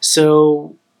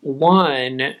 So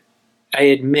one, I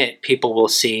admit people will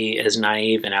see as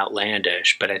naive and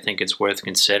outlandish, but I think it's worth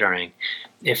considering.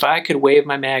 If I could wave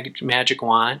my magic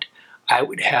wand, I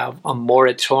would have a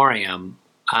moratorium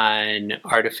on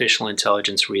artificial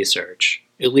intelligence research,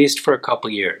 at least for a couple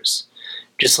years.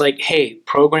 Just like, hey,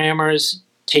 programmers,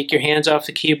 take your hands off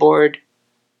the keyboard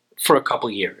for a couple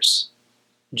years.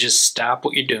 Just stop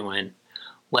what you're doing.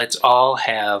 Let's all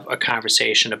have a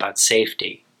conversation about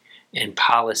safety and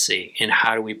policy and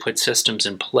how do we put systems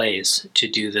in place to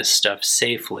do this stuff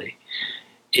safely.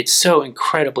 It's so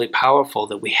incredibly powerful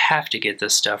that we have to get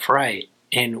this stuff right.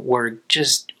 And we're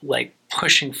just like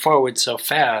pushing forward so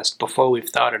fast before we've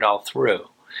thought it all through.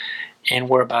 And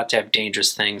we're about to have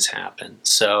dangerous things happen.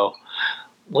 So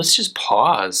let's just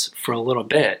pause for a little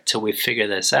bit till we figure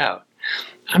this out.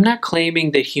 I'm not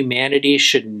claiming that humanity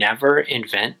should never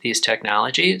invent these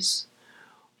technologies,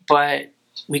 but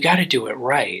we got to do it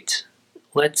right.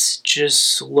 Let's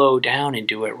just slow down and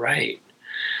do it right.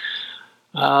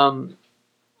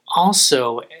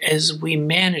 Also, as we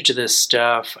manage this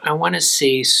stuff, I want to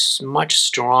see much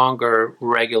stronger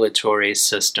regulatory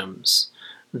systems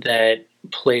that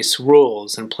place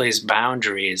rules and place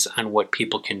boundaries on what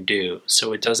people can do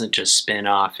so it doesn't just spin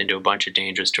off into a bunch of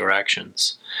dangerous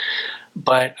directions.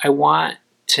 But I want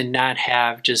to not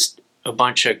have just a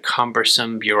bunch of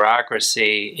cumbersome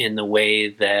bureaucracy in the way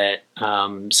that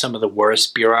some of the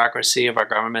worst bureaucracy of our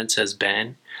governments has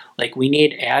been. Like, we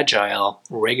need agile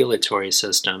regulatory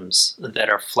systems that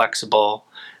are flexible,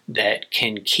 that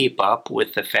can keep up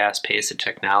with the fast pace of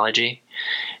technology.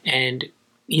 And,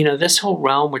 you know, this whole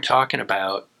realm we're talking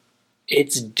about,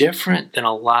 it's different than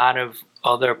a lot of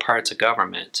other parts of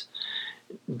government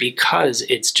because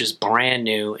it's just brand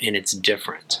new and it's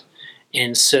different.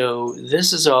 And so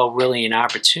this is all really an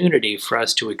opportunity for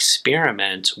us to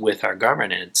experiment with our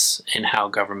governance and how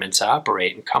governments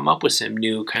operate and come up with some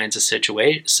new kinds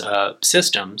of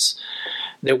systems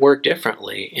that work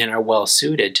differently and are well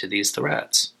suited to these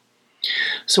threats.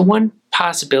 So one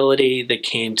possibility that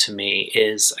came to me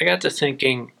is I got to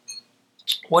thinking,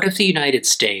 what if the United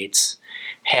States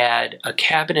had a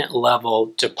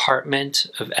cabinet-level Department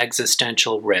of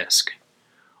Existential Risk,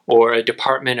 or a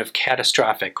Department of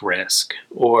Catastrophic Risk,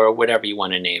 or whatever you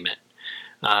want to name it,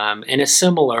 and a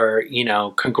similar,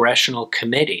 congressional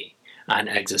committee on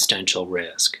existential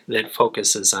risk that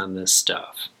focuses on this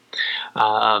stuff.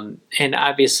 And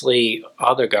obviously,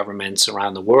 other governments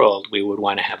around the world, we would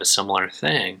want to have a similar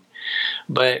thing.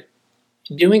 But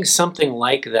doing something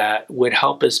like that would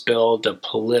help us build a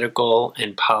political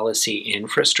and policy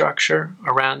infrastructure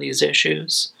around these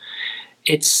issues.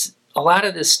 A lot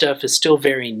of this stuff is still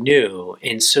very new,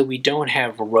 and so we don't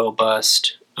have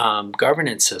robust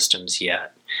governance systems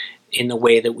yet in the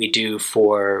way that we do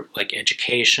for like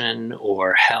education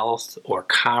or health or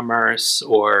commerce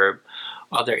or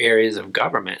other areas of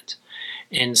government.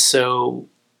 And so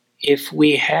if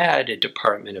we had a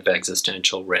Department of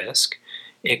Existential Risk,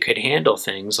 it could handle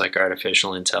things like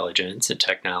artificial intelligence and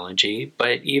technology,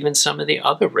 but even some of the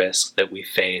other risks that we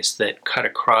face that cut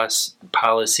across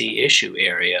policy issue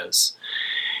areas.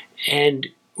 And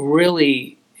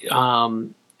really,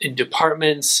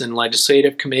 departments and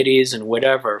legislative committees and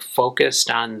whatever focused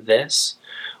on this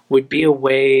would be a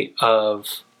way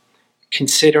of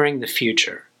considering the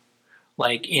future.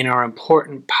 Like in our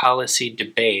important policy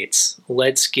debates,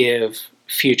 let's give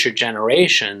future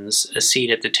generations a seat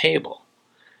at the table,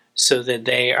 so that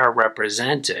they are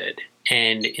represented.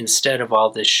 And instead of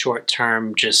all this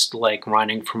short-term, just like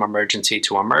running from emergency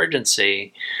to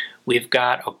emergency, we've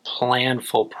got a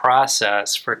planful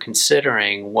process for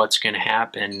considering what's going to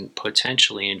happen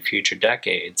potentially in future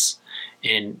decades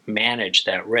and manage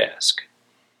that risk.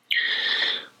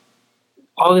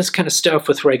 All this kind of stuff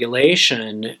with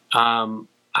regulation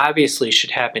obviously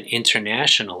should happen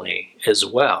internationally as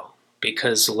well.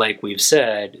 Because, like we've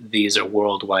said, these are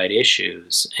worldwide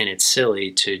issues, and it's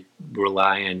silly to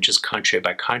rely on just country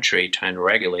by country trying to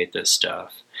regulate this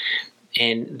stuff.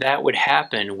 And that would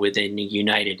happen within the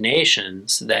United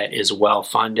Nations that is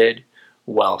well-funded,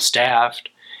 well-staffed,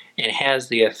 and has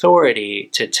the authority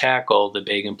to tackle the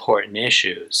big important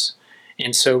issues.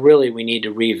 And so really we need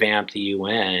to revamp the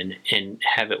UN and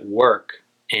have it work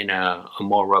in a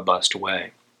more robust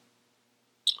way.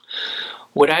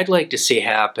 What I'd like to see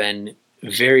happen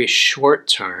very short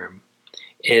term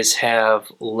is have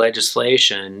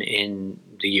legislation in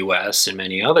the US and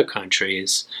many other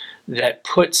countries that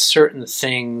puts certain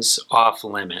things off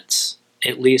limits,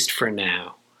 at least for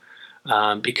now.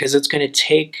 Because it's going to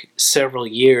take several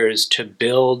years to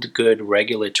build good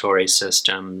regulatory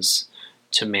systems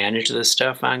to manage this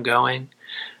stuff ongoing.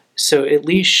 So at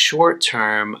least short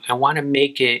term, I want to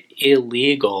make it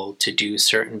illegal to do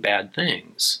certain bad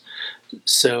things.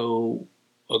 So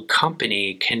a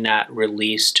company cannot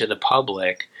release to the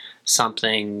public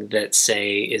something that,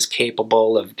 say, is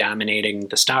capable of dominating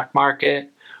the stock market,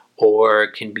 or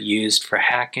can be used for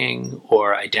hacking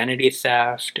or identity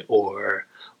theft, or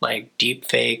like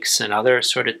deepfakes and other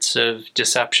sorts of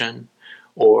deception,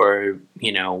 or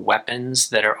weapons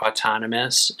that are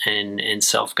autonomous and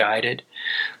self-guided.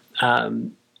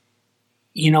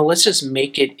 Let's just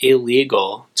make it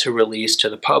illegal to release to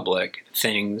the public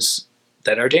things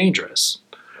that are dangerous.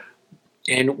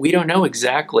 And we don't know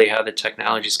exactly how the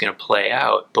technology is going to play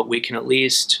out, but we can at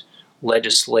least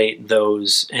legislate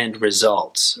those end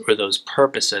results or those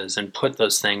purposes and put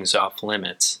those things off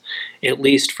limits, at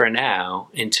least for now,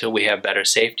 until we have better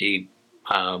safety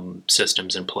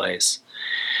systems in place.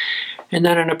 And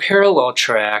then on a parallel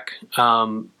track,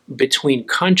 between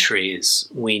countries,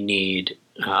 we need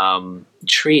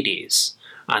treaties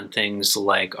on things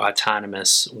like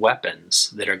autonomous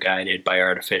weapons that are guided by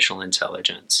artificial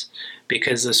intelligence,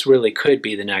 because this really could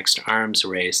be the next arms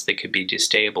race that could be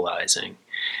destabilizing.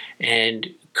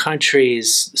 And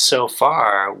countries, so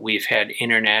far, we've had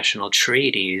international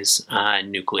treaties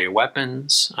on nuclear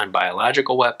weapons, on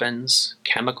biological weapons,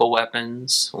 chemical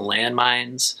weapons,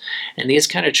 landmines, and these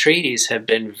kind of treaties have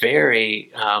been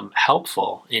very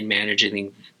helpful in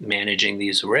managing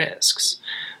these risks.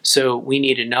 So we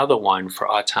need another one for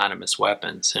autonomous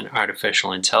weapons and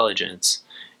artificial intelligence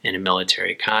in a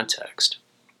military context.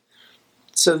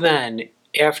 So then,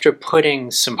 after putting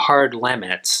some hard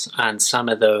limits on some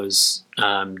of those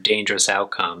dangerous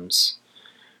outcomes,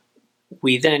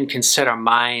 we then can set our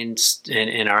minds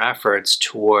and our efforts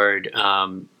toward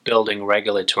building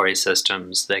regulatory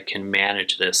systems that can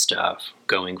manage this stuff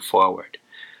going forward.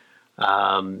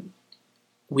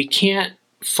 We can't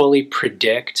fully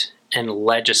predict and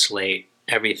legislate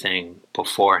everything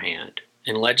beforehand,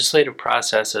 and legislative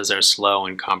processes are slow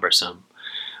and cumbersome.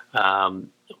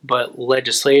 But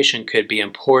legislation could be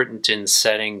important in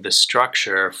setting the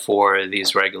structure for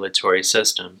these regulatory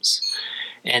systems.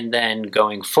 And then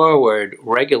going forward,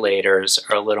 regulators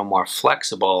are a little more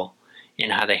flexible in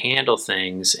how they handle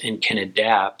things and can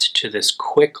adapt to this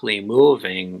quickly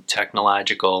moving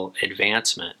technological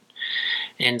advancement.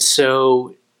 And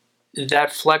so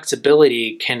that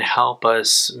flexibility can help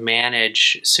us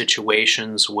manage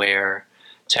situations where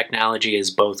technology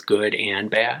is both good and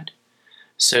bad.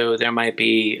 So there might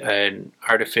be an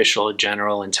artificial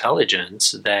general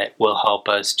intelligence that will help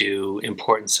us do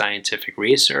important scientific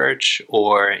research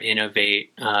or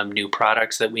innovate new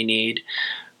products that we need,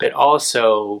 but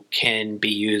also can be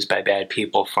used by bad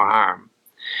people for harm.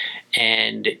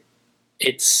 And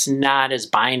it's not as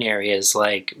binary as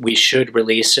like we should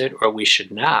release it or we should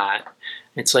not.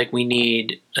 It's like we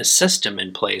need a system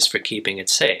in place for keeping it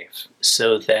safe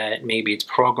so that maybe it's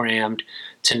programmed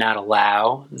to not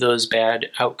allow those bad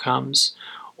outcomes,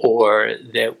 or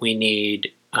that we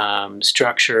need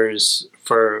structures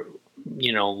for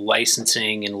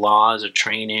licensing and laws or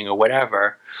training or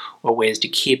whatever, or ways to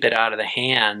keep it out of the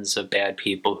hands of bad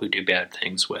people who do bad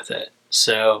things with it.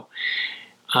 So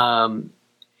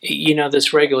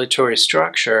this regulatory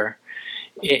structure,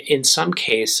 in some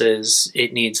cases,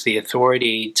 it needs the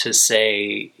authority to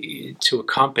say to a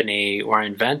company or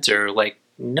inventor, like,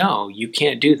 no, you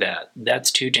can't do that.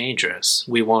 That's too dangerous.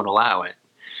 We won't allow it.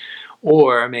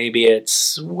 Or maybe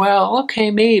it's, well, okay,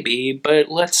 maybe,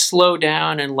 but let's slow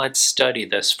down and let's study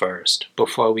this first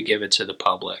before we give it to the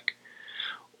public.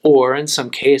 Or in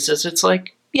some cases, it's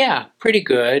like, yeah, pretty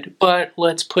good, but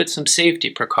let's put some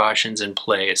safety precautions in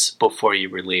place before you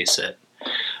release it.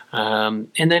 And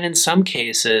then in some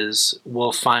cases,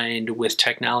 we'll find with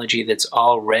technology that's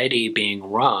already being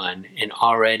run and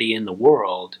already in the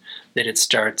world that it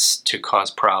starts to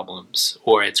cause problems,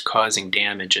 or it's causing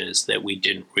damages that we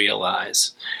didn't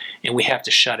realize, and we have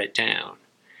to shut it down.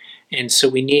 And so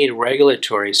we need a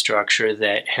regulatory structure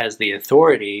that has the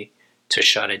authority to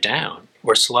shut it down,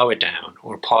 or slow it down,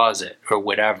 or pause it, or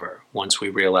whatever, once we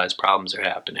realize problems are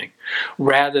happening,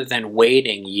 rather than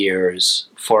waiting years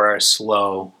for our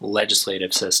slow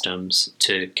legislative systems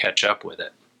to catch up with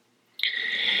it.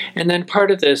 And then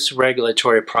part of this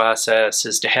regulatory process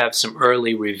is to have some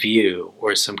early review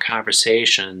or some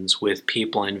conversations with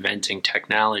people inventing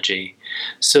technology,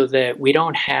 so that we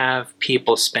don't have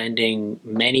people spending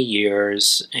many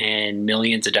years and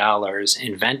millions of dollars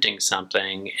inventing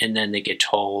something and then they get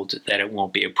told that it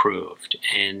won't be approved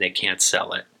and they can't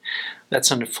sell it.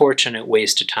 That's an unfortunate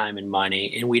waste of time and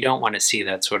money, and we don't want to see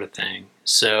that sort of thing.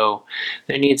 So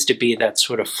there needs to be that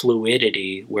sort of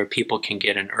fluidity where people can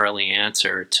get an early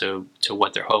answer to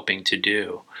what they're hoping to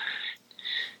do.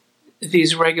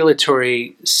 These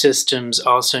regulatory systems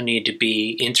also need to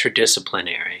be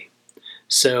interdisciplinary.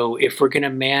 So if we're going to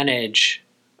manage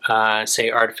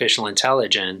say, artificial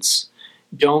intelligence,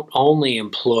 don't only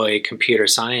employ computer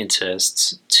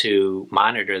scientists to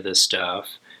monitor this stuff,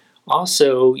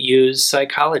 also use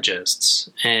psychologists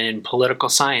and political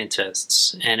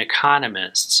scientists and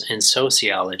economists and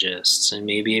sociologists and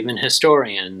maybe even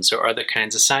historians or other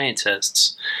kinds of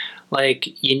scientists.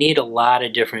 Like, you need a lot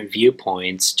of different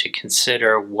viewpoints to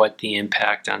consider what the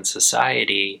impact on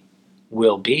society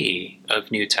will be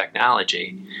of new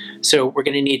technology. So we're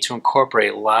going to need to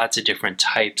incorporate lots of different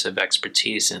types of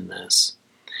expertise in this.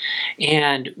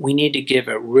 And we need to give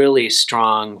it really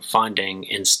strong funding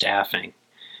and staffing,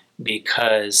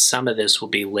 because some of this will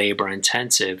be labor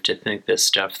intensive to think this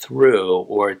stuff through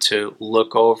or to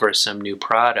look over some new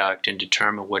product and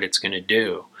determine what it's going to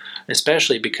do,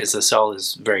 especially because this all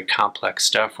is very complex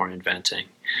stuff we're inventing.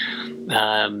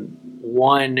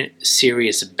 One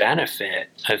serious benefit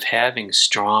of having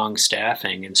strong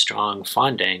staffing and strong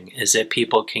funding is that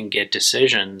people can get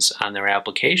decisions on their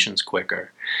applications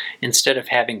quicker, instead of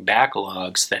having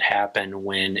backlogs that happen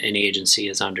when an agency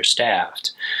is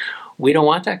understaffed. We don't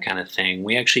want that kind of thing.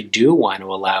 We actually do want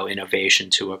to allow innovation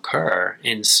to occur,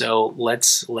 and so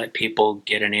let's let people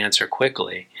get an answer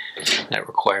quickly. That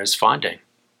requires funding.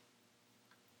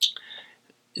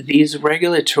 These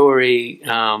regulatory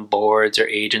boards or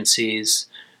agencies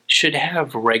should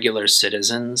have regular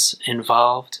citizens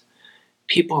involved,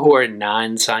 people who are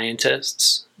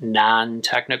non-scientists,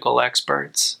 non-technical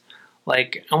experts.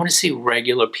 Like, I want to see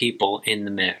regular people in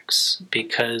the mix,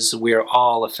 because we're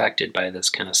all affected by this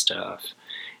kind of stuff.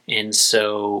 And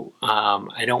so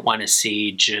I don't want to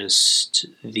see just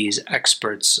these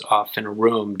experts off in a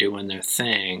room doing their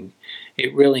thing.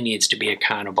 It really needs to be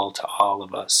accountable to all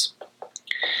of us.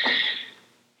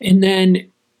 And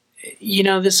then,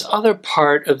 this other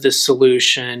part of the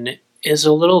solution is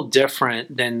a little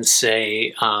different than,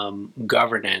 say,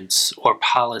 governance or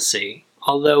policy,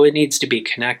 although it needs to be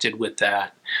connected with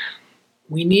that.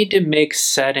 We need to make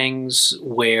settings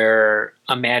where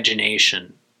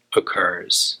imagination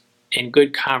occurs and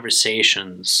good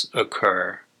conversations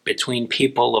occur between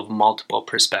people of multiple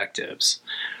perspectives.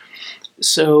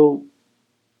 So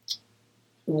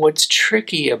what's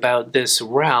tricky about this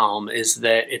realm is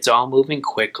that it's all moving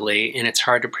quickly and it's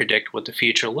hard to predict what the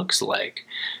future looks like.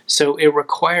 So it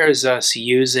requires us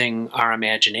using our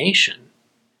imagination.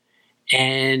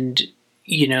 And,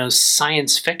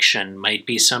 science fiction might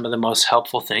be some of the most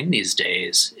helpful thing these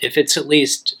days, if it's at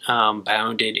least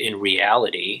bounded in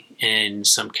reality and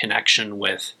some connection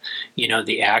with,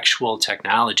 the actual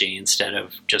technology instead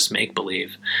of just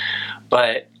make-believe.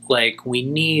 But we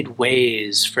need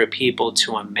ways for people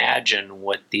to imagine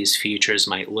what these futures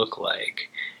might look like,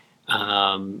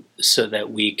 so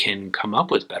that we can come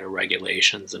up with better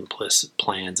regulations and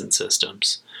plans and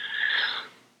systems.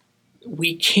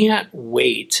 We can't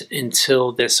wait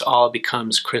until this all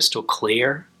becomes crystal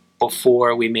clear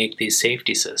before we make these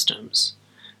safety systems.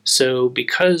 So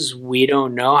because we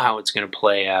don't know how it's going to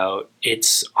play out,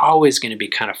 it's always going to be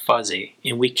kind of fuzzy.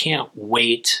 And we can't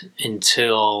wait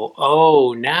until,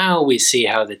 now we see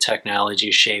how the technology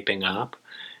is shaping up,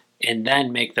 and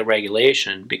then make the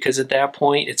regulation, because at that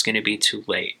point it's going to be too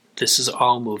late. This is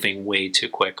all moving way too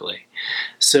quickly.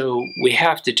 So we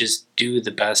have to just do the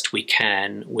best we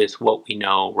can with what we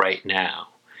know right now,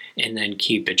 and then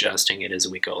keep adjusting it as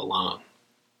we go along.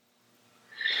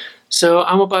 So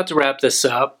I'm about to wrap this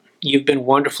up. You've been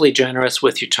wonderfully generous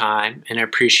with your time, and I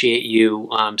appreciate you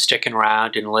sticking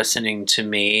around and listening to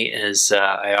me as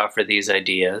I offer these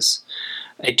ideas.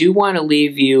 I do want to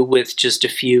leave you with just a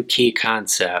few key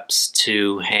concepts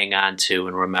to hang on to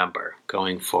and remember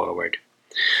going forward.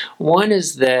 One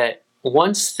is that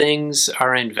once things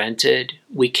are invented,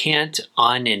 we can't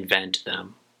uninvent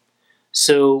them.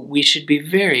 So we should be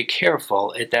very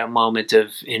careful at that moment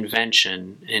of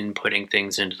invention in putting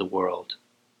things into the world.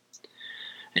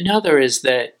 Another is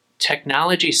that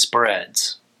technology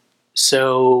spreads.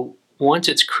 So once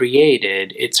it's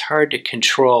created, it's hard to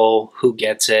control who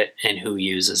gets it and who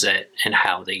uses it and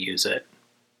how they use it.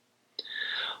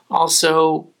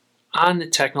 Also, on the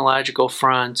technological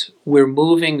front, we're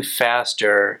moving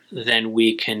faster than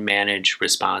we can manage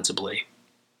responsibly.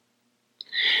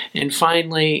 And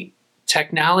finally,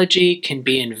 technology can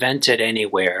be invented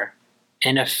anywhere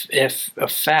and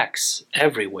effects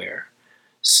everywhere.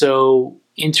 So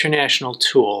international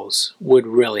tools would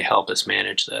really help us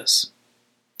manage this.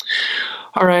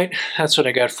 All right, that's what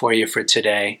I got for you for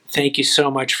today. Thank you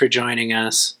so much for joining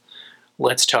us.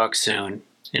 Let's talk soon.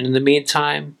 And in the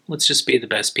meantime, let's just be the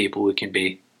best people we can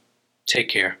be. Take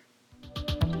care.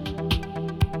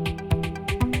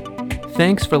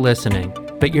 Thanks for listening,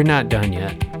 but you're not done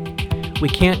yet. We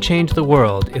can't change the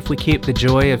world if we keep the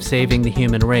joy of saving the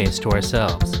human race to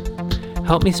ourselves.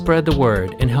 Help me spread the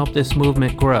word and help this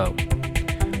movement grow.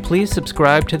 Please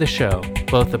subscribe to the show,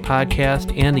 both the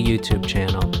podcast and the YouTube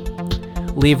channel.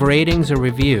 Leave ratings or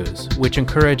reviews, which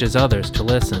encourages others to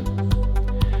listen.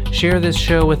 Share this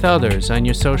show with others on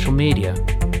your social media.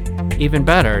 Even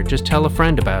better, just tell a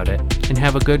friend about it and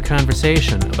have a good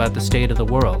conversation about the state of the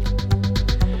world.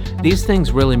 These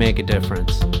things really make a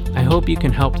difference. I hope you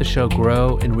can help the show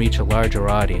grow and reach a larger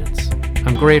audience.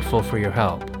 I'm grateful for your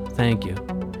help. Thank you.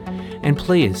 And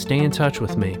please stay in touch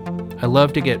with me. I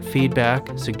love to get feedback,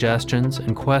 suggestions,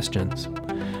 and questions.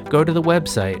 Go to the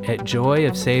website at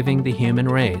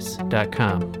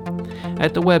joyofsavingthehumanrace.com.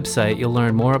 At the website, you'll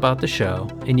learn more about the show,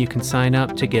 and you can sign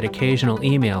up to get occasional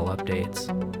email updates.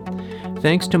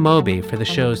 Thanks to Moby for the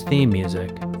show's theme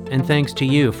music, and thanks to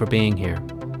you for being here.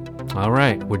 All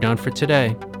right, we're done for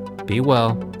today. Be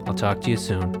well. I'll talk to you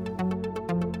soon.